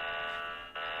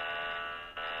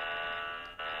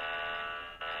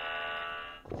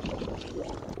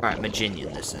 Alright,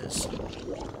 Maginian this is.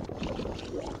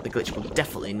 The glitch will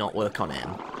definitely not work on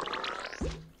him.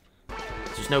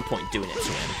 There's no point doing it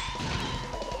to him.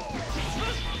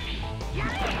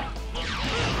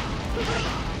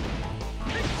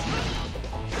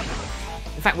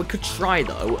 In fact, we could try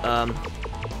though.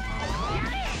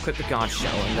 Equip the guard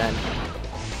shell and then...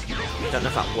 Don't know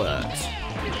if that works.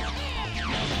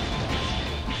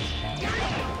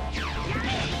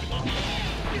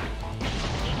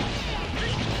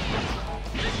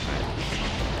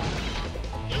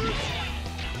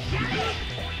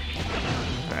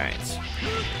 Right.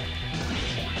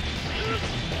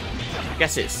 I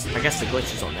guess the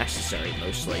glitch is unnecessary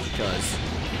mostly because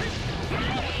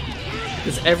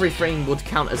every frame would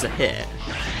count as a hit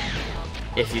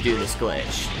if you do this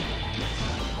glitch.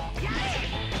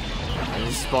 And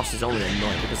this boss is only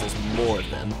annoying because there's more of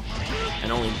them,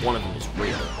 and only one of them is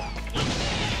real.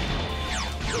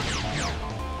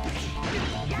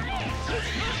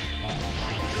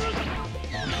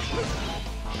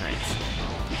 Right.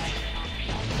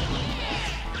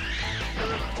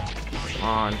 Come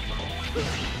on.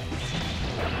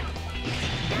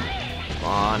 Come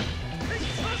on.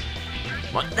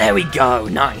 Come on. There we go.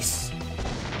 Nice.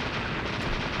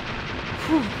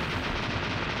 Whew.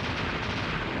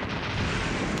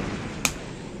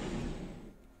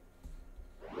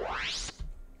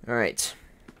 All right.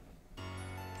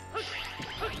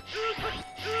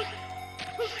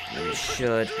 We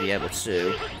should be able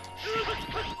to.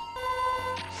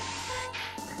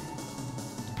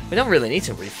 We don't really need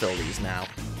to refill these now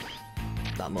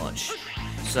that much,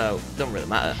 so it don't really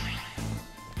matter.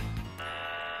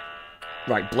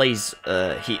 Right, Blaze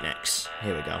heat necks.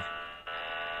 Here we go.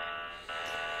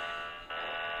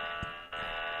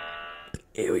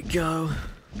 Here we go.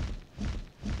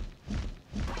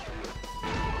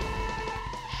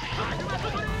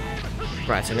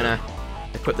 Right, I'm gonna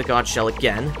equip the guard shell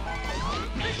again.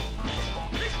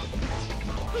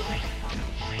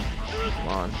 Come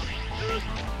on.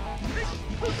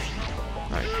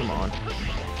 Alright, come on.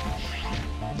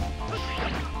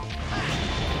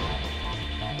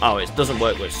 Oh, it doesn't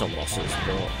work with some bosses,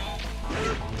 but...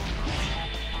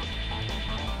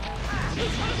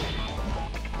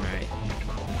 Right.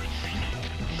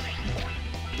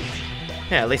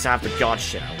 Yeah, at least I have the guard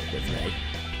shell with me.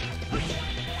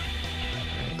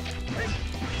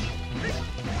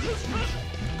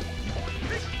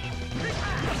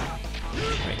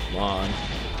 Right, come on.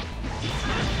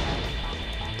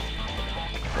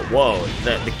 But whoa,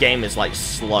 the game is like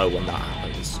slow when that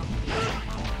happens.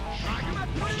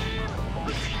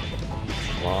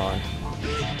 Come on.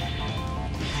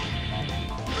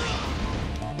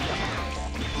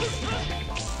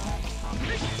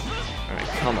 Alright,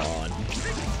 come on.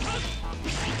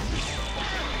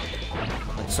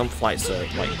 Like, some flights are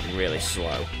like really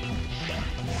slow.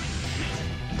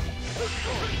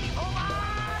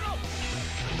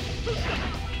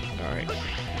 Alright.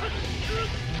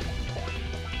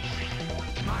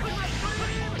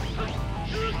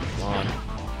 Come on.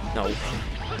 No.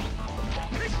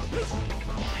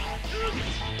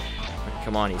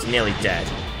 Come on, he's nearly dead.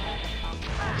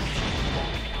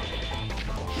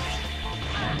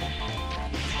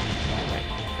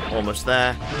 Right. Almost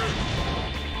there.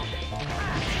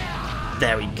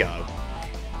 There we go.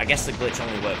 I guess the glitch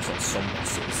only works on some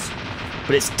bosses.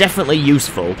 But it's definitely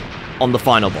useful on the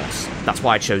final boss. That's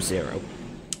why I chose 0.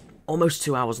 Almost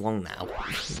 2 hours long now.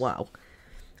 Wow.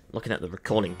 Looking at the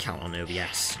recording count on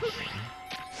OBS.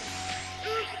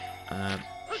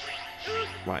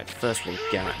 Right, first we'll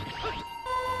get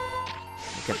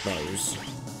those.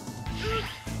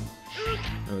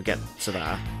 And we'll get to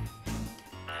there.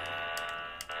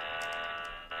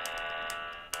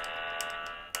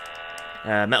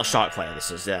 Metal Shark Player,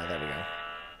 this is. Yeah, there we go.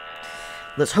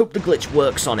 Let's hope the glitch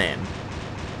works on him,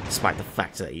 despite the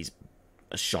fact that he's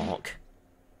a shark.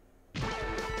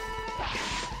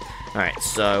 Alright,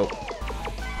 so...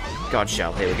 God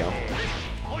Shell, here we go.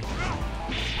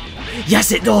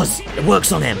 Yes, it does! It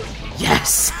works on him!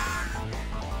 Yes!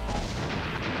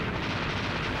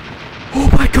 Oh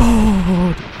my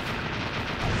god!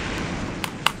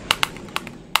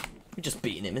 We're just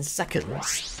beating him in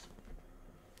seconds.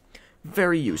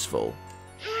 Very useful.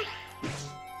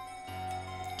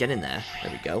 Get in there.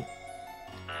 There we go.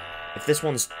 If this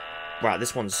one's... Right,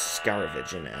 this one's Scaravage,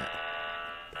 isn't it?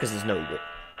 Because there's no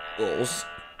walls.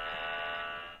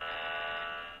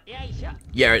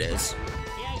 Yeah, it is.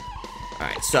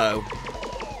 Alright, so...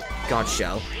 Guard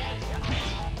Shell.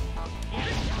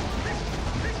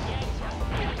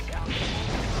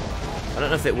 I don't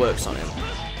know if it works on him.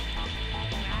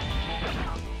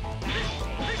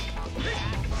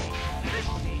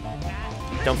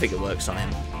 Don't think it works on him.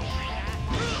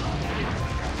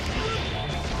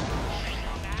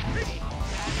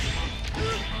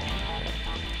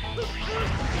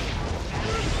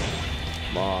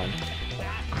 Come on.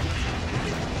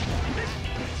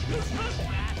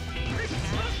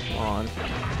 Come on.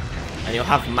 And you'll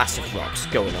have massive rocks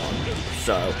going on.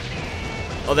 So...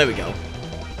 Oh, there we go.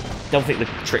 Don't think the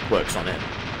trick works on him.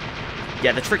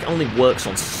 Yeah, the trick only works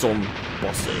on some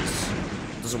bosses.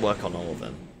 It doesn't work on all of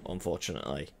them,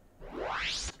 unfortunately.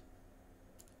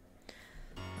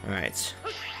 Alright.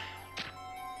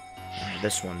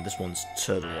 This one's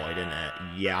Turtleoid, isn't it?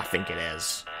 Yeah, I think it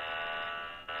is.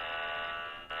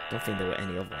 Don't think there were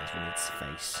any other ones we need to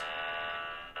face.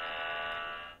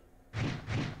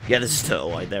 Yeah, this is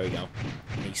Turtleoid, there we go.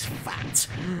 He's fat.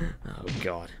 Oh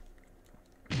god.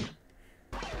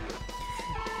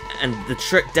 And the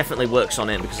trick definitely works on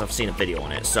him because I've seen a video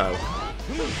on it, so...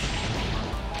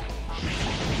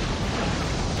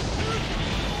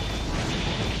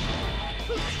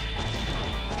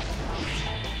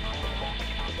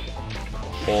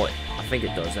 Or, I think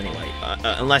it does anyway.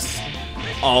 Unless...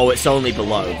 Oh, it's only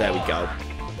below. There we go.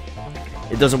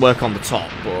 It doesn't work on the top,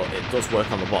 but it does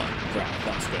work on the bottom. Right,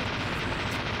 that's good.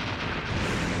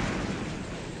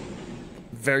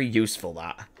 Very useful,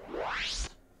 that.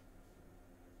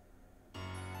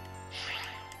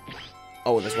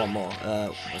 Oh, there's one more.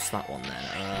 What's that one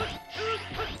then?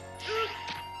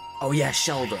 Oh yeah,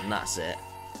 Sheldon, that's it.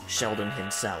 Sheldon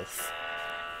himself.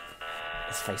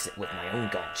 Let's face it with my own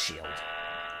god shield,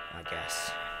 I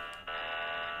guess.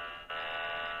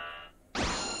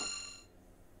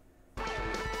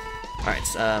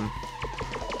 Alright,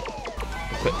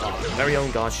 equip our very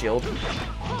own guard shield.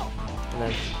 And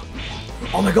then...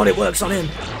 Oh my god, it works on him!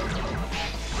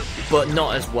 But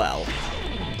not as well.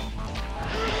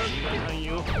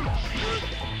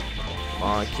 Come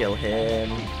on, kill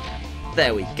him.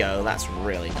 There we go, that's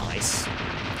really nice.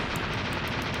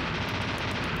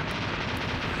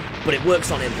 But it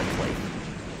works on infinitely.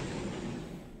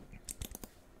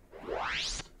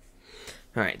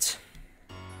 Alright.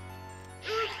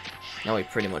 Now we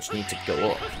pretty much need to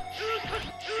go up.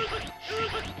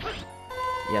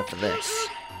 Yeah, for this.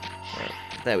 Right,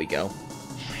 there we go.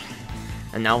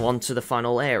 And now on to the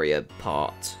final area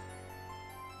part.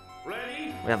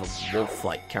 Ready? We have a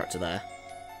wolf-like character there.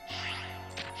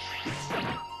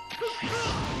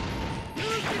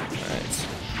 Alright.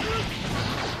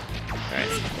 Alright,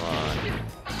 come on.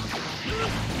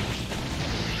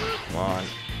 Come on.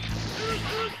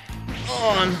 Come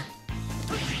on!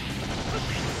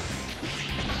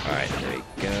 Alright, there we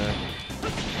go.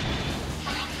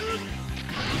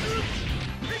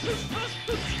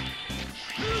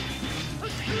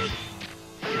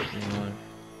 Come on.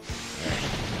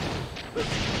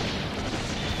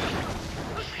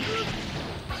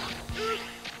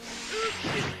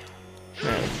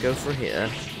 Alright, let's go for here.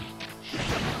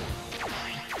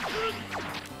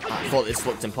 I thought this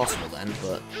looked impossible then,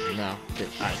 but no,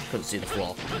 I couldn't see the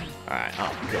floor. Alright,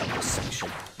 oh god, this section.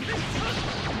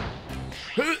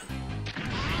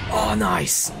 Oh,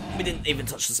 nice! We didn't even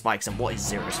touch the spikes, and what is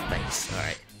Zero's face?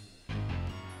 Alright.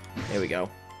 Here we go.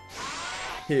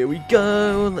 Here we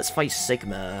go! Let's fight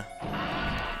Sigma.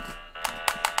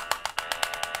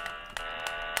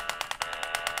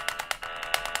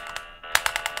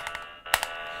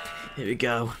 Here we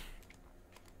go.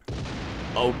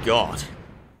 Oh god.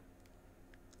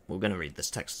 We're gonna read this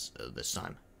text this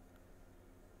time.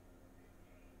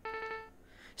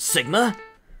 Sigma?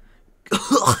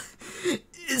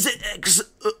 Is it X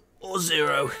or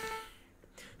 0?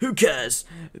 Who cares?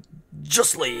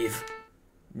 Just leave.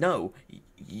 No,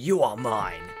 you are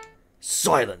mine.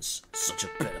 Silence, such a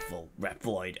pitiful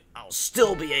Reploid. I'll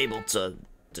still be able to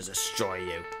destroy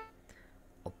you.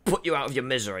 I'll put you out of your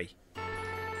misery.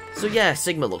 So yeah,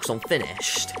 Sigma looks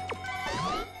unfinished.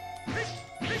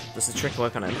 Does the trick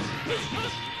work on him?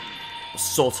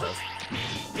 Sort of.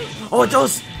 Oh, it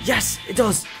does! Yes, it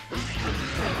does!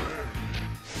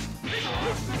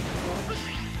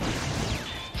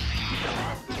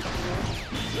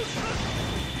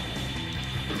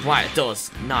 Right, it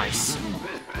does. Nice.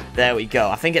 There we go.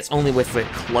 I think it's only if we're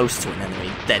close to an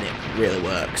enemy, then it really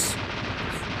works.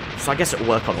 So I guess it'll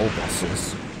work on all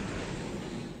bosses.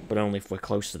 But only if we're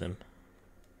close to them.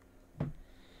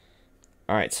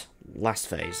 Alright, last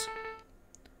phase.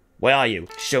 Where are you?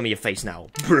 Show me your face now.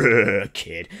 Brr,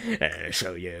 kid.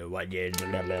 Show you what you...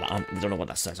 I don't know what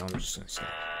that says. I'm just gonna say...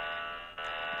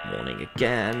 Warning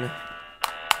again.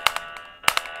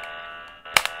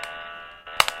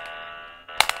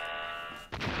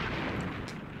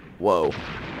 Whoa.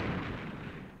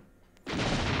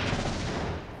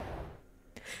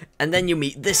 And then you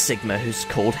meet this Sigma, who's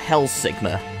called Hell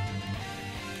Sigma.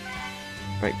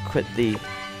 Right, quit the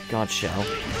guard shell.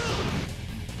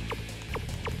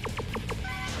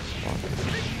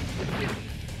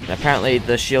 And apparently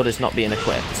the shield is not being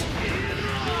equipped.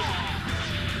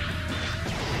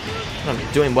 I'm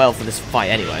doing well for this fight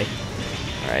anyway.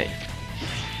 Alright.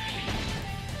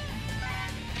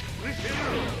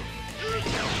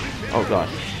 Oh god.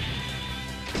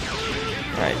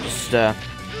 Alright, just and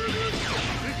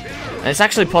it's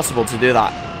actually possible to do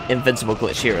that invincible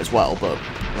glitch here as well, but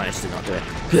I managed to not do it.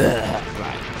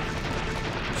 Right.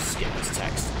 Just skip this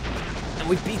text. And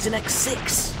we've beaten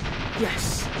X6!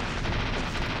 Yes!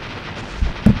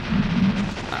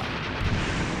 Oh.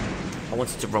 I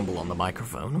wanted to rumble on the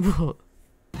microphone.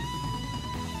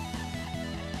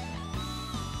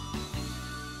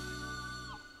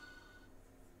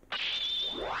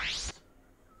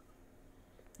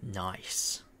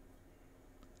 Nice.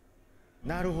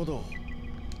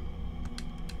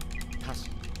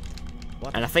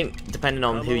 And I think, depending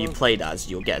on who you played as,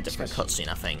 you'll get a different cutscene,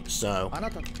 I think, so...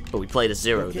 But we played as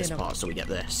Zero this part, so we get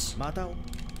this.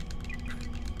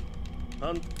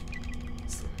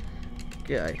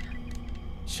 Okay.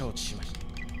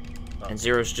 And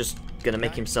Zero's just gonna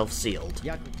make himself sealed.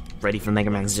 Ready for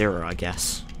Mega Man Zero, I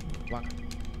guess.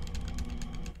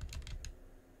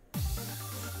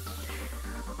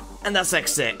 And that's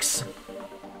X6.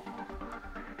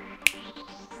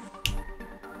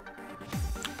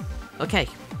 Okay.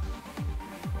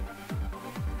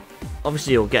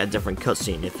 Obviously you'll get a different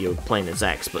cutscene if you're playing as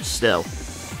X, but still.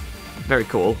 Very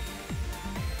cool.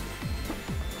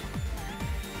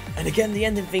 And again, the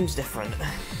ending theme's different.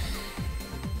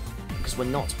 Because we're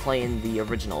not playing the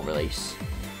original release.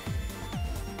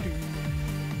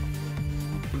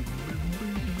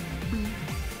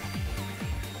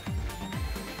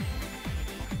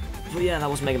 But yeah, that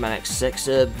was Mega Man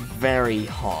X6. Very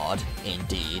hard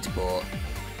indeed, but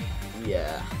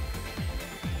yeah.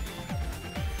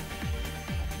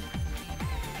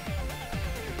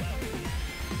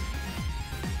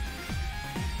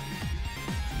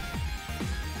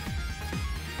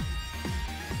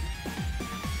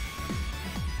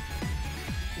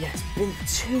 Yeah, it's been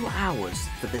 2 hours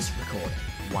for this recording.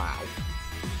 Wow.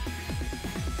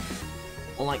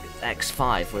 Unlike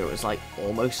X5, where it was like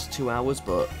almost 2 hours,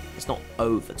 but it's not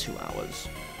over 2 hours.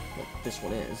 Well, this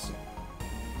one is.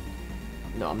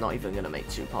 No, I'm not even gonna make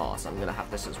 2 parts. I'm gonna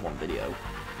have this as one video.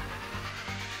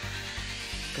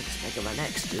 Because it's Mega Man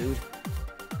X, dude.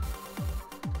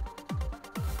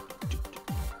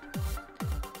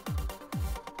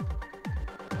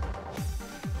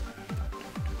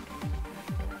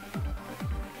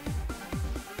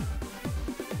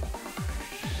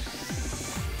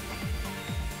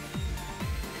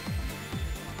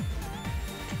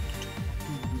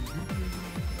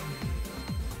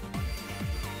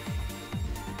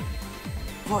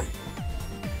 Right.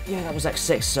 Yeah, that was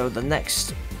X6, so the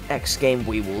next X game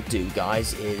we will do,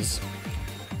 guys, is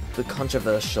the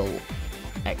controversial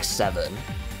X7,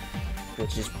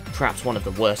 which is perhaps one of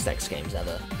the worst X games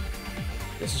ever.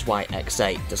 This is why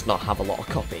X8 does not have a lot of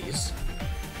copies.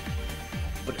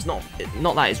 But it's not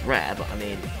that it's rare, but I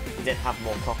mean, it did have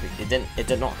more copies. It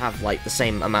did not have like the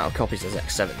same amount of copies as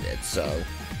X7 did, so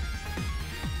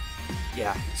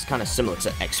yeah, it's kind of similar to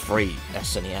X3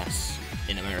 SNES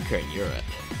in America and Europe.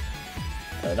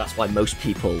 That's why most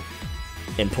people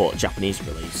import Japanese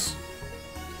release,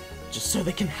 just so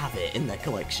they can have it in their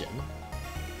collection,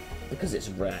 because it's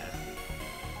rare.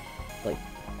 Like,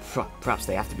 perhaps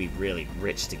they have to be really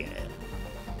rich to get it,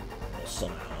 or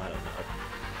somehow, I don't know.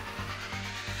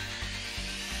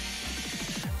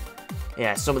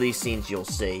 Yeah, some of these scenes you'll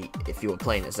see if you were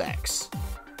playing as X.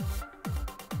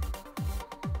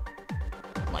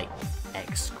 Like,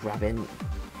 X grabbing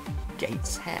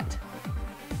Gates' head.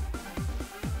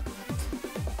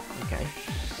 Okay.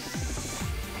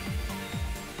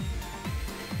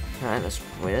 Alright, that's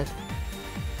weird.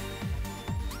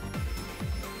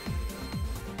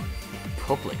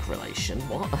 Public relation,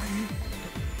 what?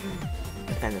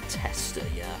 And then a tester,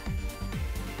 yeah.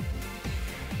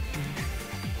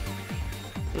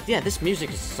 But yeah, this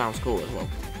music sounds cool as well.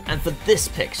 And for this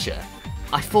picture,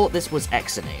 I thought this was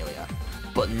Exenalia,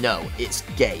 but no, it's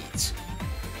Gate.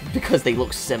 Because they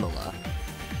look similar.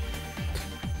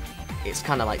 It's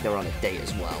kind of like they're on a date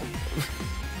as well.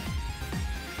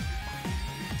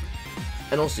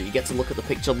 And also, you get to look at the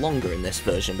picture longer in this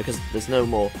version, because there's no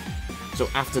more... So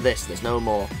after this, there's no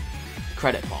more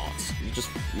credit parts. You just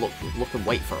look and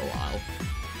wait for a while.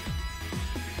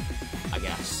 I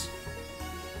guess.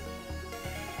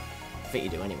 I think you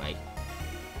do anyway.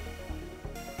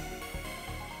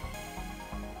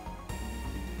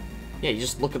 Yeah, you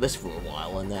just look at this for a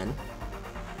while, and then...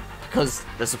 Because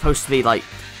there's supposed to be, like,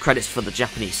 credits for the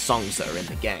Japanese songs that are in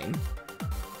the game.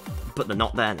 But they're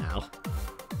not there now.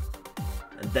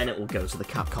 And then it will go to the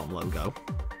Capcom logo.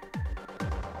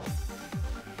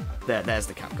 There's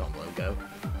the Capcom logo.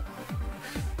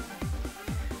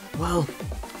 Well,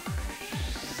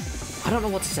 I don't know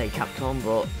what to say, Capcom,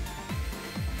 but...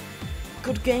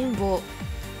 Good game, but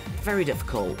very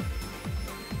difficult.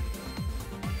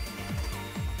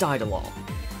 Died a lot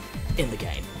in the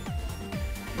game.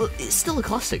 But it's still a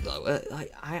classic, though. I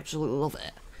absolutely love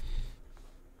it.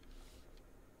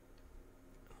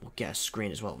 We'll get a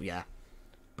screen as well, yeah.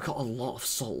 We've got a lot of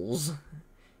souls.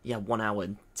 Yeah, 1 hour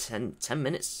and 10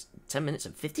 minutes. 10 minutes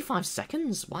and 55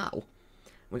 seconds? Wow.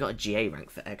 We got a GA rank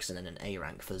for X and then an A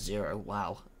rank for 0.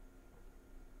 Wow.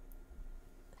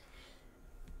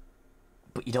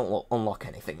 But you don't unlock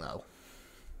anything, though.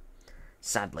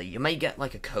 Sadly. You may get,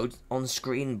 like, a code on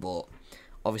screen, but...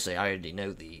 Obviously, I already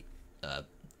know the...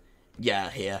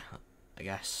 yeah, here, I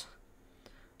guess.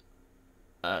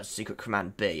 Secret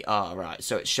Command B. Ah, right.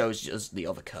 So it shows us the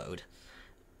other code.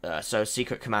 So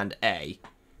Secret Command A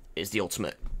is the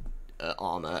ultimate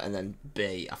armor, and then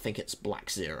B, I think it's Black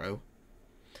Zero.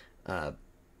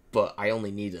 But I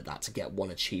only needed that to get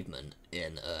one achievement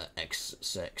in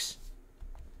X6.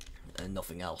 And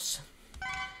nothing else.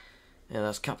 Yeah,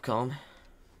 that's Capcom.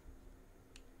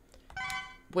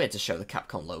 Weird to show the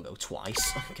Capcom logo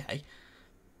twice. Okay.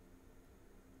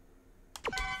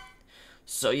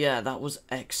 So yeah, that was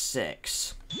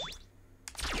X6.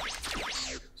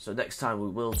 So next time we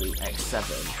will do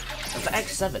X7. And for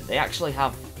X7, they actually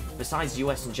have, besides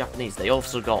US and Japanese, they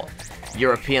also got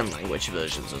European language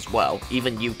versions as well,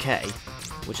 even UK,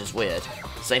 which is weird.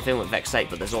 Same thing with X8,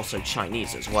 but there's also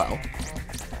Chinese as well.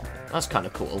 That's kind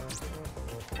of cool.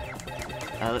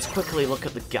 Let's quickly look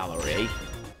at the gallery.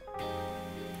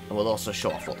 And we'll also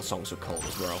show off what the songs were called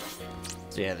as well.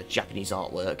 So yeah, the Japanese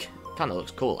artwork. Kind of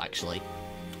looks cool, actually.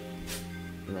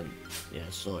 And then, yeah,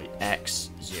 so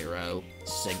X, Zero,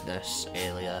 Cygnus,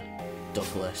 Alia,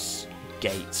 Douglas,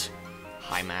 Gate,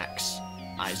 Hymax,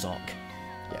 Izok,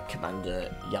 yeah,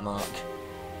 Commander Yamark,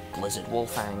 Blizzard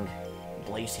Wolfang,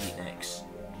 Blaze Heatnix,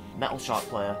 Metal Shark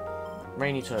Player,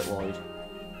 Rainy Turtloid,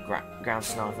 Ground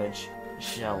Snarvage,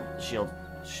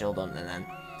 Shieldon, and then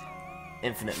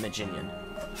Infinite Maginian.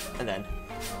 And then...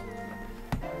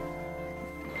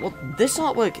 Well, this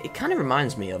artwork, it kind of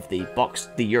reminds me of the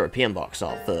European box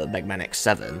art for Mega Man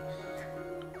X7.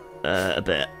 A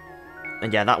bit.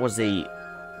 And yeah, that was the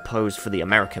pose for the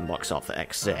American box art for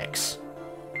X6.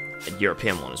 A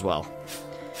European one as well.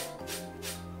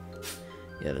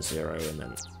 Yeah, the Zero, and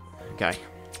then... Okay.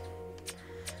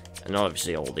 And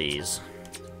obviously all these...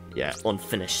 Yeah,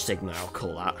 unfinished Sigma, I'll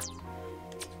call that.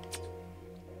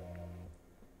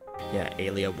 Yeah,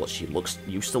 Alia, what she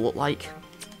used to look like,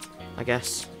 I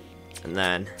guess. And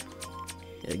then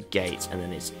yeah, Gate, and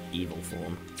then his evil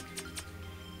form.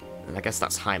 And I guess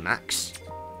that's Hymax.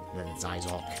 And then it's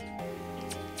Izok.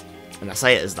 And I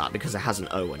say it as that because it has an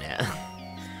O in it.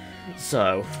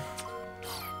 So.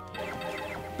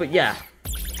 But yeah.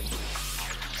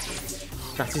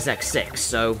 That is X6,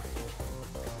 so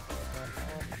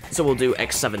we'll do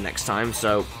X7 next time,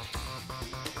 so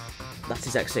that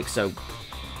is X6, so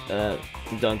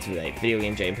I'm done today. Video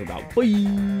game jam for about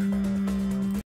bye.